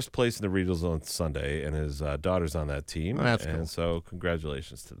took first place in the regionals on Sunday, and his daughter's on that team. Oh, that's and cool. So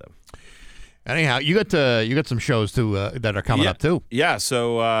congratulations to them. Anyhow, you got some shows too that are coming up too. Yeah.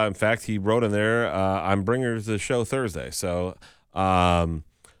 So in fact, he wrote in there, I'm bringing the show Thursday. So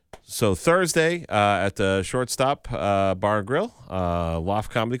Thursday at the Shortstop Bar and Grill,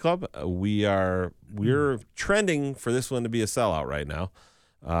 Loft Comedy Club, we're trending for this one to be a sellout right now.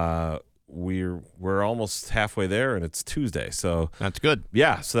 We're almost halfway there, and it's Tuesday, so that's good.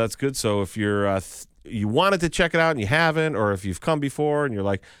 Yeah, so that's good. So if you're you wanted to check it out and you haven't, or if you've come before and you're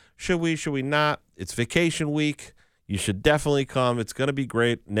like, should we not? It's vacation week. You should definitely come. It's going to be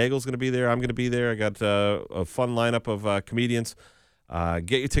great. Nagel's going to be there. I'm going to be there. I got a fun lineup of comedians.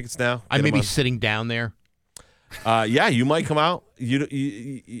 Get your tickets now. I may be sitting down there. Yeah, you might come out. I'm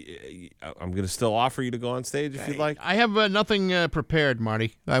going to still offer you to go on stage if you'd like. I have nothing prepared,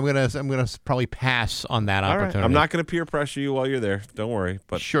 Marty. I'm gonna probably pass on that opportunity. Right. I'm not going to peer pressure you while you're there. Don't worry.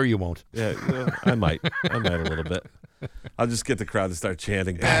 But sure you won't. Yeah, I might. I might a little bit. I'll just get the crowd to start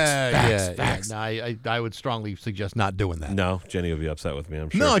chanting. Bax. No, I would strongly suggest not doing that. No, Jenny will be upset with me,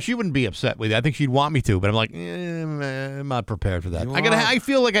 I'm sure. No, she wouldn't be upset with you. I think she'd want me to, but I'm like, I'm not prepared for that. I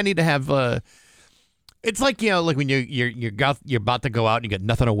feel like I need to have. It's like like when you're about to go out and you got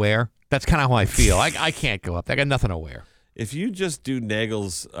nothing to wear. That's kind of how I feel. I can't go up. I got nothing to wear. If you just do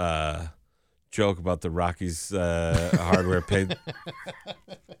Nagel's joke about the Rockies hardware paint.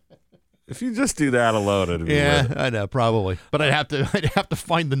 If you just do that alone, it'd be worth it. I know, probably. But I'd have to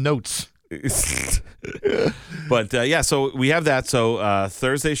find the notes. But so we have that. So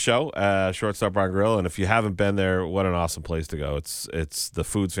Thursday show, Shortstop Bar and Grill, and if you haven't been there, what an awesome place to go. It's the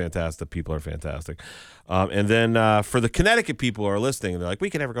food's fantastic, people are fantastic, and then for the Connecticut people who are listening, they're like, we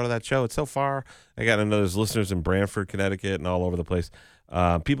can never go to that show. It's so far. I got there's listeners in Branford, Connecticut, and all over the place.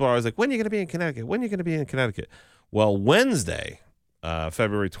 People are always like, when are you going to be in Connecticut? When are you going to be in Connecticut? Well, Wednesday,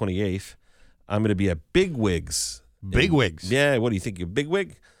 February 28th. I'm going to be at Big Wigs. Big Wigs? Yeah, what do you think? You big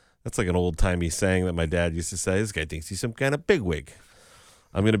wig? That's like an old-timey saying that my dad used to say. This guy thinks he's some kind of big wig.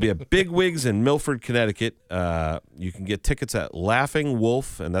 I'm going to be at Big Wigs in Milford, Connecticut. You can get tickets at Laughing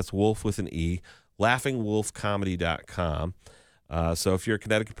Wolf, and that's Wolf with an E, laughingwolfcomedy.com. So if you're a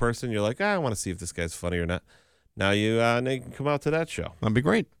Connecticut person, you're like, I want to see if this guy's funny or not. Now you can come out to that show. That'd be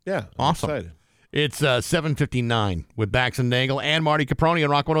great. Yeah, awesome. I'm excited. It's 7:59 with Bax and Nagel and Marty Caproni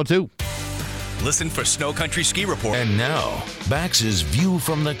on Rock 102. Listen for Snow Country Ski Report. And now, Bax's View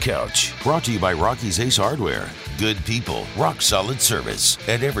from the Couch, brought to you by Rocky's Ace Hardware. Good people, rock solid service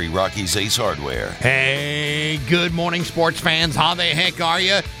at every Rocky's Ace Hardware. Hey, good morning, sports fans. How the heck are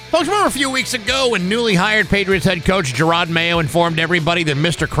you? Folks, remember a few weeks ago when newly hired Patriots head coach Gerard Mayo informed everybody that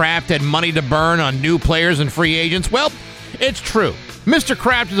Mr. Kraft had money to burn on new players and free agents? Well, it's true. Mr.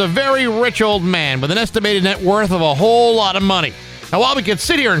 Kraft is a very rich old man with an estimated net worth of a whole lot of money. Now, while we could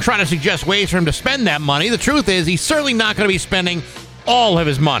sit here and try to suggest ways for him to spend that money, the truth is he's certainly not going to be spending all of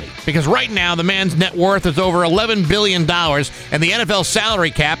his money. Because right now, the man's net worth is over $11 billion, and the NFL salary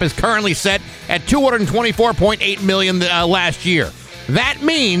cap is currently set at $224.8 million last year. That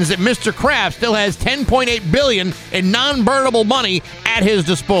means that Mr. Kraft still has $10.8 billion in non-burnable money at his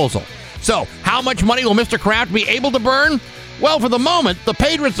disposal. So, how much money will Mr. Kraft be able to burn? Well, for the moment, the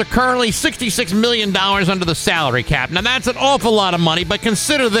Patriots are currently $66 million under the salary cap. Now, that's an awful lot of money, but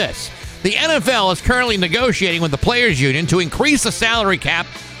consider this. The NFL is currently negotiating with the Players Union to increase the salary cap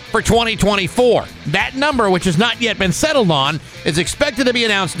for 2024. That number, which has not yet been settled on, is expected to be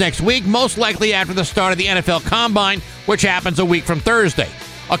announced next week, most likely after the start of the NFL Combine, which happens a week from Thursday.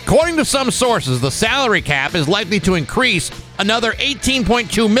 According to some sources, the salary cap is likely to increase another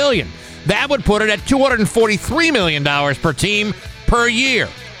 $18.2 million. That would put it at $243 million per team per year.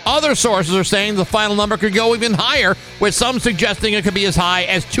 Other sources are saying the final number could go even higher, with some suggesting it could be as high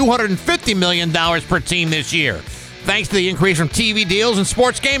as $250 million per team this year, thanks to the increase from TV deals and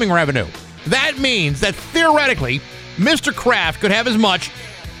sports gaming revenue. That means that theoretically, Mr. Kraft could have as much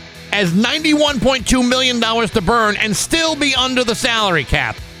as $91.2 million to burn and still be under the salary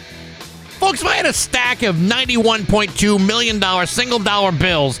cap. Folks, if I had a stack of $91.2 million single-dollar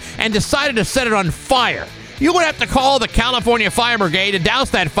bills and decided to set it on fire, you would have to call the California Fire Brigade to douse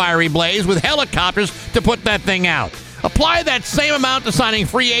that fiery blaze with helicopters to put that thing out. Apply that same amount to signing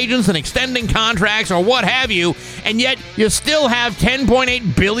free agents and extending contracts or what have you, and yet you still have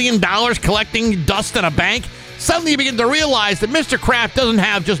 $10.8 billion collecting dust in a bank. Suddenly you begin to realize that Mr. Kraft doesn't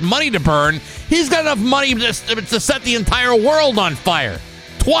have just money to burn. He's got enough money to set the entire world on fire.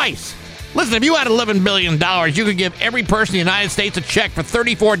 Twice. Listen, if you had $11 billion, you could give every person in the United States a check for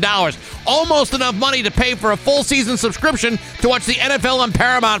 $34, almost enough money to pay for a full season subscription to watch the NFL on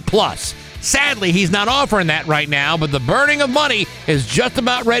Paramount+. Sadly, he's not offering that right now, but the burning of money is just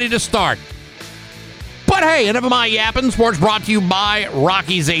about ready to start. But hey, enough of my yapping. Sports brought to you by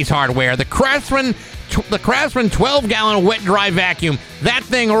Rocky's Ace Hardware. The Craftsman 12-gallon wet-dry vacuum. That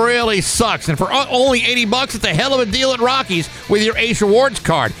thing really sucks. And for only $80, it's a hell of a deal at Rocky's with your Ace Rewards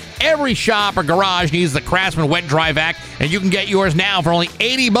card. Every shop or garage needs the Craftsman wet-dry vac, and you can get yours now for only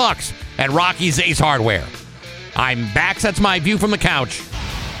 $80 at Rocky's Ace Hardware. I'm Bax. That's my view from the couch.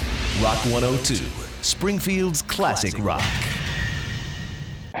 Rock 102, Springfield's classic rock.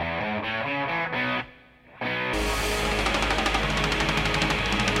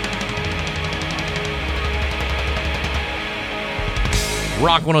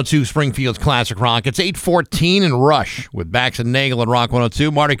 Rock 102, Springfield's classic rock. It's 8:14 in Rush with Bax and Nagel at Rock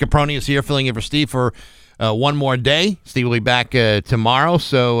 102. Marty Caproni is here filling in for Steve for one more day. Steve will be back tomorrow,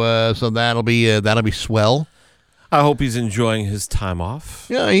 so that'll be swell. I hope he's enjoying his time off.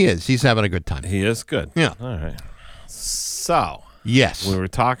 Yeah, he is. He's having a good time. He is good. Yeah. All right. So, yes, we were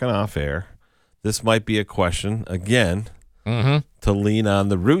talking off air. This might be a question again. Mm-hmm. To lean on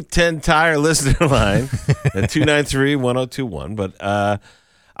the Route 10 Tire listener line at 293-1021. But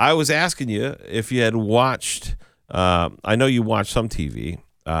I was asking you if you had watched, I know you watch some TV.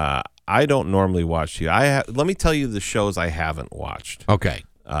 I don't normally watch TV. Let me tell you the shows I haven't watched. Okay.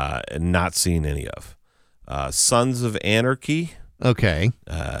 And not seen any of. Sons of Anarchy. Okay.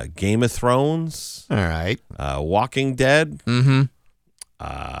 Game of Thrones. All right. Walking Dead. Mm-hmm.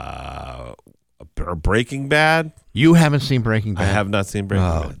 Breaking Bad. You haven't seen Breaking Bad? I have not seen Breaking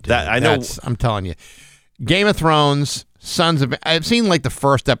Bad. Dude, that I know. I'm telling you, Game of Thrones, Sons of. I've seen like the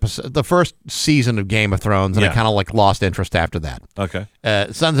first episode, the first season of Game of Thrones, and I kind of like lost interest after that. Okay.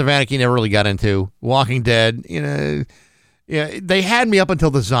 Sons of Anarchy never really got into. Walking Dead, yeah, they had me up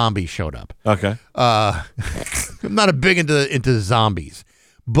until the zombies showed up. Okay. I'm not big into zombies,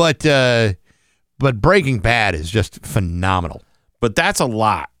 but Breaking Bad is just phenomenal. But that's a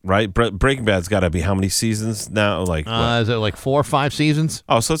lot, right? Breaking Bad's got to be how many seasons now? Like, is it like 4 or 5 seasons?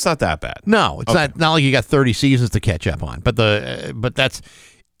 Oh, so it's not that bad. No, it's not like you got 30 seasons to catch up on. But that's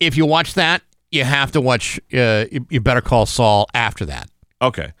if you watch that, you have to watch. You Better Call Saul after that.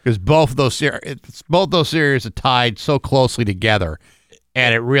 Okay, because both those series are tied so closely together,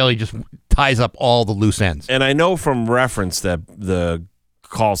 and it really just ties up all the loose ends. And I know from reference that the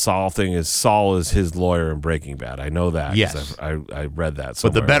Call Saul thing is Saul is his lawyer in Breaking Bad. I know that. 'Cause Yes. I read that But the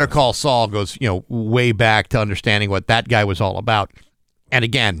somewhere Better else. Call Saul goes, way back to understanding what that guy was all about. And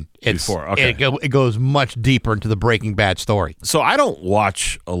again, it goes much deeper into the Breaking Bad story. So I don't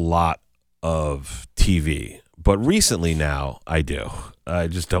watch a lot of TV, but recently now I do. I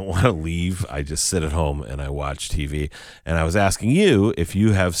just don't want to leave. I just sit at home and I watch TV. And I was asking you if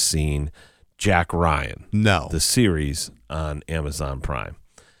you have seen Jack Ryan. No. The series on Amazon Prime.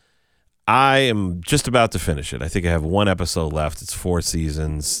 I am just about to finish it. I think I have one episode left. It's 4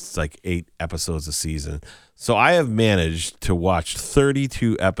 seasons. It's like 8 episodes a season. So I have managed to watch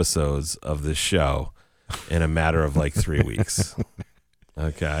 32 episodes of this show in a matter of like 3 weeks.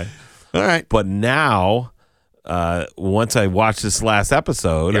 Okay. All right. But now, once I watch this last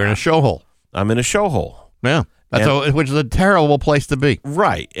episode, You're in a show hole. I'm in a show hole. Yeah. Which is a terrible place to be.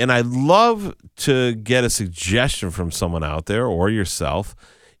 Right. And I'd love to get a suggestion from someone out there or yourself.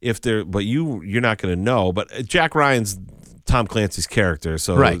 But you're not going to know. But Jack Ryan's Tom Clancy's character,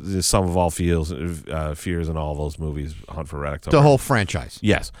 so right. The Sum of All Fears and all those movies, Hunt for Red October. The whole franchise.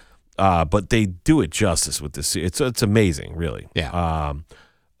 Yes. But they do it justice with this. It's amazing, really. Yeah.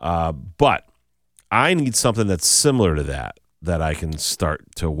 But I need something that's similar to that I can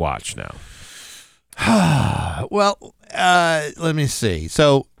start to watch now. Well, let me see.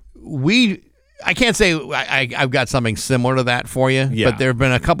 So I can't say I've got something similar to that for you, but there have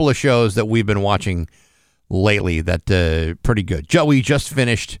been a couple of shows that we've been watching lately that pretty good. We just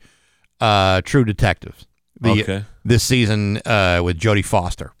finished True Detective this season with Jodie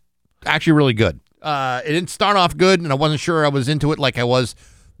Foster. Actually really good. It didn't start off good, and I wasn't sure I was into it like I was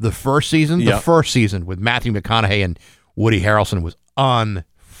the first season. Yep. The first season with Matthew McConaughey and Woody Harrelson was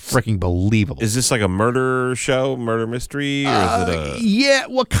freaking believable. Is this like a murder show, murder mystery, or is it a... Yeah,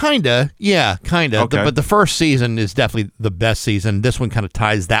 well, kinda. Yeah, kinda. Okay. But the first season is definitely the best season. This one kind of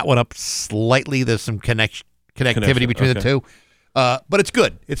ties that one up slightly. There's some connectivity between the two. But it's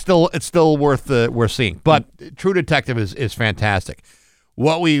good. It's still worth seeing. But True Detective is fantastic.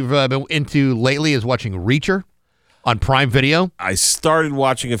 What we've been into lately is watching Reacher on Prime Video. I started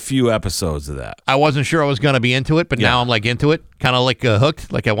watching a few episodes of that. I wasn't sure I was going to be into it, but now I'm like into it, kind of like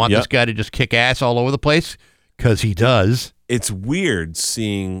hooked. Like I want this guy to just kick ass all over the place because he does. It's weird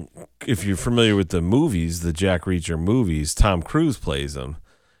seeing, if you're familiar with the movies, the Jack Reacher movies, Tom Cruise plays them.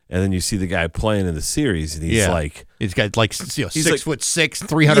 And then you see the guy playing in the series, and he's like... He's got like 6'6",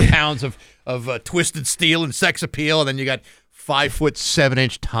 300 pounds of twisted steel and sex appeal, and then you got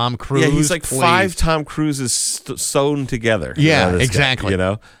 5'7" Tom Cruise. Yeah, he's like 5 Tom Cruises sewn together. Yeah, exactly.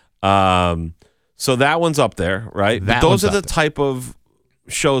 So that one's up there, right? But those are the type of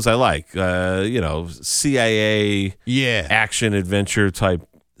shows I like. CIA, action adventure type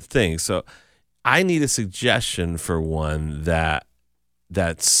things. So I need a suggestion for one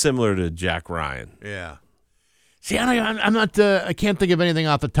that's similar to Jack Ryan. Yeah. See, I'm not. I can't think of anything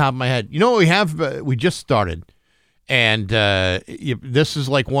off the top of my head. You know what we have? We just started. And this is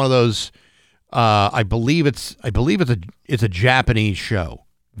like one of those. I believe it's a Japanese show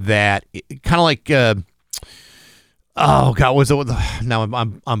that kind of like. Oh God, was it? Now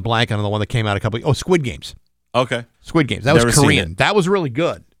I'm blanking on the one that came out a couple. Squid Games. Okay, Squid Games. That was Korean. That was really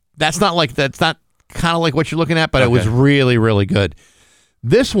good. That's not kind of like what you're looking at, but it was really really good.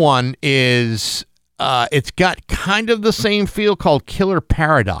 This one is. It's got kind of the same feel, called Killer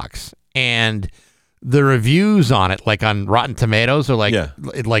Paradox, and the reviews on it, like on Rotten Tomatoes, are like,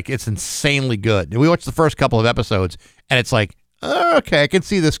 it's insanely good. We watched the first couple of episodes, and it's like, okay, I can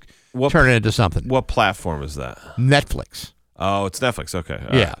see this turning into something. What platform is that? Netflix. Oh, it's Netflix. Okay.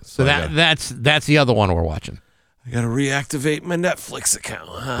 All yeah. right. So that's the other one we're watching. I got to reactivate my Netflix account.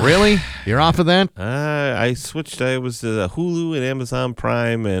 Really? You're off of that? I switched. I was Hulu and Amazon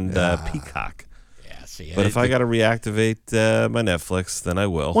Prime and Peacock. Yeah. See. But if I got to reactivate my Netflix, then I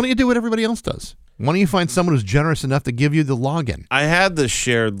will. Why don't you do what everybody else does? Why don't you find someone who's generous enough to give you the login? I had the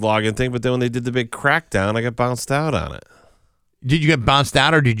shared login thing, but then when they did the big crackdown, I got bounced out on it. Did you get bounced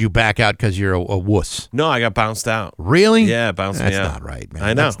out, or did you back out because you're a wuss? No, I got bounced out. Really? Yeah, it bounced me out. That's not right, man.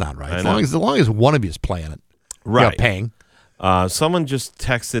 I know. That's not right. As long as one of you is playing it. Right. You're paying. Someone just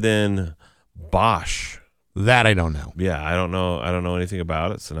texted in Bosch. That I don't know. Yeah, I don't know anything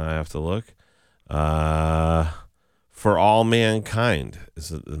about it, so now I have to look. For All Mankind is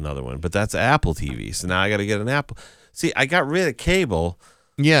another one, but that's Apple TV. So now I got to get an Apple. See, I got rid of cable,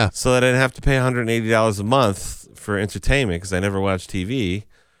 so that I didn't have to pay $180 a month for entertainment because I never watch TV.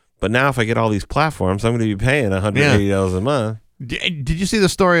 But now if I get all these platforms, I'm going to be paying $180 a month. Did you see the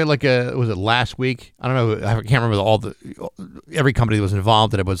story? Like, was it last week? I don't know. I can't remember every company that was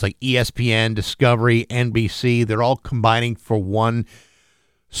involved. That it was like ESPN, Discovery, NBC. They're all combining for one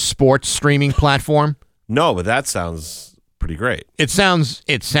sports streaming platform. No, but that sounds pretty great. It sounds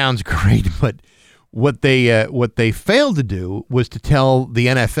great, but what they failed to do was to tell the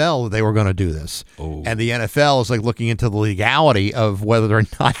NFL that they were going to do this. Oh. And the NFL is like looking into the legality of whether or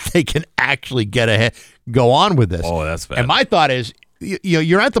not they can actually go on with this. Oh, that's bad. And my thought is,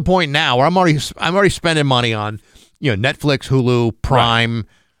 you're at the point now where I'm already spending money on, Netflix, Hulu, Prime,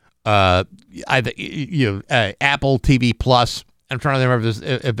 Apple TV Plus. I'm trying to remember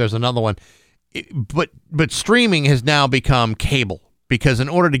if there's another one. But streaming has now become cable, because in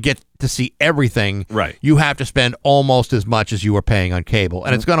order to get to see everything, right, you have to spend almost as much as you were paying on cable.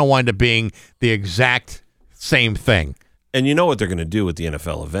 And it's going to wind up being the exact same thing. And you know what they're going to do with the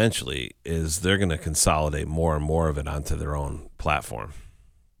NFL eventually is they're going to consolidate more and more of it onto their own platform.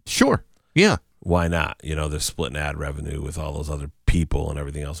 Sure. Yeah. Why not? They're splitting ad revenue with all those other people and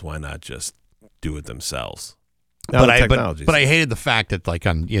everything else. Why not just do it themselves? But I hated the fact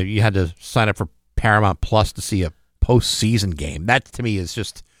that you had to sign up for Paramount Plus to see a postseason game. That to me is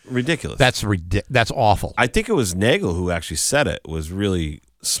just ridiculous. That's awful. I think it was Nagel who actually said it. Was really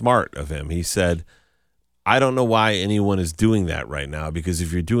smart of him. He said, I don't know why anyone is doing that right now, because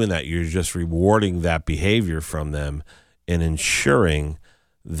if you're doing that, you're just rewarding that behavior from them and ensuring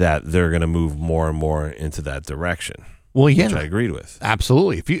that they're going to move more and more into that direction. Well, yeah, which I agreed with.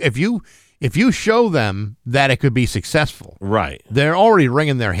 Absolutely. If you show them that it could be successful, right, they're already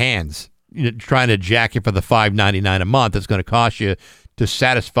wringing their hands, trying to jack you for the $5.99 a month. It's going to cost you to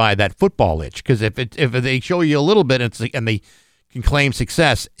satisfy that football itch. Because if they show you a little bit and they can claim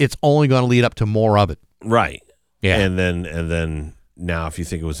success, it's only going to lead up to more of it. Right. Yeah. And then now, if you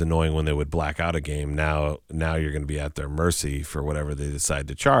think it was annoying when they would black out a game, now you're going to be at their mercy for whatever they decide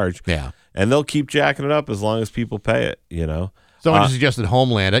to charge. Yeah. And they'll keep jacking it up as long as people pay it. Someone suggested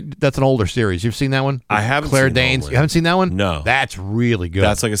Homeland. That's an older series. You've seen that one? I haven't. Claire seen Danes. Homeland. You haven't seen that one? No. That's really good.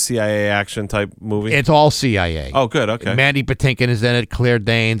 That's like a CIA action type movie. It's all CIA. Oh, good. Okay. Mandy Patinkin is in it. Claire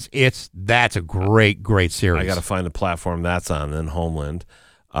Danes. That's a great series. I got to find the platform that's on. Then Homeland.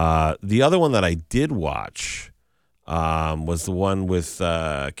 The other one that I did watch was the one with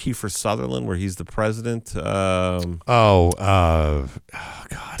Kiefer Sutherland, where he's the president. God.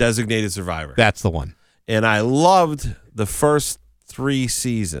 Designated Survivor. That's the one. And I loved the first 3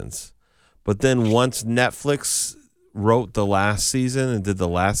 seasons. But then once Netflix wrote the last season and did the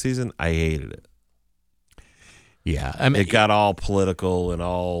last season, I hated it. Yeah, I mean, it got all political and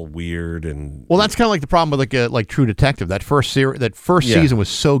all weird, and that's kind of like the problem with like True Detective. That first season was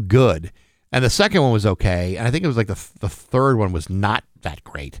so good, and the second one was okay, and I think it was like the third one was not that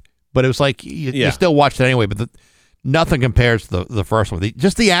great, but it was like you still watched it anyway. But nothing compares to the first one.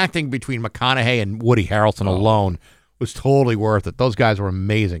 Just the acting between McConaughey and Woody Harrelson alone was totally worth it. Those guys were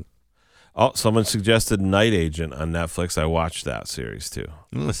amazing. Oh, someone suggested Night Agent on Netflix. I watched that series too.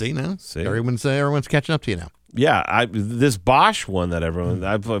 See now, everyone's catching up to you now. Yeah, this Bosch one that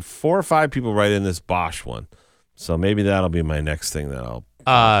I've 4 or 5 people write in this Bosch one, so maybe that'll be my next thing that I'll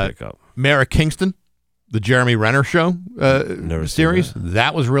pick up. Mayor of Kingston, the Jeremy Renner show series,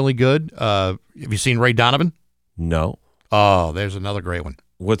 that was really good. Have you seen Ray Donovan? No. Oh, there's another great one.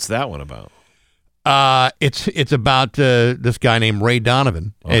 What's that one about? It's about this guy named Ray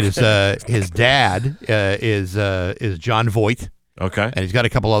Donovan. Okay. It is his dad is John Voight. Okay, and he's got a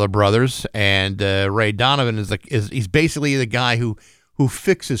couple other brothers. And Ray Donovan he's basically the guy who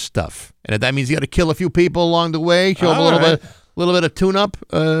fixes stuff, and if that means you got to kill a few people along the way, show them a little bit of tune up,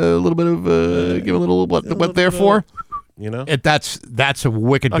 a little bit of give a little what they're for. That's a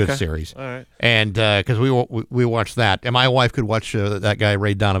wicked good series. All right, and because we watched that, and my wife could watch that guy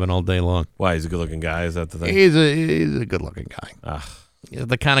Ray Donovan all day long. Why? He's a good looking guy. Is that the thing? He's a good looking guy. He's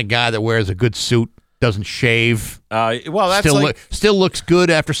the kind of guy that wears a good suit. Doesn't shave. That's still looks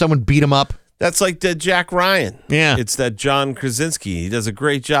good after someone beat him up. That's like the Jack Ryan. Yeah, it's that John Krasinski. He does a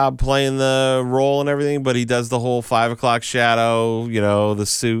great job playing the role and everything, but he does the whole 5 o'clock shadow. The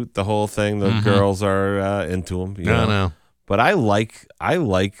suit, the whole thing. The girls are into him. I know. But I like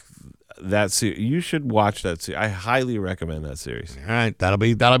that series. You should watch that series. I highly recommend that series. All right, that'll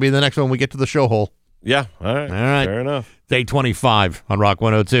be the next one we get to the show hole. Yeah, all right. Fair enough. Day 25 on Rock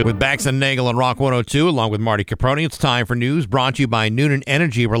 102. With Bax and Nagel on Rock 102, along with Marty Caproni, it's time for news brought to you by Noonan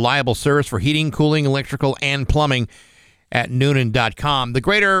Energy, reliable service for heating, cooling, electrical, and plumbing at Noonan.com. The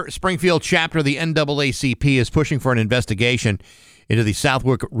Greater Springfield chapter of the NAACP is pushing for an investigation into the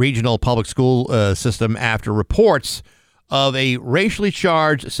Southwick Regional Public School system after reports of a racially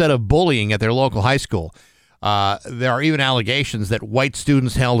charged set of bullying at their local high school. There are even allegations that white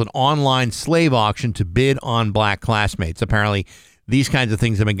students held an online slave auction to bid on black classmates. Apparently, these kinds of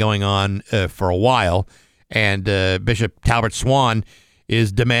things have been going on for a while. And Bishop Talbot Swan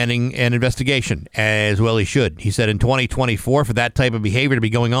is demanding an investigation, as well he should. He said in 2024, for that type of behavior to be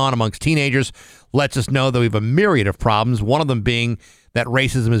going on amongst teenagers lets us know that we have a myriad of problems, one of them being that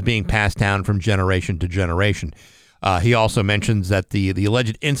racism is being passed down from generation to generation. He also mentions that the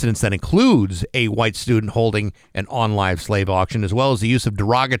alleged incidents that includes a white student holding an on-live slave auction, as well as the use of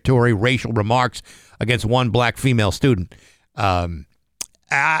derogatory racial remarks against one black female student. It'll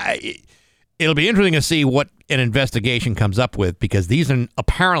be interesting to see what an investigation comes up with, because these are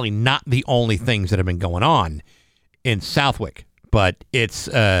apparently not the only things that have been going on in Southwick. But it's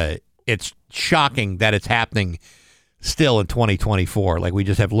shocking that it's happening still in 2024. Like, we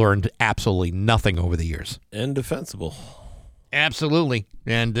just have learned absolutely nothing over the years. Indefensible. Absolutely.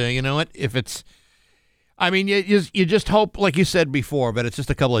 And you know what? If it's, I mean, you just hope, like you said before, but it's just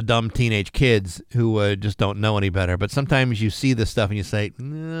a couple of dumb teenage kids who just don't know any better. But sometimes you see this stuff and you say,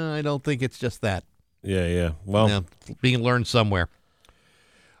 no, I don't think it's just that. Yeah. Well, being learned somewhere.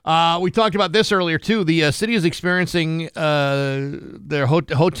 We talked about this earlier, too. The city is experiencing their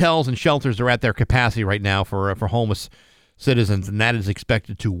hotels and shelters are at their capacity right now for homeless citizens, and that is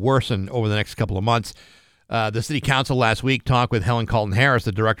expected to worsen over the next couple of months. The city council last week talked with Helen Carlton-Harris,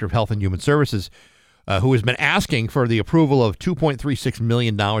 the director of Health and Human Services, who has been asking for the approval of $2.36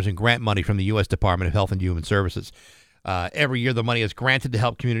 million in grant money from the U.S. Department of Health and Human Services. Every year, the money is granted to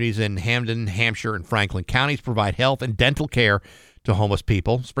help communities in Hampden, Hampshire, and Franklin counties provide health and dental care to homeless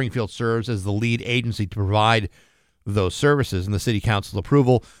people. Springfield serves as the lead agency to provide those services, and the city council's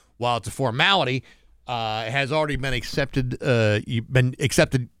approval, while it's a formality, has already been accepted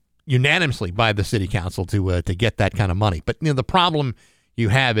unanimously by the city council to get that kind of money. But the problem you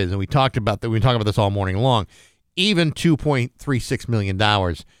have is, and we talked about that, we talked about this all morning long, even $2.36 million,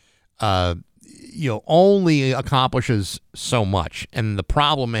 only accomplishes so much, and the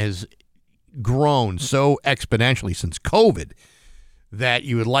problem has grown so exponentially since COVID that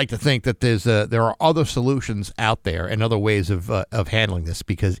you would like to think that there are other solutions out there and other ways of handling this,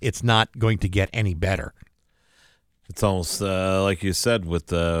 because it's not going to get any better. It's almost like you said with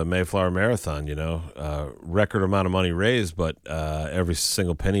the Mayflower Marathon, record amount of money raised, but every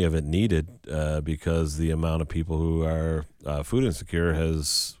single penny of it needed because the amount of people who are food insecure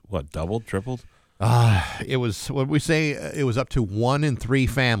has, doubled, tripled? It was, what we say, it was up to 1 in 3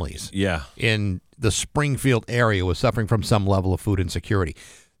 families in the Springfield area was suffering from some level of food insecurity.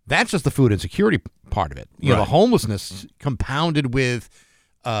 That's just the food insecurity part of it. The homelessness compounded with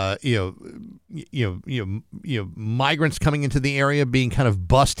migrants coming into the area, being kind of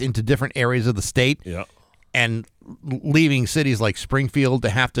bussed into different areas of the state, and leaving cities like Springfield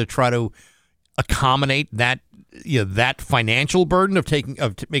to have to try to accommodate that that financial burden of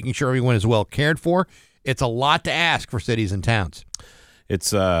making sure everyone is well cared for. It's a lot to ask for cities and towns.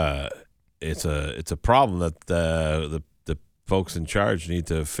 It's a problem that the folks in charge need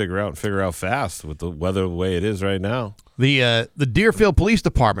to figure out fast with the weather the way it is right now. The Deerfield Police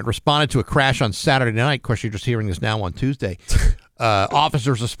Department responded to a crash on Saturday night. Of course, you're just hearing this now on Tuesday.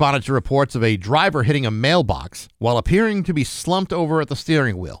 Officers responded to reports of a driver hitting a mailbox while appearing to be slumped over at the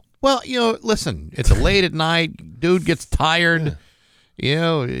steering wheel. Well, listen, it's late at night. Dude gets tired.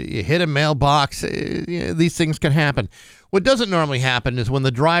 You hit a mailbox. These things can happen. What doesn't normally happen is when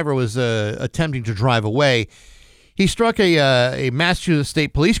the driver was attempting to drive away, he struck a Massachusetts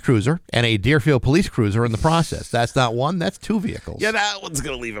State Police cruiser and a Deerfield Police cruiser in the process. That's not one, that's 2 vehicles. Yeah, that one's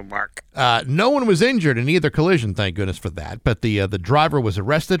going to leave a mark. No one was injured in either collision, thank goodness for that. But the driver was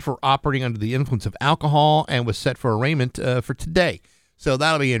arrested for operating under the influence of alcohol and was set for arraignment for today. So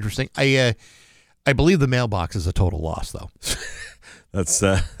that'll be interesting. I believe the mailbox is a total loss, though. That's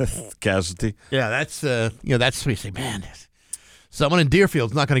casualty. Yeah, that's what you say, man. Someone in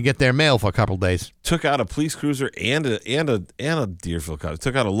Deerfield's not going to get their mail for a couple of days. Took out a police cruiser and a Deerfield car.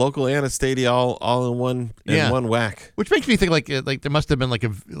 Took out a local and a statey all in one whack. Which makes me think like there must have been like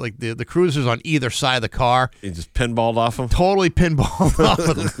the cruisers on either side of the car. He just pinballed off them. Totally pinballed off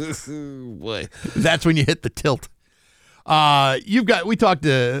of them. Boy, that's when you hit the tilt. We talked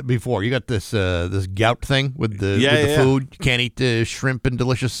before. You got this gout thing with the food. You can't eat shrimp and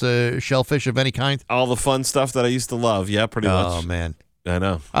delicious shellfish of any kind. All the fun stuff that I used to love. Yeah, pretty much. Oh man, I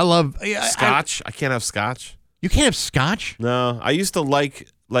know. I love scotch. I can't have scotch. You can't have scotch? No, I used to like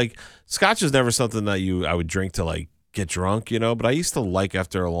scotch is never something that I would drink to like get drunk, But I used to like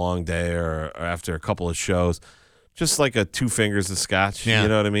after a long day or after a couple of shows. Just like a 2 fingers of scotch, you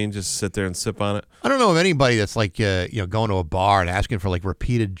know what I mean? Just sit there and sip on it. I don't know of anybody that's like, going to a bar and asking for like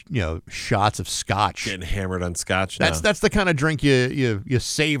repeated, shots of scotch. Getting hammered on scotch. That's the kind of drink you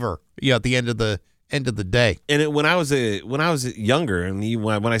savor, at the end of the day. And when I was younger, and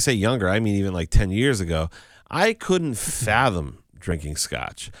when I say younger, I mean even like 10 years ago, I couldn't fathom drinking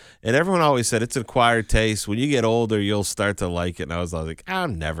scotch. And everyone always said it's an acquired taste. When you get older, you'll start to like it. And I was like,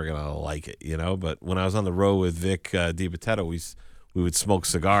 I'm never going to like it, you know? But when I was on the road with Vic DiBattista, we would smoke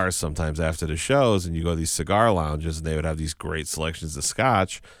cigars sometimes after the shows, and you go to these cigar lounges, and they would have these great selections of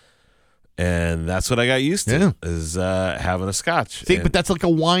scotch. And that's what I got used to, is having a scotch. See, but that's like a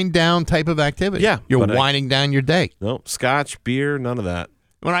wind down type of activity. Yeah. You're winding down your day. No, scotch, beer, none of that.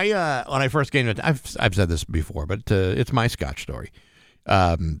 When I first came to, I've said this before, but it's my scotch story.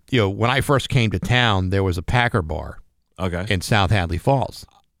 When I first came to town, there was a Packer bar in South Hadley Falls,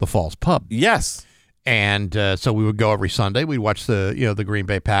 the Falls Pub. Yes. And so we would go every Sunday. We'd watch the Green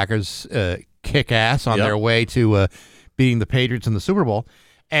Bay Packers kick ass on their way to beating the Patriots in the Super Bowl.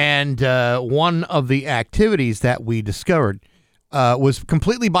 And one of the activities that we discovered was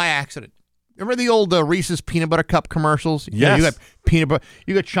completely by accident. Remember the old Reese's peanut butter cup commercials? Yes. You got peanut butter.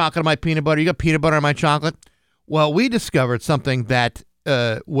 You got chocolate on my peanut butter. You got peanut butter on my chocolate. Well, we discovered something that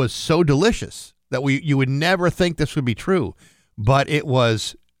was so delicious that you would never think this would be true, but it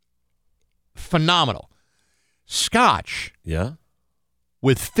was phenomenal. Scotch. Yeah.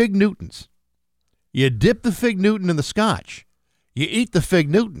 With Fig Newtons. You dip the Fig Newton in the scotch. You eat the Fig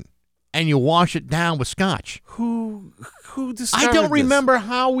Newton, and you wash it down with scotch. Who discovered I don't this? remember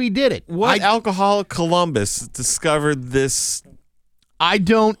how we did it. What alcoholic Columbus discovered this? I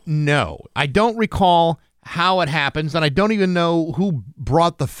don't know. I don't recall how it happens, and I don't even know who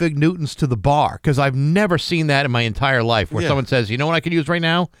brought the Fig Newtons to the bar, because I've never seen that in my entire life where someone says, you know what I could use right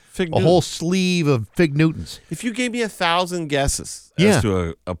now? Fig a whole sleeve of Fig Newtons. If you gave me 1,000 guesses as to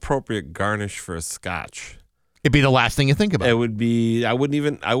an appropriate garnish for a scotch, it'd be the last thing you think about. It would be. I wouldn't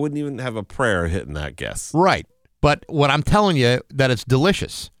even have a prayer hitting that guess. Right. But what I'm telling you, that it's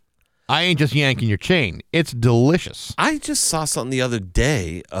delicious. I ain't just yanking your chain. It's delicious. I just saw something the other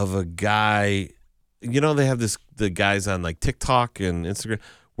day of a guy. You know, they have the guys on like TikTok and Instagram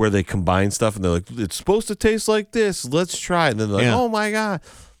where they combine stuff and they're like, it's supposed to taste like this. Let's try it. And then they're like, oh my God.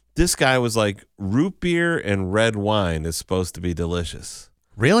 This guy was like, root beer and red wine is supposed to be delicious.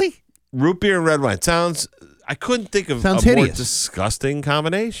 Really? Root beer and red wine. I couldn't think of a more disgusting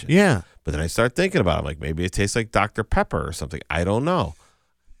combination. Yeah. But then I start thinking about it. I'm like, maybe it tastes like Dr. Pepper or something. I don't know.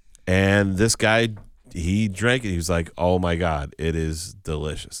 And this guy, he drank it. He was like, oh my God, it is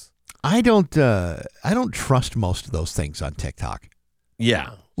delicious. I don't trust most of those things on TikTok.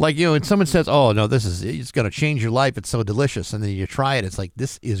 Yeah. Like, and someone says, oh, no, it's going to change your life. It's so delicious. And then you try it. It's like,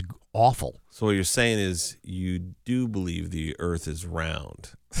 this is awful. So what you're saying is you do believe the earth is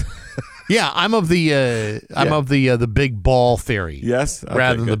round. Yeah, I'm of the big ball theory. Yes? Okay,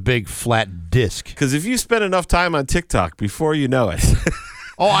 rather than the big flat disc. Because if you spend enough time on TikTok before you know it.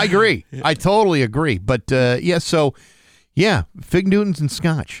 Oh, I agree. I totally agree. But, yeah, Fig Newtons and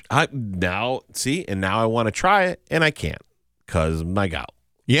scotch. Now I want to try it, and I can't because my gout.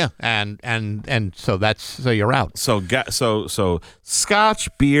 Yeah, and so you're out. So scotch,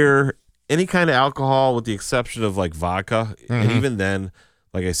 beer, any kind of alcohol with the exception of like vodka, and even then,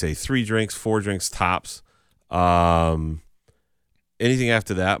 like I say, 3 drinks, 4 drinks tops. Anything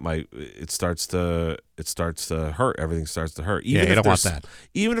after that, it starts to hurt. Everything starts to hurt. You don't want that.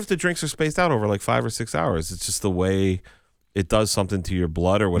 Even if the drinks are spaced out over like 5 or 6 hours, it's just the way it does something to your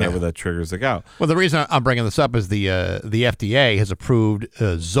blood or whatever that triggers the gout. Well, the reason I'm bringing this up is the FDA has approved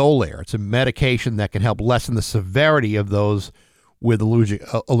Xolair. It's a medication that can help lessen the severity of those with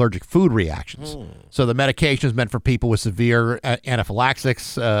allergic food reactions. So the medication is meant for people with severe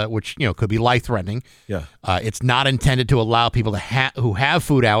anaphylaxis, which could be life-threatening. Yeah, it's not intended to allow people who have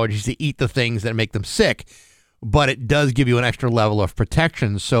food allergies to eat the things that make them sick, but it does give you an extra level of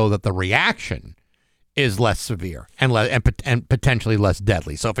protection so that the reaction is less severe and potentially less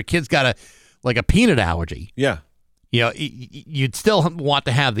deadly. So if a kid's got a peanut allergy, you'd still want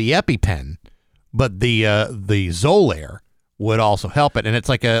to have the EpiPen, but the Xolair would also help it, and it's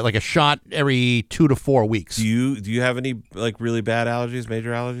like a shot every 2 to 4 weeks. Do you have any like really bad allergies,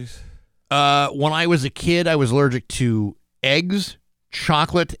 major allergies? When I was a kid, I was allergic to eggs,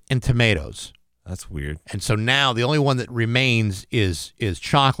 chocolate, and tomatoes. That's weird. And so now the only one that remains is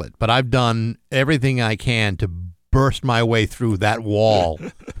chocolate. But I've done everything I can to burst my way through that wall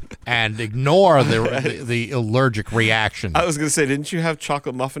and ignore the allergic reaction. I was going to say, didn't you have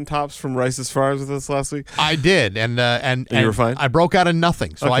chocolate muffin tops from Rice's Farms with us last week? I did, and you were fine? I broke out of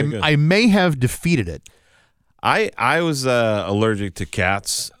nothing, so okay, I may have defeated it. I was allergic to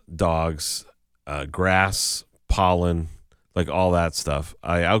cats, dogs, grass, pollen, like all that stuff.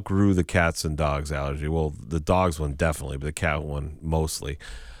 I outgrew the cats and dogs allergy. Well, the dogs one definitely, but the cat one mostly.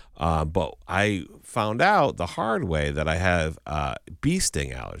 But I found out the hard way that I have bee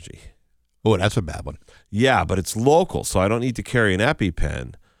sting allergy. Oh, that's a bad one. Yeah, but it's local, so I don't need to carry an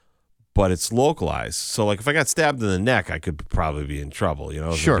EpiPen, but it's localized. So, like, if I got stabbed in the neck, I could probably be in trouble,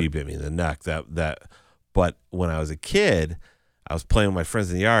 if Sure. a bee bit me in the neck. But when I was a kid, I was playing with my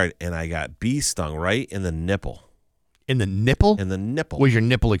friends in the yard, and I got bee stung right in the nipple. In the nipple? In the nipple. Was your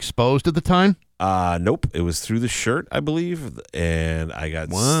nipple exposed at the time? Nope. It was through the shirt, I believe, and I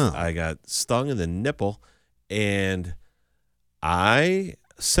got stung in the nipple, and I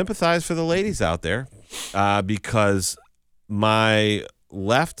sympathize for the ladies out there because my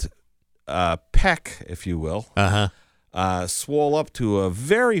left pec, if you will, swole up to a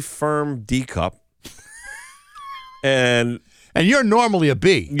very firm D cup, and you're normally a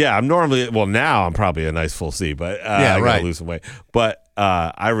B. Yeah, now I'm probably a nice full C, but I gotta lose some weight. But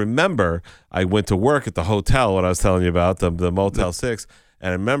I remember I went to work at the hotel, what I was telling you about, the Motel 6, and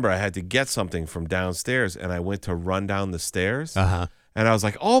I remember I had to get something from downstairs, and I went to run down the stairs, and I was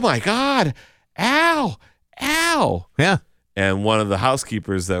like, oh my God, ow. Yeah. And one of the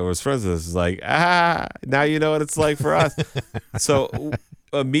housekeepers that was friends with us was like, now you know what it's like for us. So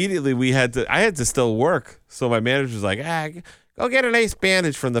immediately I had to still work. So my manager was like, go get an ace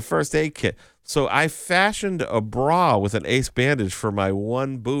bandage from the first aid kit. So I fashioned a bra with an ace bandage for my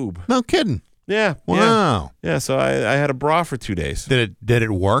one boob. No kidding. Yeah. Wow. Yeah. So I had a bra for 2 days. Did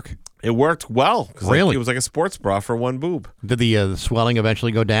it work? It worked well. Really? It was like a sports bra for one boob. Did the swelling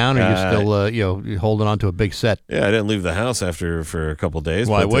eventually go down, or you still you're holding on to a big set? Yeah, I didn't leave the house for a couple of days.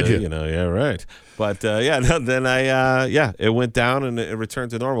 Why would you? Yeah, right. But then it went down and it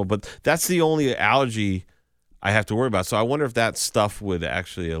returned to normal. But that's the only allergy I have to worry about. So I wonder if that stuff would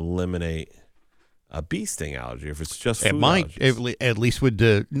actually eliminate a bee sting allergy, if it's just food might. allergies. At least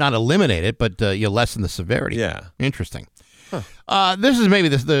would not eliminate it, but you lessen the severity. Yeah. Interesting. This is maybe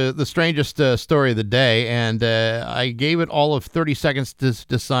the strangest story of the day, and I gave it all of 30 seconds to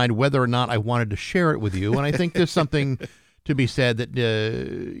decide whether or not I wanted to share it with you. And I think there's something to be said that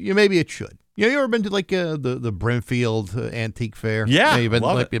maybe it should. You ever been to like the Brimfield Antique Fair? Yeah, you've been,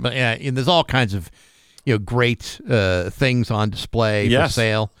 love it. Yeah, and there's all kinds of great things on display for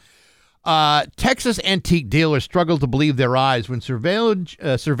sale. Texas antique dealers struggled to believe their eyes when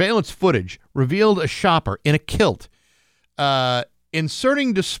surveillance footage revealed a shopper in a kilt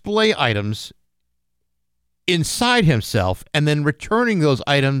inserting display items inside himself and then returning those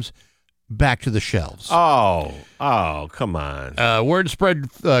items back to the shelves. Oh, come on. Word spread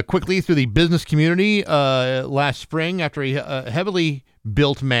quickly through the business community last spring after a heavily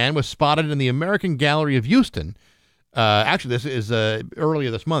built man was spotted in the American Gallery of Houston. Actually, this is earlier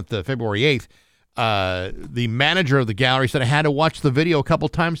this month, February 8th. The manager of the gallery said, I had to watch the video a couple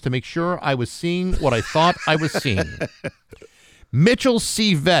times to make sure I was seeing what I thought I was seeing. Mitchell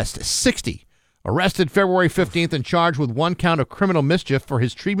C. Vest, 60, arrested February 15th and charged with 1 count of criminal mischief for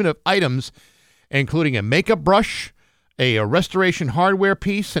his treatment of items, including a makeup brush, a restoration hardware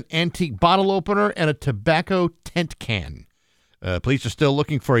piece, an antique bottle opener, and a tobacco tent can. Police are still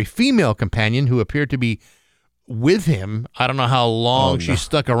looking for a female companion who appeared to be with him. I don't know how long she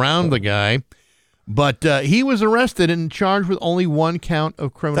stuck around the guy, but he was arrested and charged with only 1 count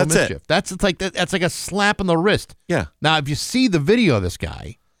of criminal mischief. That's like a slap on the wrist. Yeah. Now, if you see the video of this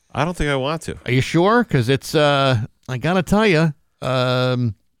guy, I don't think I want to. Are you sure? Because it's I gotta tell you.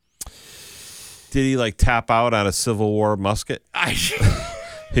 Did he like tap out on a Civil War musket?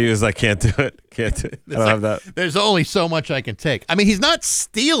 He was like, can't do it. I don't have that. There's only so much I can take. I mean, he's not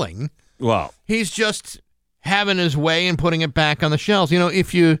stealing. Well, he's just having his way and putting it back on the shelves.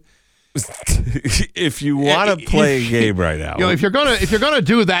 If you want to play a game right now, if you're gonna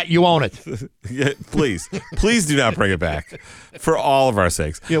do that, you own it. Yeah, please do not bring it back for all of our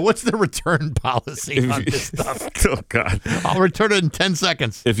sakes. Yeah, what's the return policy on this stuff? Oh God, I'll return it in 10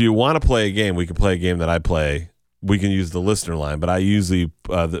 seconds. If you want to play a game, we can play a game that I play. We can use the listener line, but I usually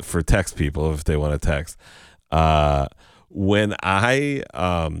for text people if they want to text. When I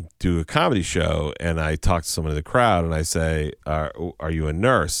do a comedy show and I talk to someone in the crowd and I say, are you a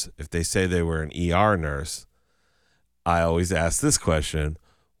nurse? If they say they were an ER nurse, I always ask this question: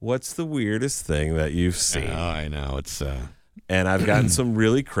 what's the weirdest thing that you've seen? Oh, I know. It's and I've gotten some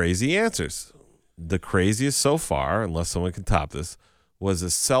really crazy answers. The craziest so far, unless someone can top this, was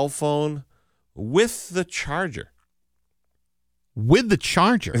a cell phone with the charger. With the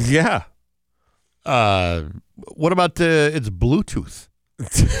charger? Yeah. What about its Bluetooth?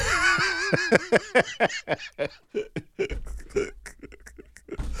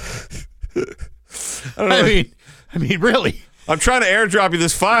 I mean, really? I'm trying to airdrop you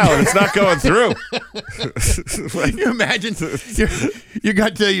this file, and it's not going through. Can you imagine? You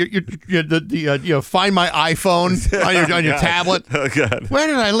got the Find My iPhone on your tablet. Oh, God. Where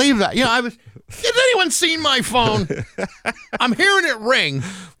did I leave that? Has anyone seen my phone? I'm hearing it ring.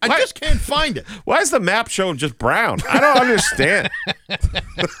 I just can't find it. Why is the map showing just brown? I don't understand.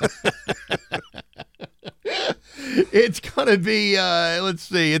 It's going to be,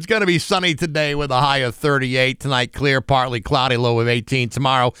 it's going to be sunny today with a high of 38. Tonight, clear, partly cloudy, low of 18.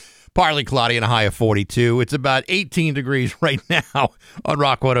 Tomorrow, partly cloudy and a high of 42. It's about 18 degrees right now on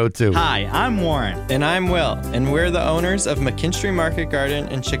Rock 102. Hi, I'm Warren. And I'm Will. And we're the owners of McKinstry Market Garden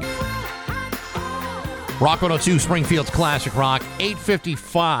in Chicago. Rock 102, Springfield's Classic Rock,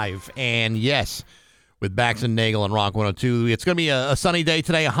 8:55. And yes, with Bax and Nagel on Rock 102, it's going to be a sunny day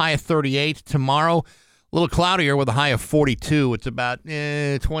today, a high of 38. Tomorrow, a little cloudier with a high of 42. It's about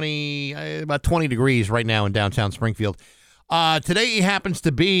 20 degrees right now in downtown Springfield. Today happens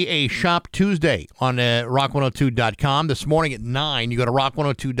to be a Shop Tuesday on rock102.com. This morning at 9, you go to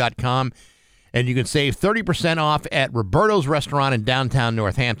rock102.com, and you can save 30% off at Roberto's Restaurant in downtown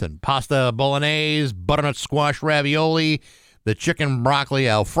Northampton. Pasta bolognese, butternut squash ravioli, the chicken broccoli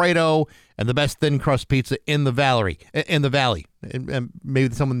Alfredo, and the best thin crust pizza in the valley. And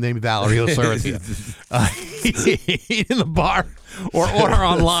maybe someone named Valerie will serve it to you. Eat in the bar or order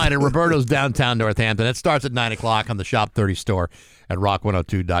online at Roberto's downtown Northampton. It starts at 9 o'clock on the Shop 30 store at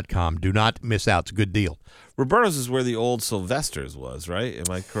rock102.com. Do not miss out. It's a good deal. Roberto's is where the old Sylvester's was, right? Am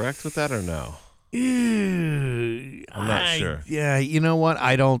I correct with that or no? I'm not sure. Yeah, you know what?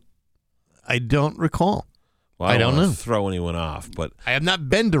 I don't recall. Well, I don't know. Throw anyone off, but I have not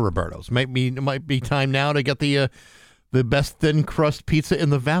been to Roberto's. It might be time now to get the best thin crust pizza in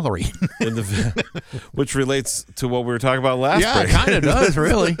the Valerie. Which relates to what we were talking about last break. It kind of does,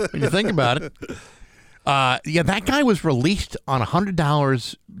 really, when you think about it. That guy was released on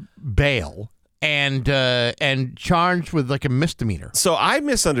 $100 bail and charged with like a misdemeanor. So I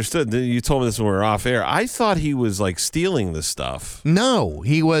misunderstood. You told me this when we were off air. I thought he was like stealing the stuff. No,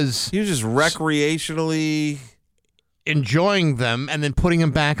 he was just recreationally enjoying them and then putting them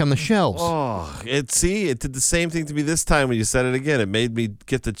back on the shelves. Oh, it did the same thing to me this time when you said it again. It made me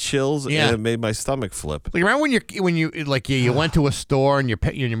get the chills and it made my stomach flip. Like, remember when you went to a store and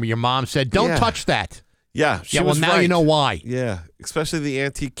your mom said, "Don't touch that." Yeah, well, now you know why. Yeah, especially the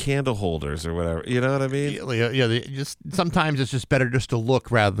antique candle holders or whatever. You know what I mean? Yeah. Sometimes it's just better just to look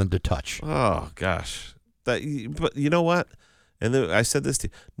rather than to touch. Oh gosh, but you know what? And I said this to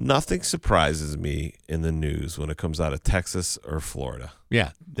you. Nothing surprises me in the news when it comes out of Texas or Florida.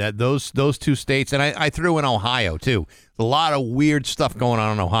 Yeah, those two states, and I threw in Ohio too. A lot of weird stuff going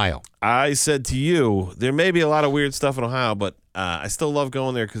on in Ohio. I said to you, there may be a lot of weird stuff in Ohio, but I still love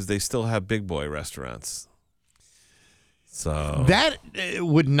going there because they still have big boy restaurants. So that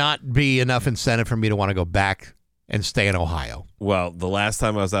would not be enough incentive for me to want to go back and stay in Ohio. Well, the last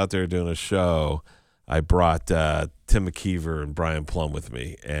time I was out there doing a show, I brought Tim McKeever and Brian Plum with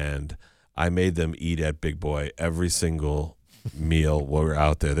me, and I made them eat at Big Boy every single meal while we were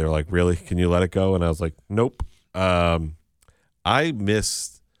out there. They were like, "Really? Can you let it go?" And I was like, "Nope." I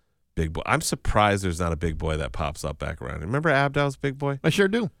missed Big Boy. I'm surprised there's not a Big Boy that pops up back around. Remember Abdal's Big Boy? I sure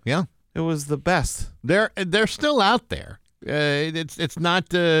do. Yeah, it was the best. They're still out there. It's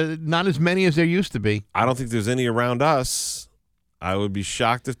not as many as there used to be. I don't think there's any around us. I would be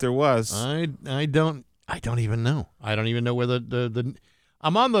shocked if there was. I don't even know. I don't even know where the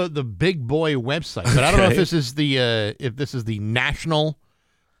I'm on the Big Boy website, but I don't know if this is the national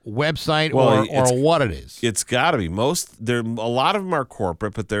website or what it is. It's got to be. A lot of them are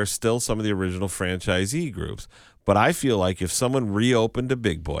corporate, but there's still some of the original franchisee groups. But I feel like if someone reopened a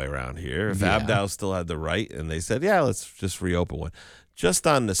Big Boy around here, if Abdal still had the right and they said, "Yeah, let's just reopen one," just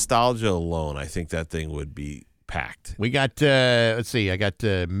on nostalgia alone, I think that thing would be packed. We got let's see, I got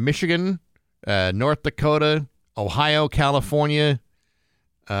Michigan, North Dakota, Ohio, California.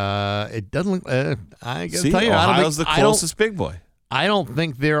 It doesn't look. I gotta tell you, Ohio's the closest Big Boy. I don't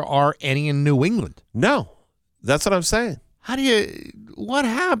think there are any in New England. No, that's what I'm saying. What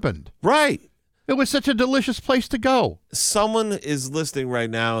happened? Right. It was such a delicious place to go. Someone is listening right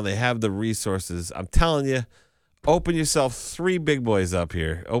now and they have the resources. I'm telling you, open yourself 3 Big Boys up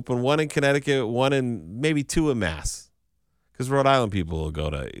here. Open one in Connecticut, one in maybe 2 in Mass. Because Rhode Island people will go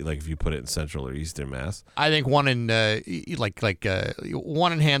to, like, if you put it in Central or Eastern Mass. I think one in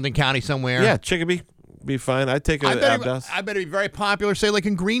one in Hampden County somewhere. Yeah, Chicopee. Be fine. I'd take I bet it'd be very popular, say, like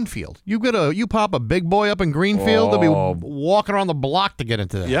in Greenfield. You pop a Big Boy up in Greenfield, they'll be walking around the block to get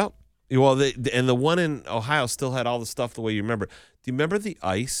into that. Yep. Well, and the one in Ohio still had all the stuff the way you remember. Do you remember the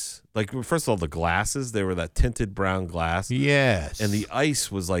ice? Like, first of all, the glasses, they were that tinted brown glass. Yes. And the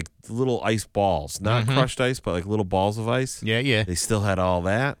ice was like little ice balls, not crushed ice, but like little balls of ice. Yeah, yeah. They still had all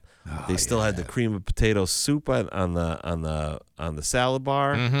that. They still had the cream of potato soup on the salad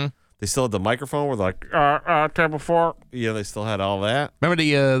bar. Mm-hmm. They still had the microphone where they're like, table fork. Yeah, they still had all that. Remember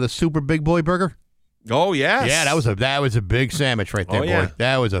the Super Big Boy Burger? Oh, yes. Yeah, that was a big sandwich right there, boy.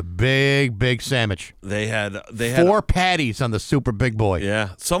 That was a big sandwich. They had 4 patties on the Super Big Boy. Yeah.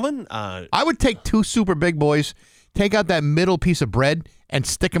 Someone I would take 2 Super Big Boys, take out that middle piece of bread, and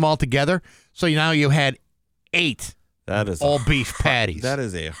stick them all together. So now you had 8 all beef patties. That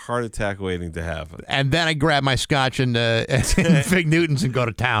is a heart attack waiting to happen. And then I grab my scotch and Fig Newtons and go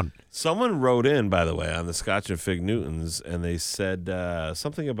to town. Someone wrote in, by the way, on the Scotch and Fig Newtons, and they said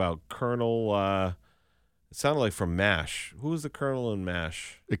something about Colonel. It sounded like from MASH. Who was the Colonel in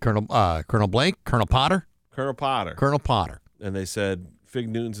MASH? Colonel Blake, Colonel Potter, Colonel Potter. Colonel Potter. And they said Fig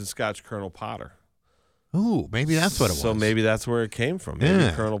Newtons and Scotch Colonel Potter. Ooh, maybe that's what it was. So maybe that's where it came from.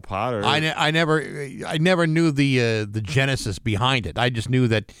 Maybe Colonel Potter. I never knew the genesis behind it. I just knew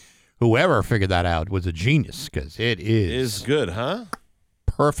that whoever figured that out was a genius because it is good, huh?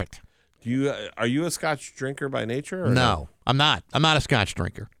 Perfect. Are you a Scotch drinker by nature? Or no, I'm not. I'm not a Scotch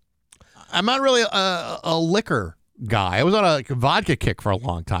drinker. I'm not really a liquor guy. I was on a vodka kick for a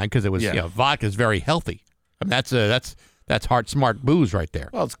long time because it was vodka is very healthy. I mean, that's heart smart booze right there.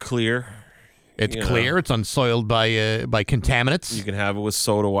 Well, it's clear. It's clear. It's unsoiled by contaminants. You can have it with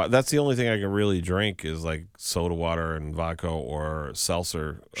soda water. That's the only thing I can really drink is like soda water and vodka or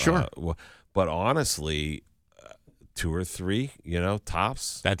seltzer. Sure. But honestly, 2 or 3,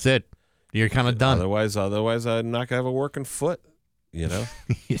 tops. That's it. You're kind of done. Otherwise, I'm not gonna have a working foot. You don't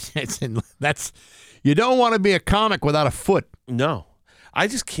want to be a comic without a foot. No, I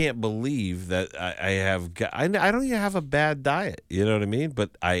just can't believe that I don't even have a bad diet. You know what I mean?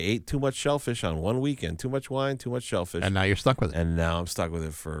 But I ate too much shellfish on one weekend. Too much wine, too much shellfish, and now you're stuck with it. And now I'm stuck with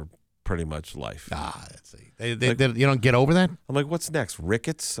it for pretty much life. Let's see. You don't get over that? I'm like, what's next?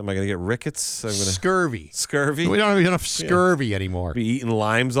 Rickets? Am I going to get rickets? Scurvy. Scurvy? We don't have enough scurvy anymore. Be eating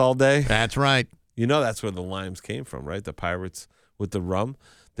limes all day? That's right. That's where the limes came from, right? The pirates with the rum.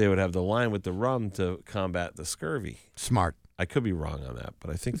 They would have the lime with the rum to combat the scurvy. Smart. I could be wrong on that, but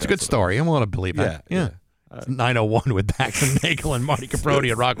I think it's a good story. I'm willing to believe that. Yeah. 901 with Bax and Nagel and Marty Caproni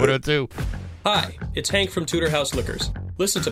at Rock 102. Hi, it's Hank from Tudor House Liquors. Listen to